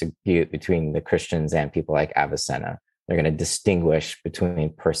of dispute between the Christians and people like Avicenna. They're going to distinguish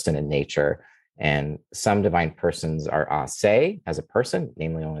between person and nature. And some divine persons are ase as a person,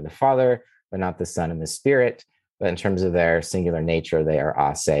 namely only the Father, but not the Son and the Spirit. But in terms of their singular nature, they are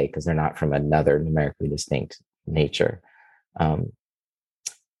ase because they're not from another numerically distinct nature.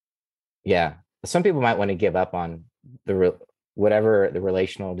 Some people might want to give up on whatever the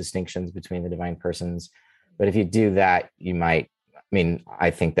relational distinctions between the divine persons. But if you do that, I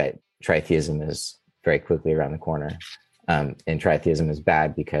think that tritheism is very quickly around the corner. And tritheism is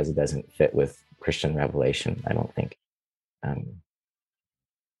bad because it doesn't fit with Christian revelation, I don't think. The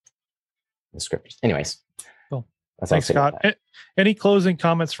scriptures. Anyways. Cool. Thanks, Scott. Any closing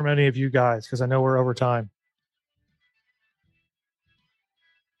comments from any of you guys? Because I know we're over time.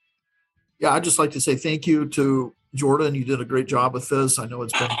 Yeah, I'd just like to say thank you to Jordan. You did a great job with this. I know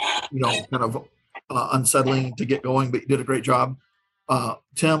it's been, kind of unsettling to get going, but you did a great job.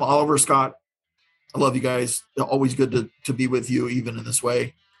 Tim, Oliver, Scott, I love you guys. Always good to be with you, even in this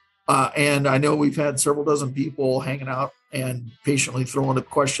way. And I know we've had several dozen people hanging out and patiently throwing up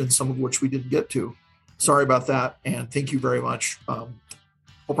questions, some of which we didn't get to. Sorry about that. And thank you very much. Hope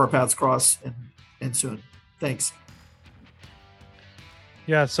our paths cross and soon. Thanks.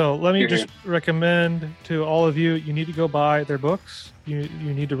 Yeah, so let me just recommend to all of you, you need to go buy their books. You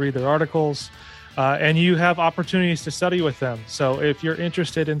need to read their articles. And you have opportunities to study with them. So if you're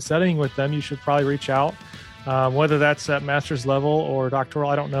interested in studying with them, you should probably reach out, whether that's at master's level or doctoral.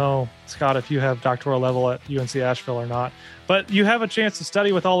 I don't know, Scott, if you have doctoral level at UNC Asheville or not, but you have a chance to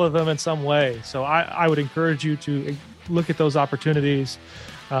study with all of them in some way. So I would encourage you to look at those opportunities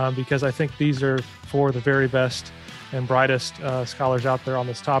because I think these are for the very best and brightest scholars out there on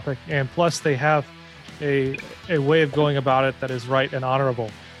this topic. And plus they have a way of going about it that is right and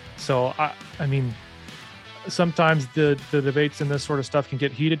honorable. So, I mean, sometimes the debates in this sort of stuff can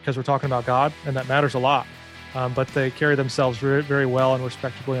get heated because we're talking about God, and that matters a lot. But they carry themselves very, very well and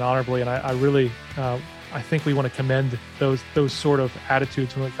respectably and honorably. And I really, I think we want to commend those sort of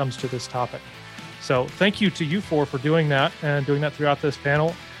attitudes when it comes to this topic. So thank you to you four for doing that and doing that throughout this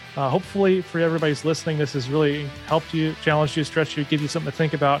panel. Hopefully for everybody's listening, this has really helped you, challenged you, stretched you, give you something to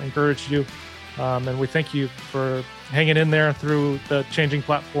think about, encouraged you. And we thank you for hanging in there through the changing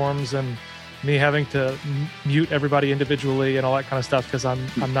platforms and me having to mute everybody individually and all that kind of stuff because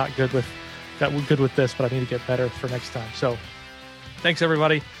I'm not good with this, but I need to get better for next time. So thanks,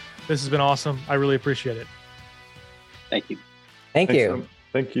 everybody. This has been awesome. I really appreciate it. Thank you. Thank you.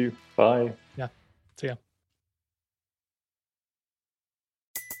 Thank you. Bye. Yeah. See ya.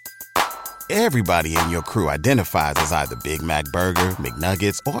 Everybody in your crew identifies as either Big Mac Burger,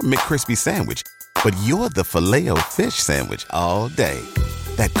 McNuggets, or McCrispy Sandwich. But you're the Filet-O-Fish Sandwich all day.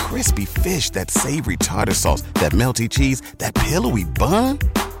 That crispy fish, that savory tartar sauce, that melty cheese, that pillowy bun.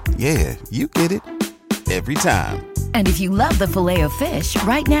 Yeah, you get it. Every time. And if you love the Filet-O-Fish,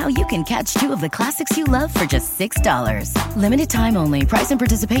 right now you can catch two of the classics you love for just $6. Limited time only. Price and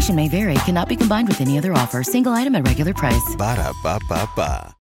participation may vary. Cannot be combined with any other offer. Single item at regular price. Ba-da-ba-ba-ba.